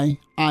 Spotify,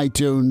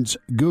 iTunes,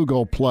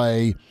 Google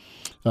Play.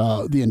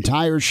 The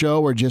entire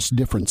show or just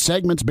different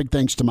segments. Big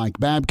thanks to Mike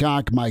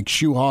Babcock, Mike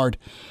Schuhart,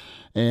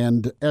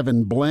 and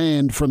Evan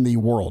Bland from the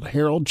World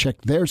Herald.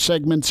 Check their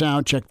segments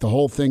out. Check the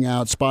whole thing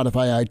out.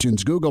 Spotify,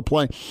 iTunes, Google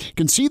Play. You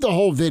can see the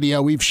whole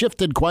video. We've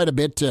shifted quite a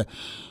bit to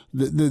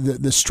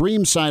the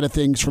stream side of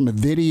things from a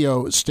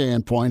video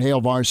standpoint.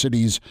 Hail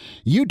Varsity's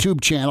YouTube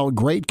channel.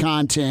 Great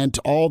content.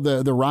 All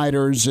the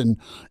writers and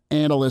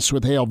analysts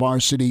with Hail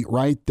Varsity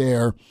right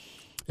there.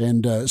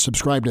 And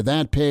subscribe to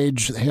that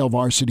page, Hail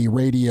Varsity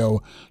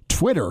Radio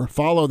Twitter.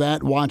 Follow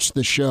that, watch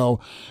the show,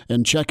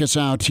 and check us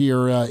out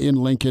here in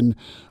Lincoln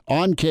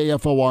on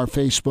KFOR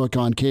Facebook,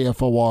 on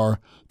KFOR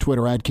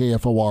Twitter at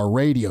KFOR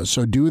Radio.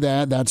 So do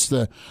that. That's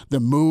the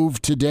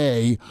move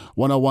today,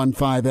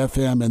 101.5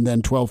 FM and then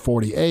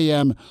 1240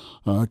 AM.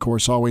 Of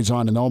course, always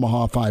on in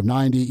Omaha,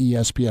 590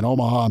 ESPN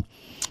Omaha.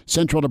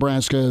 Central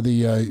Nebraska,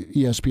 the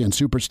ESPN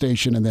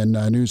Superstation, and then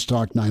News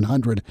Talk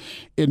 900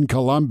 in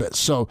Columbus.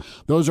 So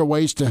those are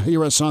ways to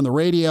hear us on the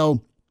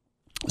radio.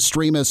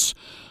 Stream us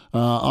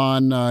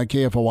on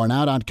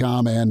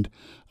KFORnow.com and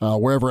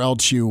wherever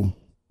else you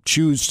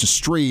choose to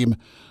stream,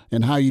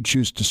 and how you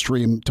choose to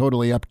stream,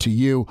 totally up to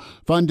you.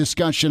 Fun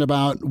discussion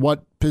about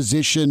what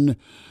position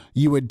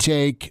you would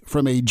take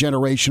from a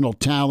generational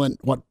talent.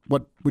 What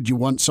would you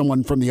want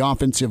someone from the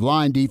offensive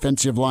line,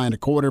 defensive line, a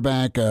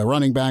quarterback, a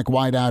running back,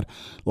 wideout,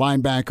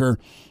 linebacker?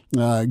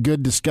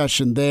 Good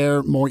discussion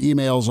there. More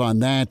emails on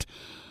that.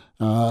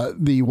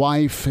 The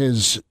wife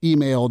has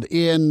emailed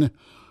in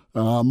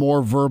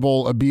more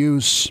verbal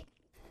abuse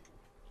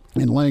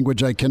in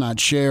language I cannot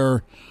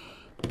share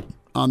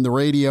on the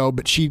radio,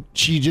 but she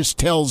just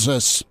tells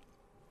us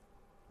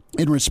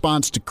in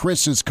response to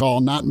Chris's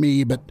call, not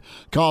me, but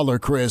caller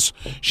Chris,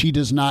 she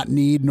does not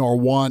need nor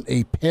want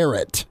a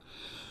parrot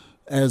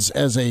as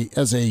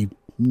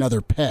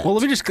another pet. Well,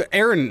 let me just,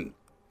 Aaron,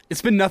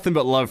 it's been nothing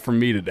but love from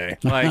me today.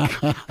 Like,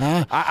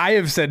 I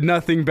have said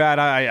nothing bad.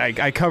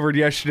 I covered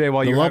yesterday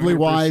while you were having your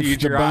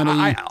procedure. The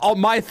bunny. All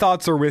my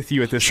thoughts are with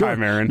you at this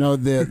time, Aaron. No,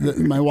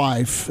 my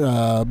wife,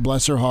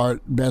 bless her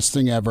heart, best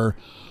thing ever.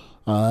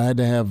 I had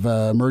to have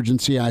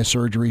emergency eye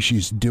surgery.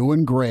 She's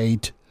doing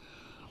great.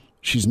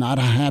 She's not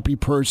a happy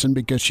person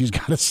because she's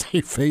got to stay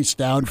face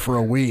down for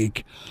a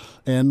week.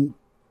 And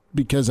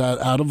because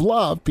out of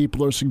love,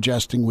 people are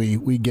suggesting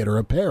we get her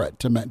a parrot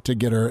to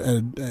get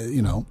her,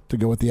 to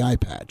go with the eye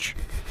patch.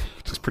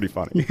 Which is pretty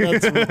funny.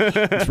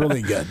 That's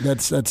really good.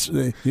 That's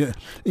I'm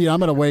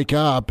gonna wake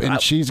up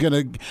and she's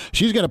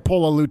gonna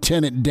pull a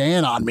Lieutenant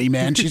Dan on me,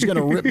 man. She's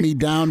gonna rip me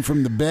down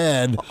from the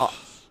bed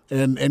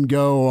and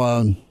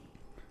go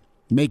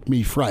make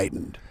me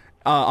frightened.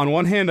 On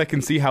one hand, I can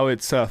see how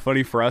it's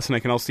funny for us, and I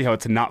can also see how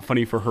it's not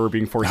funny for her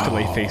being forced to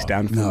lay face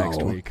down for the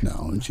next week.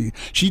 No,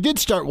 she did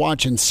start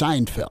watching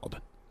Seinfeld,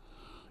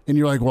 and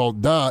you're like, well,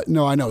 duh.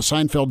 No, I know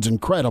Seinfeld's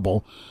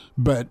incredible,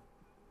 but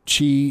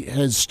she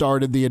has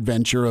started the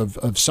adventure of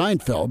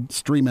Seinfeld,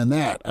 streaming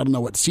that. I don't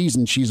know what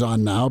season she's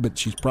on now, but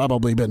she's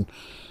probably been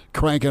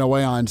cranking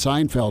away on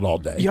Seinfeld all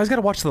day. You guys got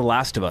to watch The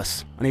Last of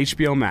Us on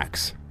HBO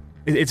Max.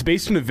 It's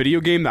based on a video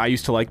game that I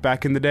used to like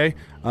back in the day.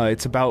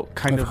 It's about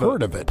I've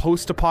heard of it.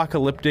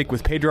 Post-apocalyptic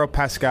with Pedro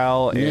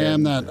Pascal. Yeah,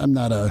 I'm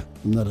not a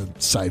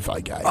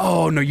sci-fi guy.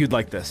 Oh no, you'd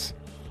like this.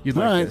 You'd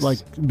like this.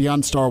 Like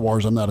beyond Star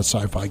Wars, I'm not a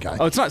sci-fi guy.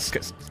 Oh, it's not.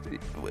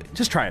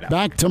 Just try it out.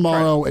 Back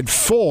tomorrow at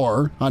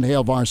 4 on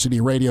Hail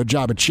Varsity Radio.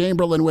 Jabba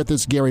Chamberlain with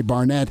us, Gary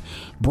Barnett,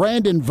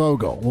 Brandon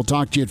Vogel. We'll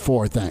talk to you at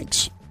 4.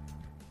 Thanks.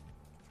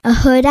 A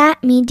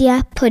Huda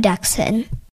Media Production.